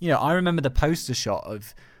 I remember the poster shot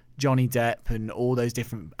of Johnny Depp and all those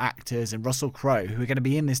different actors and Russell Crowe who are going to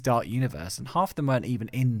be in this dark universe, and half of them weren't even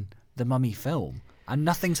in the Mummy film. And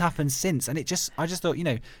nothing's happened since. And I just thought,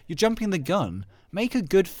 you're jumping the gun. Make a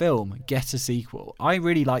good film, get a sequel. I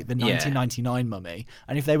really like the 1999 Mummy,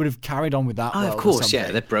 and if they would have carried on with that, of course,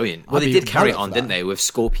 they're brilliant. Well, they did carry on, didn't they, with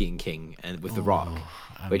Scorpion King and with The Rock,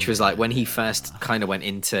 which was like when he first kind of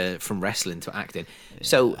went from wrestling to acting.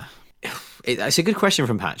 So it's a good question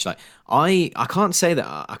from Patch. Like, I can't say that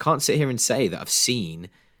I can't sit here and say that I've seen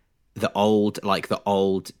the old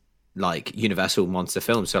Universal monster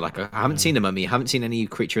films. So like, I haven't seen The Mummy, I haven't seen any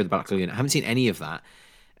Creature of the Black Lagoon, I haven't seen any of that.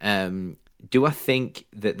 Do I think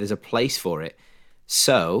that there's a place for it?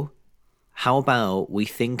 So, how about we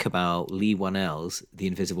think about Leigh Whannell's The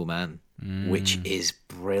Invisible Man, which is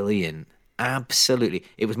brilliant. Absolutely.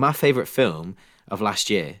 It was my favourite film of last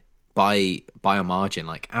year by a margin.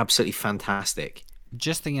 Like, absolutely fantastic.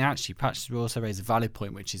 Just thinking, actually, Patch also raised a valid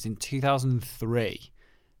point, which is in 2003,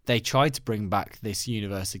 they tried to bring back this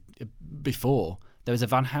universe before. There was a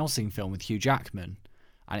Van Helsing film with Hugh Jackman.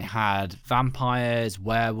 And it had vampires,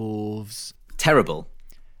 werewolves. Terrible.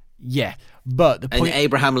 Yeah, but the point... An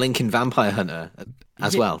Abraham Lincoln Vampire Hunter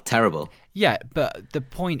as well. Terrible. Yeah, but the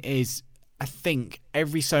point is, I think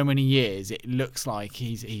every so many years it looks like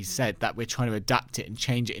he's said that we're trying to adapt it and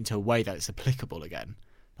change it into a way that it's applicable again.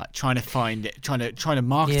 Like trying to find it, trying to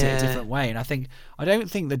market it a different way. And I don't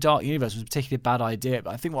think the Dark Universe was a particularly bad idea,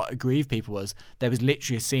 but I think what aggrieved people was there was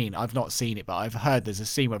literally a scene, I've not seen it, but I've heard there's a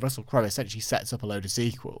scene where Russell Crowe essentially sets up a load of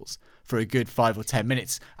sequels for a good 5 or 10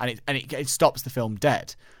 minutes, and it stops the film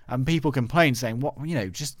dead. And people complain saying, "What,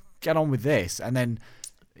 just get on with this." And then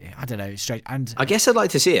I don't know, straight. And I guess I'd like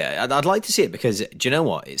to see it. I'd like to see it because, do you know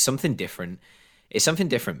what? It's something different. It's something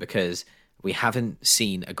different because we haven't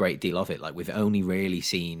seen a great deal of it. Like, we've only really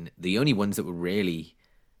seen the only ones that were really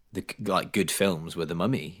good films were The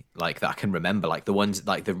Mummy, like, that I can remember, like the ones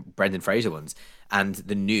like the Brendan Fraser ones and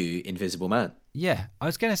the new Invisible Man. Yeah, I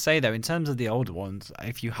was going to say though, in terms of the older ones,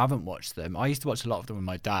 if you haven't watched them, I used to watch a lot of them with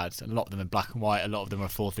my dad, and a lot of them in black and white, a lot of them are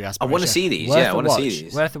 4:3 aspect. I want to see these. I want to see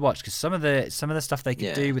these. Worth a watch because some of the stuff they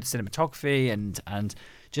could do with cinematography and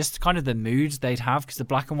just kind of the moods they'd have, because the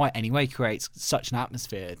black and white anyway creates such an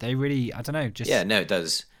atmosphere. They really, I don't know, just it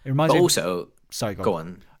does. It reminds me. Also, sorry, go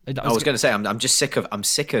on. I was going to say I'm just sick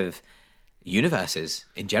of universes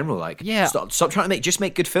in general. Like, stop trying to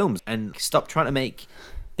make good films and stop trying to make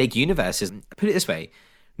big universes. Put it this way,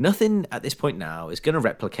 nothing at this point now is going to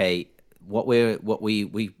replicate what we're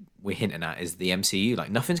hinting at is the MCU. Like,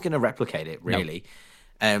 nothing's going to replicate it really.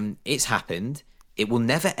 Nope. It's happened. It will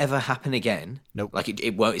never ever happen again. Nope. Like,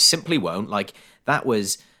 it won't. It simply won't. Like, that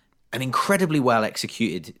was an incredibly well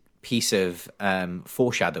executed piece of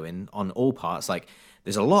foreshadowing on all parts. Like,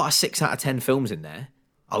 there's a lot of 6 out of 10 films in there.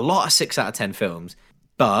 A lot of 6 out of 10 films,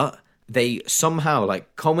 but they somehow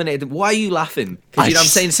culminated. Why are you laughing?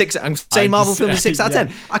 Because I'm saying Marvel films are 6 out of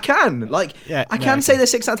 10. I can say they're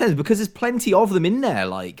 6 out of 10 because there's plenty of them in there.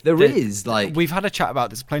 We've had a chat about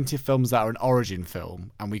there's plenty of films that are an origin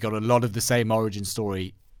film, and we got a lot of the same origin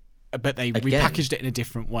story, but we packaged it in a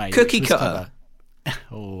different way. Cookie cutter.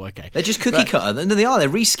 Oh, okay. They're just cookie cutter. They're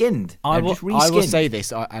reskinned. I will say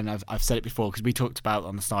this, and I've said it before because we talked about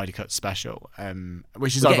on the Snyder Cut special,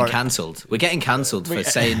 which is getting cancelled. We're getting cancelled for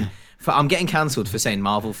saying. I'm getting cancelled for saying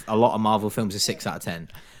Marvel. A lot of Marvel films are 6 out of 10.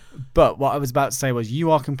 But what I was about to say was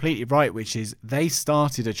you are completely right, which is they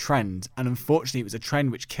started a trend, and unfortunately it was a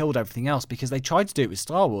trend which killed everything else because they tried to do it with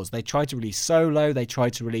Star Wars. They tried to release Solo. They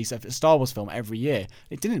tried to release a Star Wars film every year.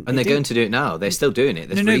 It didn't. And they're going to do it now. They're still doing it.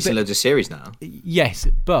 They're releasing loads of series now. Yes,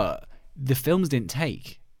 but the films didn't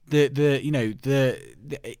take. In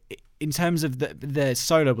terms of the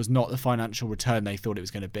Solo was not the financial return they thought it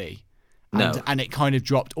was going to be. No. and it kind of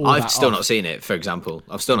dropped all I've that still off. not seen it, for example.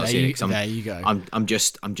 I've still not seen it. There you go. I'm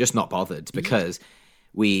just not bothered because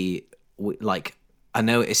we like, I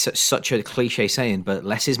know it's such a cliche saying, but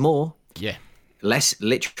less is more. Yeah. Less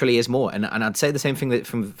literally is more. And I'd say the same thing that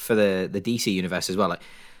for the DC universe as well. Like,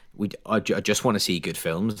 I just want to see good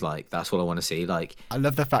films. Like, that's what I want to see. Like, I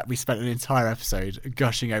love the fact we spent an entire episode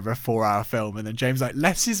gushing over a 4-hour film, and then James like,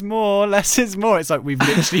 less is more, less is more. It's like we've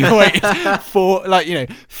literally waited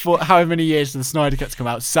for however many years for the Snyder Cut to come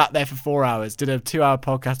out, sat there for 4 hours, did a 2-hour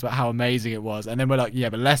podcast about how amazing it was, and then we're like, yeah,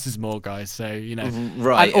 but less is more, guys. So,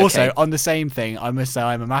 right. And also, okay. on the same thing, I must say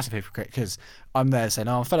I'm a massive hypocrite because I'm there saying,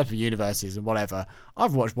 I'm fed up with universes and whatever.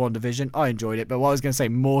 I've watched WandaVision, I enjoyed it, but what I was going to say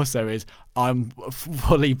more so is I'm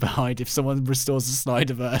fully behind if someone restores the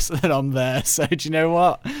Snyderverse, then I'm there. So do you know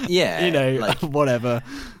what? Yeah. Like, whatever.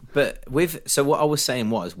 But so what I was saying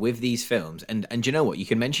was, with these films, and do you know what? You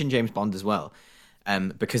can mention James Bond as well,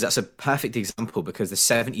 because that's a perfect example. Because the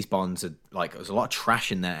 70s Bonds are like, there's a lot of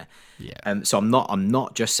trash in there. Yeah. So I'm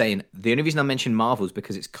not just saying. The only reason I mention Marvel is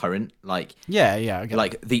because it's current. Like, yeah. I get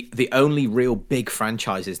like the only real big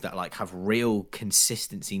franchises that like have real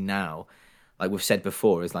consistency now, like we've said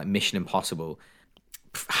before, is like Mission Impossible.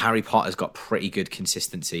 Harry Potter's got pretty good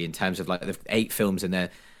consistency in terms of like the 8 films, and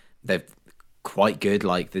they're quite good.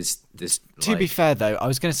 Like there's to be fair though, I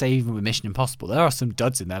was going to say even with Mission Impossible, there are some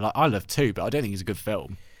duds in there. Like I love 2, but I don't think it's a good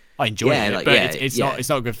film. I enjoy it, but it's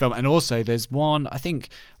not a good film. And also, there's one, I think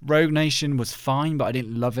Rogue Nation was fine, but I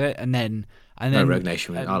didn't love it. And then Rogue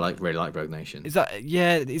Nation. I really like Rogue Nation. Is that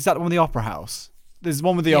the one with the Opera House? There's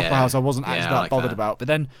one with the Opera House I wasn't actually that bothered about, but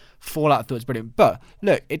then Fallout I thought was brilliant. But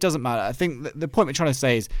look, it doesn't matter. I think the point we're trying to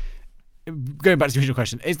say is, going back to the original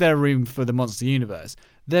question, is there room for the monster universe?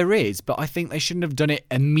 There is, but I think they shouldn't have done it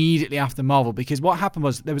immediately after Marvel, because what happened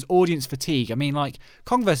was there was audience fatigue. I mean, like,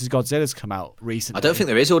 Kong vs. Godzilla's come out recently. I don't think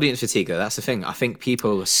there is audience fatigue, though. That's the thing. I think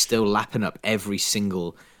people are still lapping up every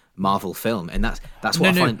single Marvel film, and that's what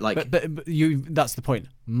I find. Like, but that's the point.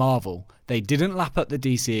 Marvel, they didn't lap up the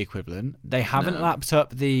DC equivalent. They haven't lapped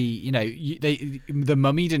up the the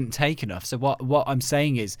Mummy didn't take enough. So what I'm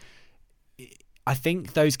saying is, I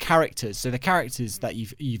think those characters, so the characters that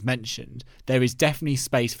you've mentioned, there is definitely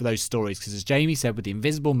space for those stories, because as Jamie said, with the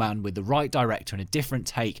Invisible Man, with the right director and a different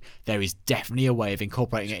take, there is definitely a way of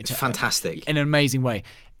incorporating it into fantastic in an amazing way.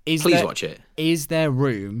 Please watch it. Is there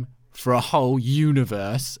room for a whole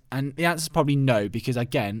universe? And the answer is probably no, because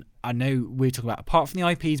again, I know we're talking about, apart from the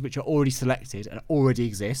IPs which are already selected and already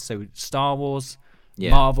exist, so Star Wars,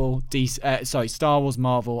 Marvel, Star Wars,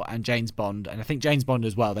 Marvel, and James Bond, and I think James Bond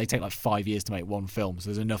as well. They take like 5 years to make one film, so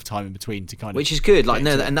there's enough time in between to kind of. Which is good. Like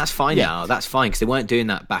and that's fine now. That's fine, because they weren't doing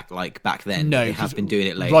that back then. No, they have been doing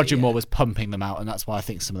it later. Roger Moore was pumping them out, and that's why I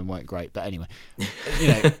think some of them weren't great. But anyway,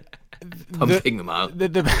 pumping them out.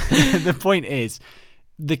 The point is,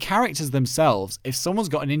 the characters themselves, if someone's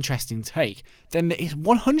got an interesting take, then it's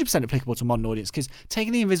 100% applicable to a modern audience. Because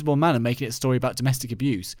taking the Invisible Man and making it a story about domestic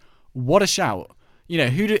abuse, what a shout!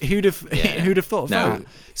 Who'd have thought of that?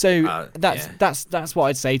 So that's what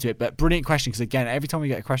I'd say to it. But brilliant question, because again, every time we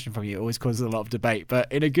get a question from you, it always causes a lot of debate, but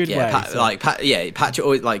in a good way. Patrick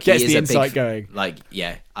always like gets he is the insight going. Like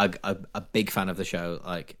a big fan of the show.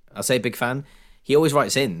 Like I'll say big fan. He always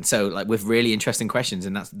writes in, so like with really interesting questions,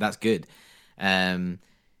 and that's good. I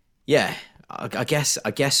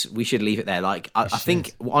guess we should leave it there. Like I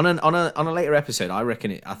think on a later episode, I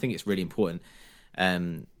think it's really important.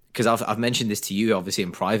 Because I've mentioned this to you obviously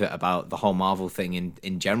in private about the whole Marvel thing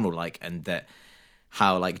in general, like, and that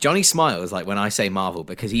how like Johnny smiles like when I say Marvel,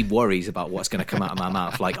 because he worries about what's going to come out of my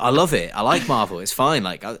mouth. Like, I love it. I like Marvel. It's fine.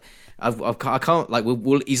 Like I can't like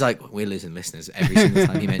he's like, we're losing listeners every single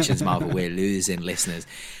time he mentions Marvel. We're losing listeners.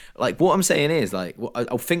 Like, what I'm saying is, like,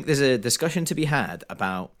 I think there's a discussion to be had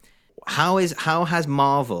about how has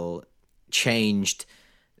Marvel changed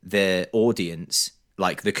the audience,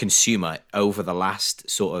 like the consumer, over the last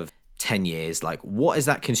sort of 10 years. Like, what is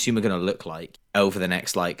that consumer going to look like over the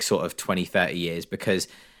next like sort of 20, 30 years? Because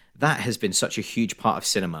that has been such a huge part of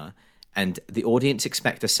cinema, and the audience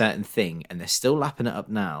expect a certain thing, and they're still lapping it up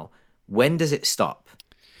now. When does it stop?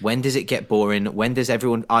 When does it get boring? When does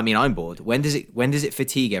everyone, I mean, I'm bored. When does it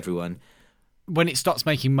fatigue everyone? When it stops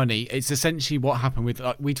making money, it's essentially what happened with,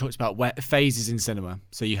 like we talked about, phases in cinema.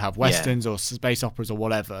 So you have westerns or space operas or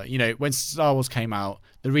whatever. When Star Wars came out,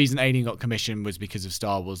 the reason Alien got commissioned was because of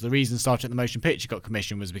Star Wars. The reason Star Trek: The Motion Picture got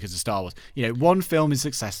commissioned was because of Star Wars. One film is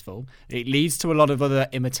successful. It leads to a lot of other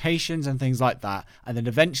imitations and things like that. And then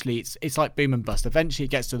eventually it's like boom and bust. Eventually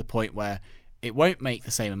it gets to the point where it won't make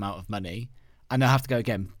the same amount of money, and they'll have to go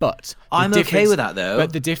again. But I'm okay with that, though.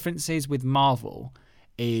 But the difference is with Marvel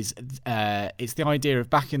is it's the idea of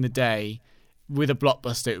back in the day with a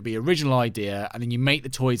blockbuster, it would be original idea, and then you make the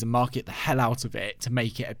toys and market the hell out of it to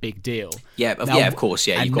make it a big deal. Yeah, of course.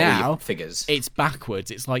 Yeah, you've got all your figures. It's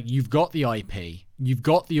backwards. It's like you've got the IP, you've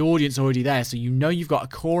got the audience already there, so you know you've got a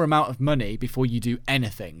core amount of money before you do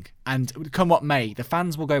anything. And come what may, the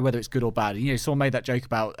fans will go whether it's good or bad. You know, someone made that joke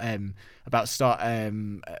about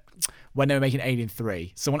when they were making Alien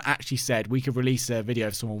 3, someone actually said we could release a video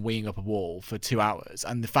of someone weeing up a wall for 2 hours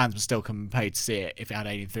and the fans would still come and pay to see it if it had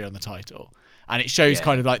Alien 3 on the title. And it shows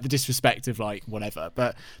kind of like the disrespect of like whatever.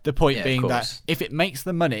 But the point being that if it makes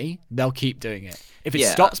the money, they'll keep doing it. If it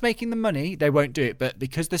stops making the money, they won't do it. But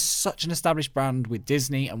because there's such an established brand with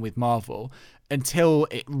Disney and with Marvel, until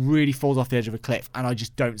it really falls off the edge of a cliff, and I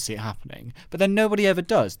just don't see it happening. But then nobody ever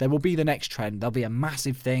does. There will be the next trend. There'll be a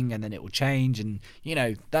massive thing, and then it will change. And you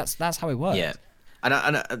know that's how it works. Yeah,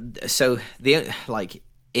 so the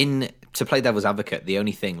to play devil's advocate, the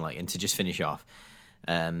only thing and to just finish off.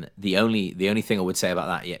 The only thing I would say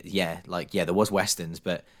about that, there was westerns,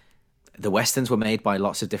 but the westerns were made by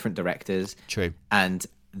lots of different directors. True. And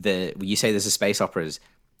you say there's the space operas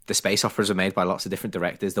were made by lots of different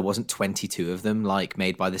directors. There wasn't 22 of them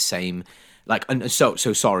made by the same so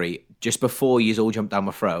sorry. Just before you all jump down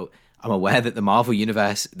my throat, I'm aware that the Marvel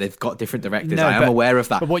universe, they've got different directors. I am aware of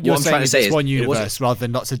that. But what you're saying is it's one universe rather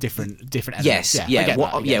than lots of different elements. Yes,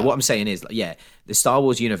 what I'm saying is, the Star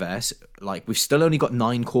Wars universe, we've still only got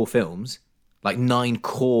 9 core films. That's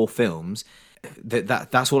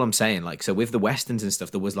all I'm saying. So with the westerns and stuff,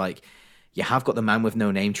 there was you have got the Man with No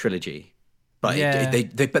Name trilogy, but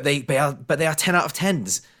they are 10 out of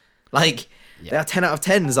 10s. They are 10 out of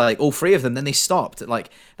 10s. All 3 of them. Then they stopped.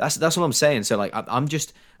 That's what I'm saying. So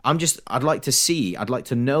I'd like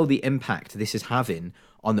to know the impact this is having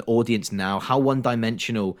on the audience now. How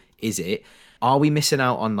one-dimensional is it? Are we missing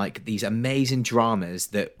out on these amazing dramas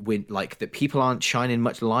that that people aren't shining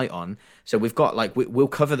much light on? So we've got we'll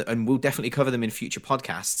cover them, and we'll definitely cover them in future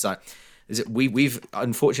podcasts. We've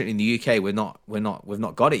unfortunately in the UK we've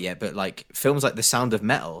not got it yet. But films like The Sound of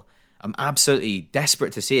Metal, I'm absolutely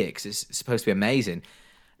desperate to see it because it's supposed to be amazing.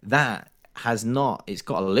 It's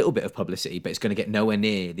got a little bit of publicity, but it's going to get nowhere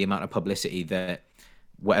near the amount of publicity that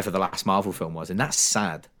whatever the last Marvel film was, and that's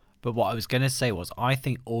sad. But what I was going to say was, I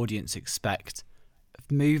think audience expect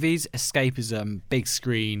movies, escapism, big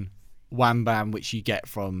screen, wham bam, which you get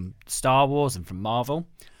from Star Wars and from Marvel.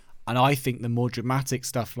 And I think the more dramatic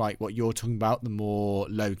stuff, like what you're talking about, the more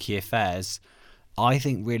low-key affairs, I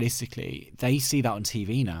think realistically they see that on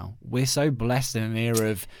TV now. We're so blessed in an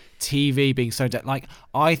era of TV being so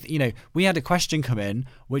we had a question come in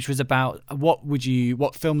which was about what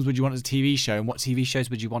films would you want as a TV show and what TV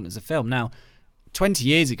shows would you want as a film. Now, 20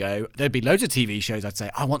 years ago there'd be loads of TV shows I'd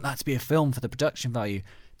say I want that to be a film for the production value.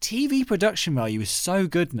 TV production value is so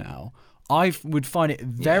good now. I would find it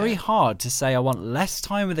very hard to say I want less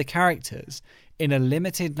time with the characters in a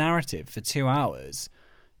limited narrative for 2 hours.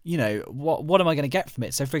 You know, what am I going to get from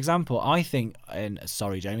it? So, for example, I think, and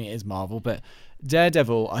sorry, Jamie, it is Marvel, but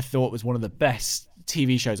Daredevil, I thought was one of the best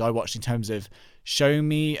TV shows I watched in terms of showing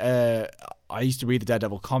me. I used to read the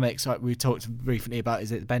Daredevil comics. We talked briefly about,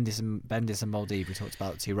 is it Bendis and Moldiv? We talked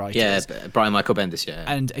about 2 writers. Yeah, Brian Michael Bendis. Yeah,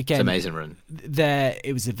 and again, it's an amazing run.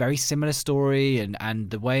 It was a very similar story, and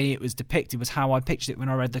the way it was depicted was how I pictured it when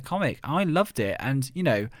I read the comic. I loved it, and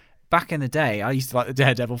back in the day, I used to like the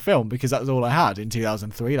Daredevil film because that was all I had in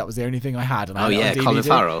 2003. That was the only thing I had. And Colin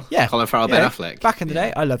Farrell. Yeah, Colin Farrell, Ben Affleck. Back in the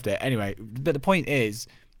day, I loved it. Anyway, but the point is,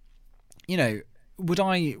 would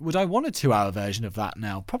I want a 2-hour version of that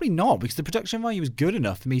now? Probably not, because the production value was good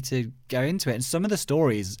enough for me to go into it, and some of the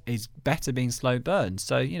stories is better being slow burn.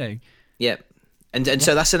 So Yeah, and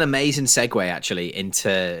so that's an amazing segue actually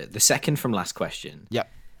into the second from last question. Yep.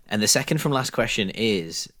 And the second from last question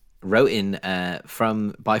is wrote in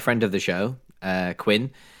by friend of the show,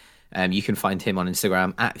 Quinn. You can find him on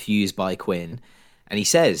Instagram @viewsbyquinn. And he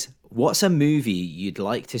says, what's a movie you'd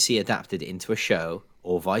like to see adapted into a show,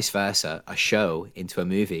 or vice versa, a show into a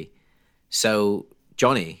movie? So,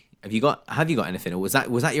 Johnny, have you got anything, or was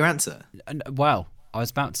that your answer? Well, I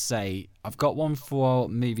was about to say I've got one for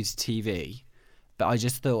movies TV, but I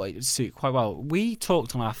just thought it would suit quite well. We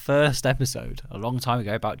talked on our first episode a long time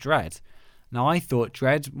ago about Dredd. Now, I thought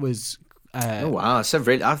Dredd was... oh, wow. So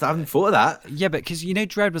really, I haven't thought of that. Yeah, but because,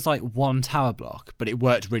 Dredd was like one tower block, but it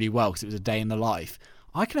worked really well because it was a day in the life.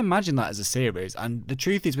 I can imagine that as a series, and the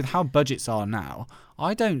truth is, with how budgets are now,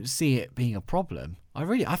 I don't see it being a problem. I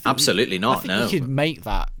think absolutely not. I think you could make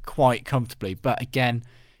that quite comfortably, but again,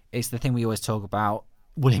 it's the thing we always talk about.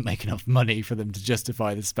 will it make enough money for them to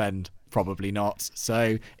justify the spend? Probably not.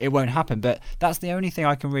 So it won't happen. But that's the only thing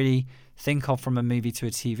I can really think of from a movie to a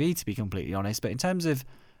TV, to be completely honest. But in terms of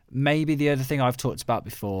maybe the other thing I've talked about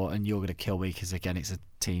before, and you're going to kill me because, again, it's a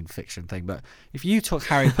teen fiction thing, but if you took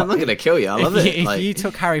Harry Potter... I'm not going to kill you. I love it. If you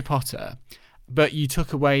took Harry Potter, but you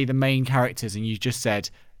took away the main characters and you just said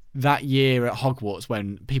that year at Hogwarts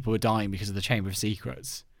when people were dying because of the Chamber of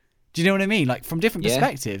Secrets... Do you know what I mean? Like, from different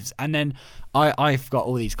perspectives. And then I've got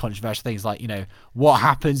all these controversial things like, what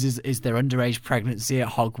happens is there underage pregnancy at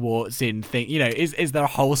Hogwarts in thing, is there a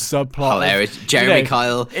whole subplot? Hilarious. Jeremy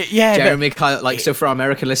Kyle. Kyle. Like, so for our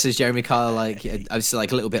American listeners, Jeremy Kyle, like, I was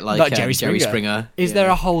like a little bit like Jerry Springer. Is there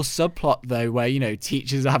a whole subplot, though, where,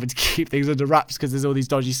 teachers are having to keep things under wraps because there's all these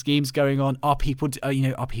dodgy schemes going on? Are people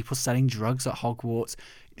selling drugs at Hogwarts?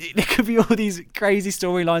 There could be all these crazy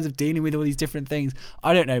storylines of dealing with all these different things.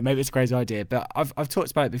 I don't know. Maybe it's a crazy idea, but I've talked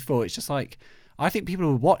about it before. It's just like, I think people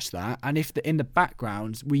would watch that, and if in the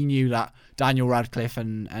background we knew that Daniel Radcliffe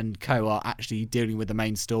and co are actually dealing with the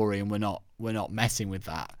main story, and we're not messing with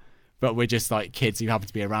that, but we're just like kids who happen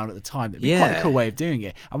to be around at the time. That'd be quite a cool way of doing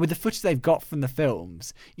it. And with the footage they've got from the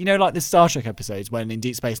films, like the Star Trek episodes when in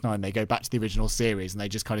Deep Space Nine they go back to the original series and they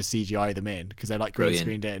just kind of CGI them in because they're like green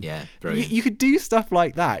screened in. Yeah, brilliant. You could do stuff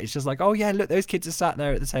like that. It's just like, oh yeah, look, those kids are sat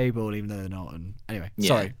there at the table even though they're not. And anyway,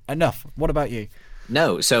 sorry, enough. What about you?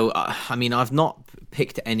 No, so I've not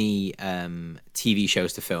picked any TV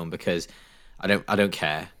shows to film because I don't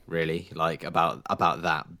care really like about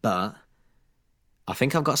that, but I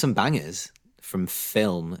think I've got some bangers from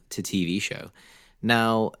film to TV show.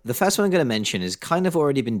 Now, the first one I'm going to mention has kind of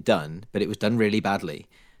already been done, but it was done really badly,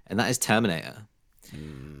 and that is Terminator.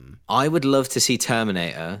 I would love to see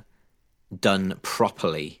Terminator done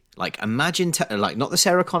properly. Like, imagine, not the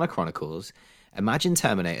Sarah Connor Chronicles, imagine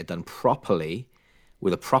Terminator done properly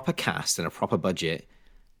with a proper cast and a proper budget.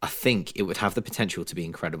 I think it would have the potential to be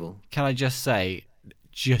incredible. Can I just say...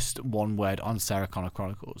 just one word on Sarah Connor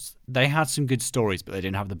Chronicles. They had some good stories, but they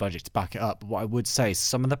didn't have the budget to back it up. But what I would say is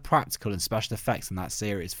some of the practical and special effects in that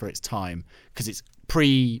series for its time, because it's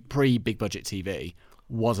pre big budget TV,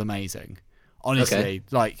 was amazing. Honestly,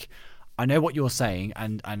 like, I know what you're saying,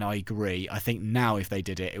 and I agree. I think now if they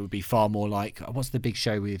did it, it would be far more like, what's the big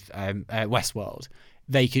show with Westworld?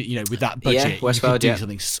 They could, with that budget, you could do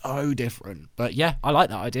something so different. But yeah, I like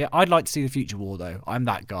that idea. I'd like to see the Future War, though. I'm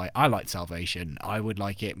that guy. I like Salvation. I would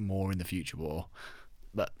like it more in the Future War.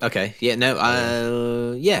 But okay, yeah, no,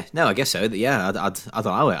 I guess so. Yeah, I'd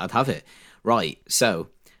allow it. I'd have it. Right. So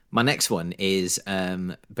my next one is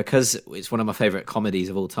because it's one of my favorite comedies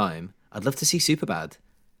of all time. I'd love to see Superbad.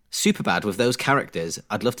 Superbad with those characters.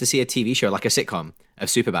 I'd love to see a TV show like a sitcom of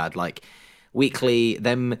Superbad, like weekly.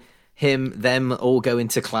 Them all go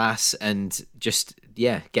into class and just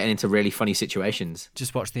getting into really funny situations.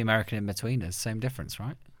 Just watch The American Inbetweeners. Same difference,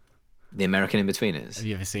 right? The American Inbetweeners. Have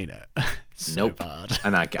you ever seen it? So nope. Bad.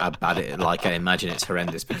 And I I imagine it's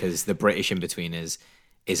horrendous because the British Inbetweeners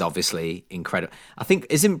is obviously incredible. I think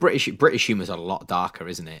isn't British humor's a lot darker,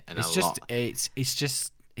 isn't it? And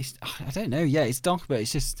it's I don't know. Yeah, it's dark, but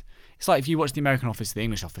it's like if you watch The American Office, The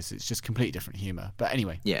English Office, it's just completely different humour. But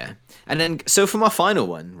anyway. Yeah. And then, so for my final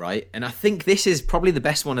one, right, and I think this is probably the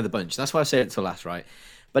best one of the bunch. That's why I saved it till last, right?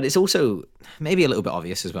 But it's also maybe a little bit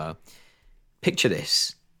obvious as well. Picture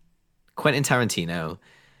this. Quentin Tarantino,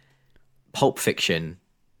 Pulp Fiction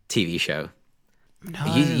TV show. No.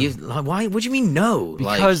 Why? What do you mean no?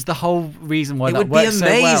 Because the whole reason why that works so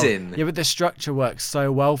well. Yeah, but the structure works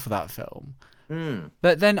so well for that film.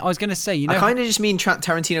 But then I was going to say, I kind of just mean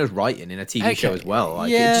Tarantino's writing in a TV show as well. Like,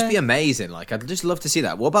 it'd just be amazing. Like, I'd just love to see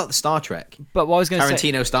that. What about the Star Trek? But what I was going to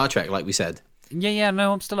say, Tarantino Star Trek, like we said. Yeah,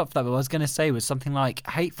 no, I'm still up for that. But what I was going to say was something like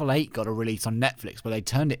Hateful Eight got a release on Netflix where they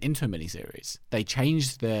turned it into a miniseries. They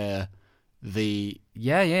changed they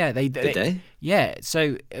yeah,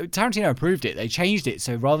 so Tarantino approved it. They changed it,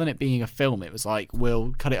 so rather than it being a film, it was like,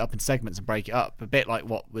 we'll cut it up in segments and break it up, a bit like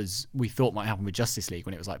what we thought might happen with Justice League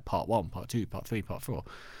when it was like part 1, part 2, part 3, part 4.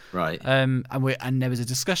 Right. And there was a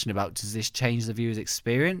discussion about, does this change the viewer's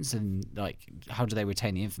experience, and like, how do they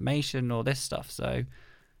retain the information, all this stuff. So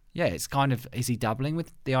yeah, it's kind of, is he dabbling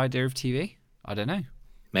with the idea of TV? I don't know.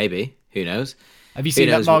 Maybe. Who knows? Have you seen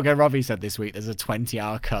that Margot Robbie said this week there's a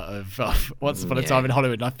 20-hour cut of Once Upon a Time in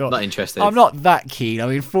Hollywood? And I thought, not interested. I'm not that keen. I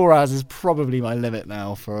mean, 4 hours is probably my limit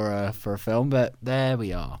now for a film, but there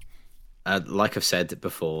we are. Like I've said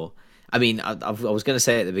before, I mean, I was going to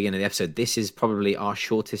say at the beginning of the episode, this is probably our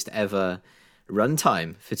shortest ever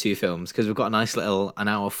runtime for two films, because we've got a nice little an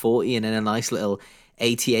hour 40 and then a nice little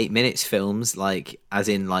 88 minutes films, like as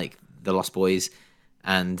in like The Lost Boys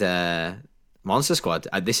and Monster Squad.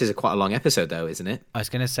 This is quite a long episode, though, isn't it? I was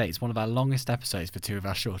going to say it's one of our longest episodes for two of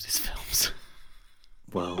our shortest films.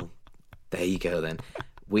 Well, there you go then.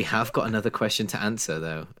 We have got another question to answer,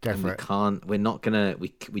 though. Go and for we it. can't. We're not gonna.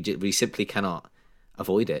 We simply cannot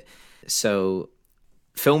avoid it. So,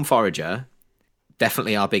 Film Forager,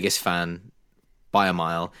 definitely our biggest fan by a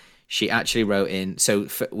mile. She actually wrote in. So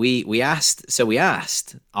we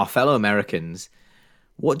asked our fellow Americans,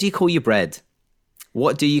 what do you call your bread?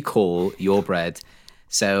 What do you call your bread?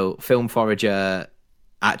 So Film Forager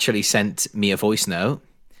actually sent me a voice note,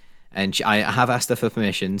 and I have asked her for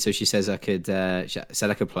permission. So she says I could. She said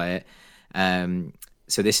I could play it.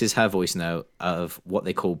 So this is her voice note of what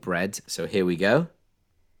they call bread. So here we go.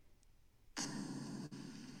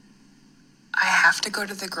 I have to go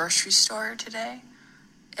to the grocery store today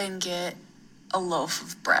and get a loaf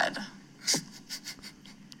of bread.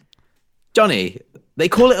 Johnny, they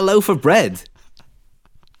call it a loaf of bread.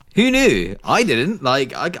 Who knew? I didn't. I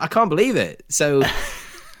can't believe it. So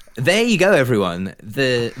there you go, everyone.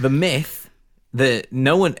 The myth that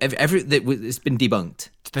no one it's been debunked.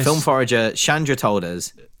 Film Forager, Chandra told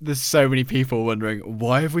us. There's so many people wondering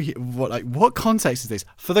why have we what context is this?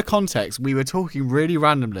 For the context, we were talking really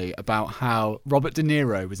randomly about how Robert De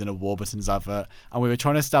Niro was in a Warburton's advert, and we were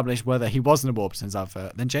trying to establish whether he was in a Warburton's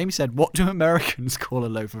advert. Then Jamie said, "What do Americans call a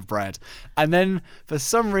loaf of bread?" And then for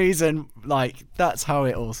some reason, that's how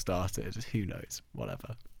it all started. Who knows?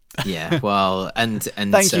 Whatever. Yeah. Well, and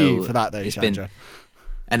thank you for that, though, it's Chandra.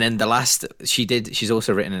 And then the last she's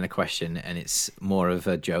also written in a question, and it's more of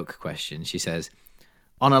a joke question. She says,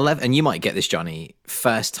 on a level, and you might get this, Johnny,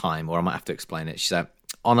 first time, or I might have to explain it. She said,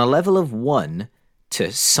 on a level of 1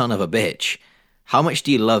 to son of a bitch, how much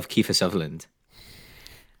do you love Kiefer Sutherland?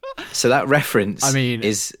 So that reference,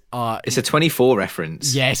 it's a 24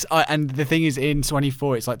 reference. Yes, and the thing is, in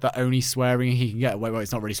 24, it's like the only swearing he can get away with. Well,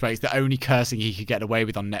 it's not really swearing; it's the only cursing he could get away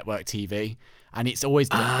with on network TV, and it's always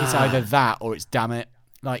it's either that or it's damn it.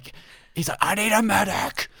 He's like, I need a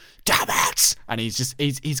medic. Damn it! And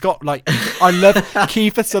he's got I love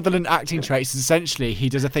Kiefer Sutherland acting traits. Essentially, he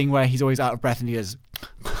does a thing where he's always out of breath and he goes.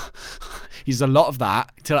 He does a lot of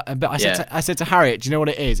that. But I said to Harriet, do you know what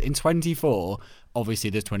it is? In 24, obviously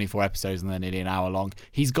there's 24 episodes and they're nearly an hour long.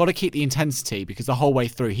 He's got to keep the intensity because the whole way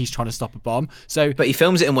through he's trying to stop a bomb. So, but he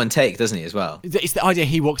films it in one take, doesn't he, as well? It's the idea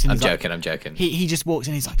he walks in. I'm joking. He just walks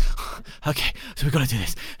in. He's like, okay, so we've got to do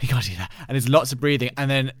this. We got to do that. And there's lots of breathing.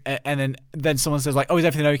 And then someone says oh, is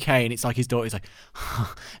everything okay? And it's like his daughter's like,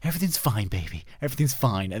 everything's fine, baby. Everything's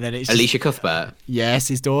fine. And then it's Alicia Cuthbert. Yes,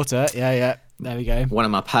 his daughter. Yeah. There we go. One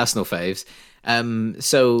of my personal faves.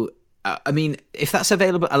 So, if that's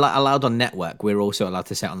available, allowed on network, we're also allowed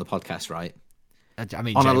to say it on the podcast, right?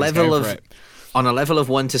 On a level of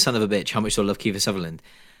 1 to son of a bitch, how much do I love Kiefer Sutherland?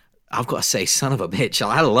 I've got to say, son of a bitch.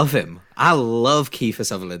 I love him. I love Kiefer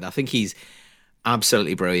Sutherland. I think he's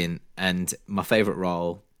absolutely brilliant. And my favorite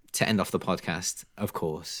role to end off the podcast, of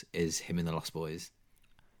course, is him in The Lost Boys.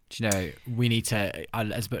 Do you know, we need to,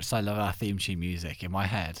 as much as I love our theme tune music, in my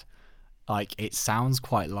head, it sounds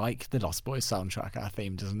quite like the Lost Boys soundtrack, our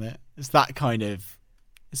theme, doesn't it? It's that kind of.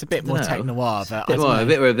 It's a bit more techno-noir, but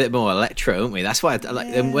we're a bit more electro, aren't we? That's why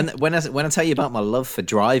when I tell you about my love for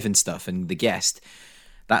Drive and stuff and The Guest,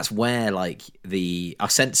 that's where I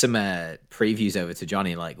sent some previews over to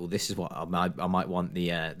Johnny. Well, this is what I might want the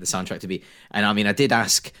soundtrack to be. And I did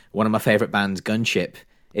ask one of my favorite bands, Gunship,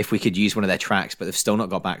 if we could use one of their tracks, but they've still not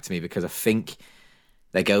got back to me because I think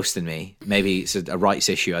they're ghosting me. Maybe it's a rights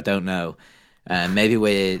issue. I don't know. Maybe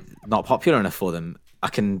we're not popular enough for them. I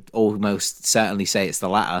can almost certainly say it's the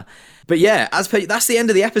latter. But yeah, that's the end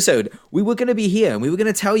of the episode. We were going to be here and we were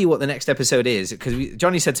going to tell you what the next episode is because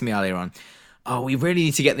Johnny said to me earlier on, we really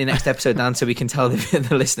need to get the next episode down so we can tell the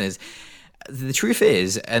listeners. The truth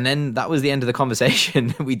is, and then that was the end of the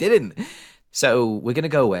conversation. We didn't. So we're going to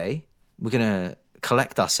go away. We're going to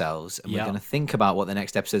collect ourselves and we're going to think about what the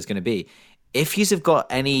next episode is going to be. If you have got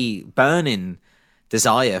any burning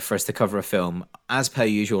desire for us to cover a film, as per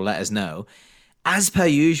usual, let us know. As per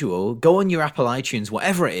usual, go on your Apple iTunes,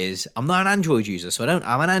 whatever it is. I'm not an Android user, so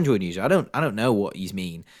I'm an Android user. I don't know what you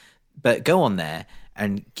mean, but go on there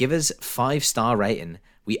and give us 5-star rating.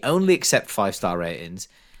 We only accept 5-star ratings.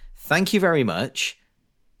 Thank you very much.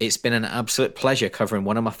 It's been an absolute pleasure covering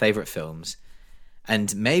one of my favorite films, and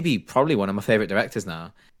probably one of my favorite directors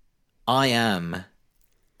now. I am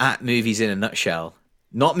at Movies in a Nutshell.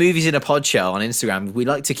 Not Movies in a Podshell on Instagram. We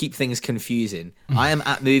like to keep things confusing. I am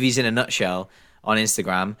at Movies in a Nutshell on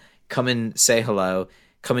Instagram. Come and say hello.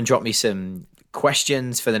 Come and drop me some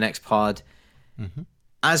questions for the next pod. Mm-hmm.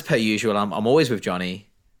 As per usual, I'm always with Johnny.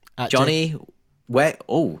 Johnny, where?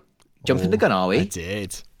 Jumping the gun, are we? I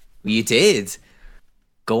did. You did.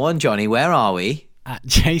 Go on, Johnny. Where are we? At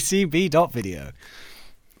jcb.video.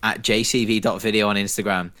 At jcv.video on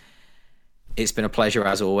Instagram. It's been a pleasure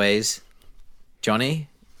as always. Johnny,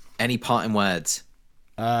 any parting words?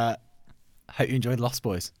 Hope you enjoyed Lost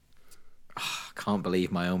Boys. I can't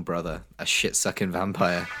believe my own brother, a shit-sucking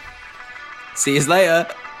vampire. See you later.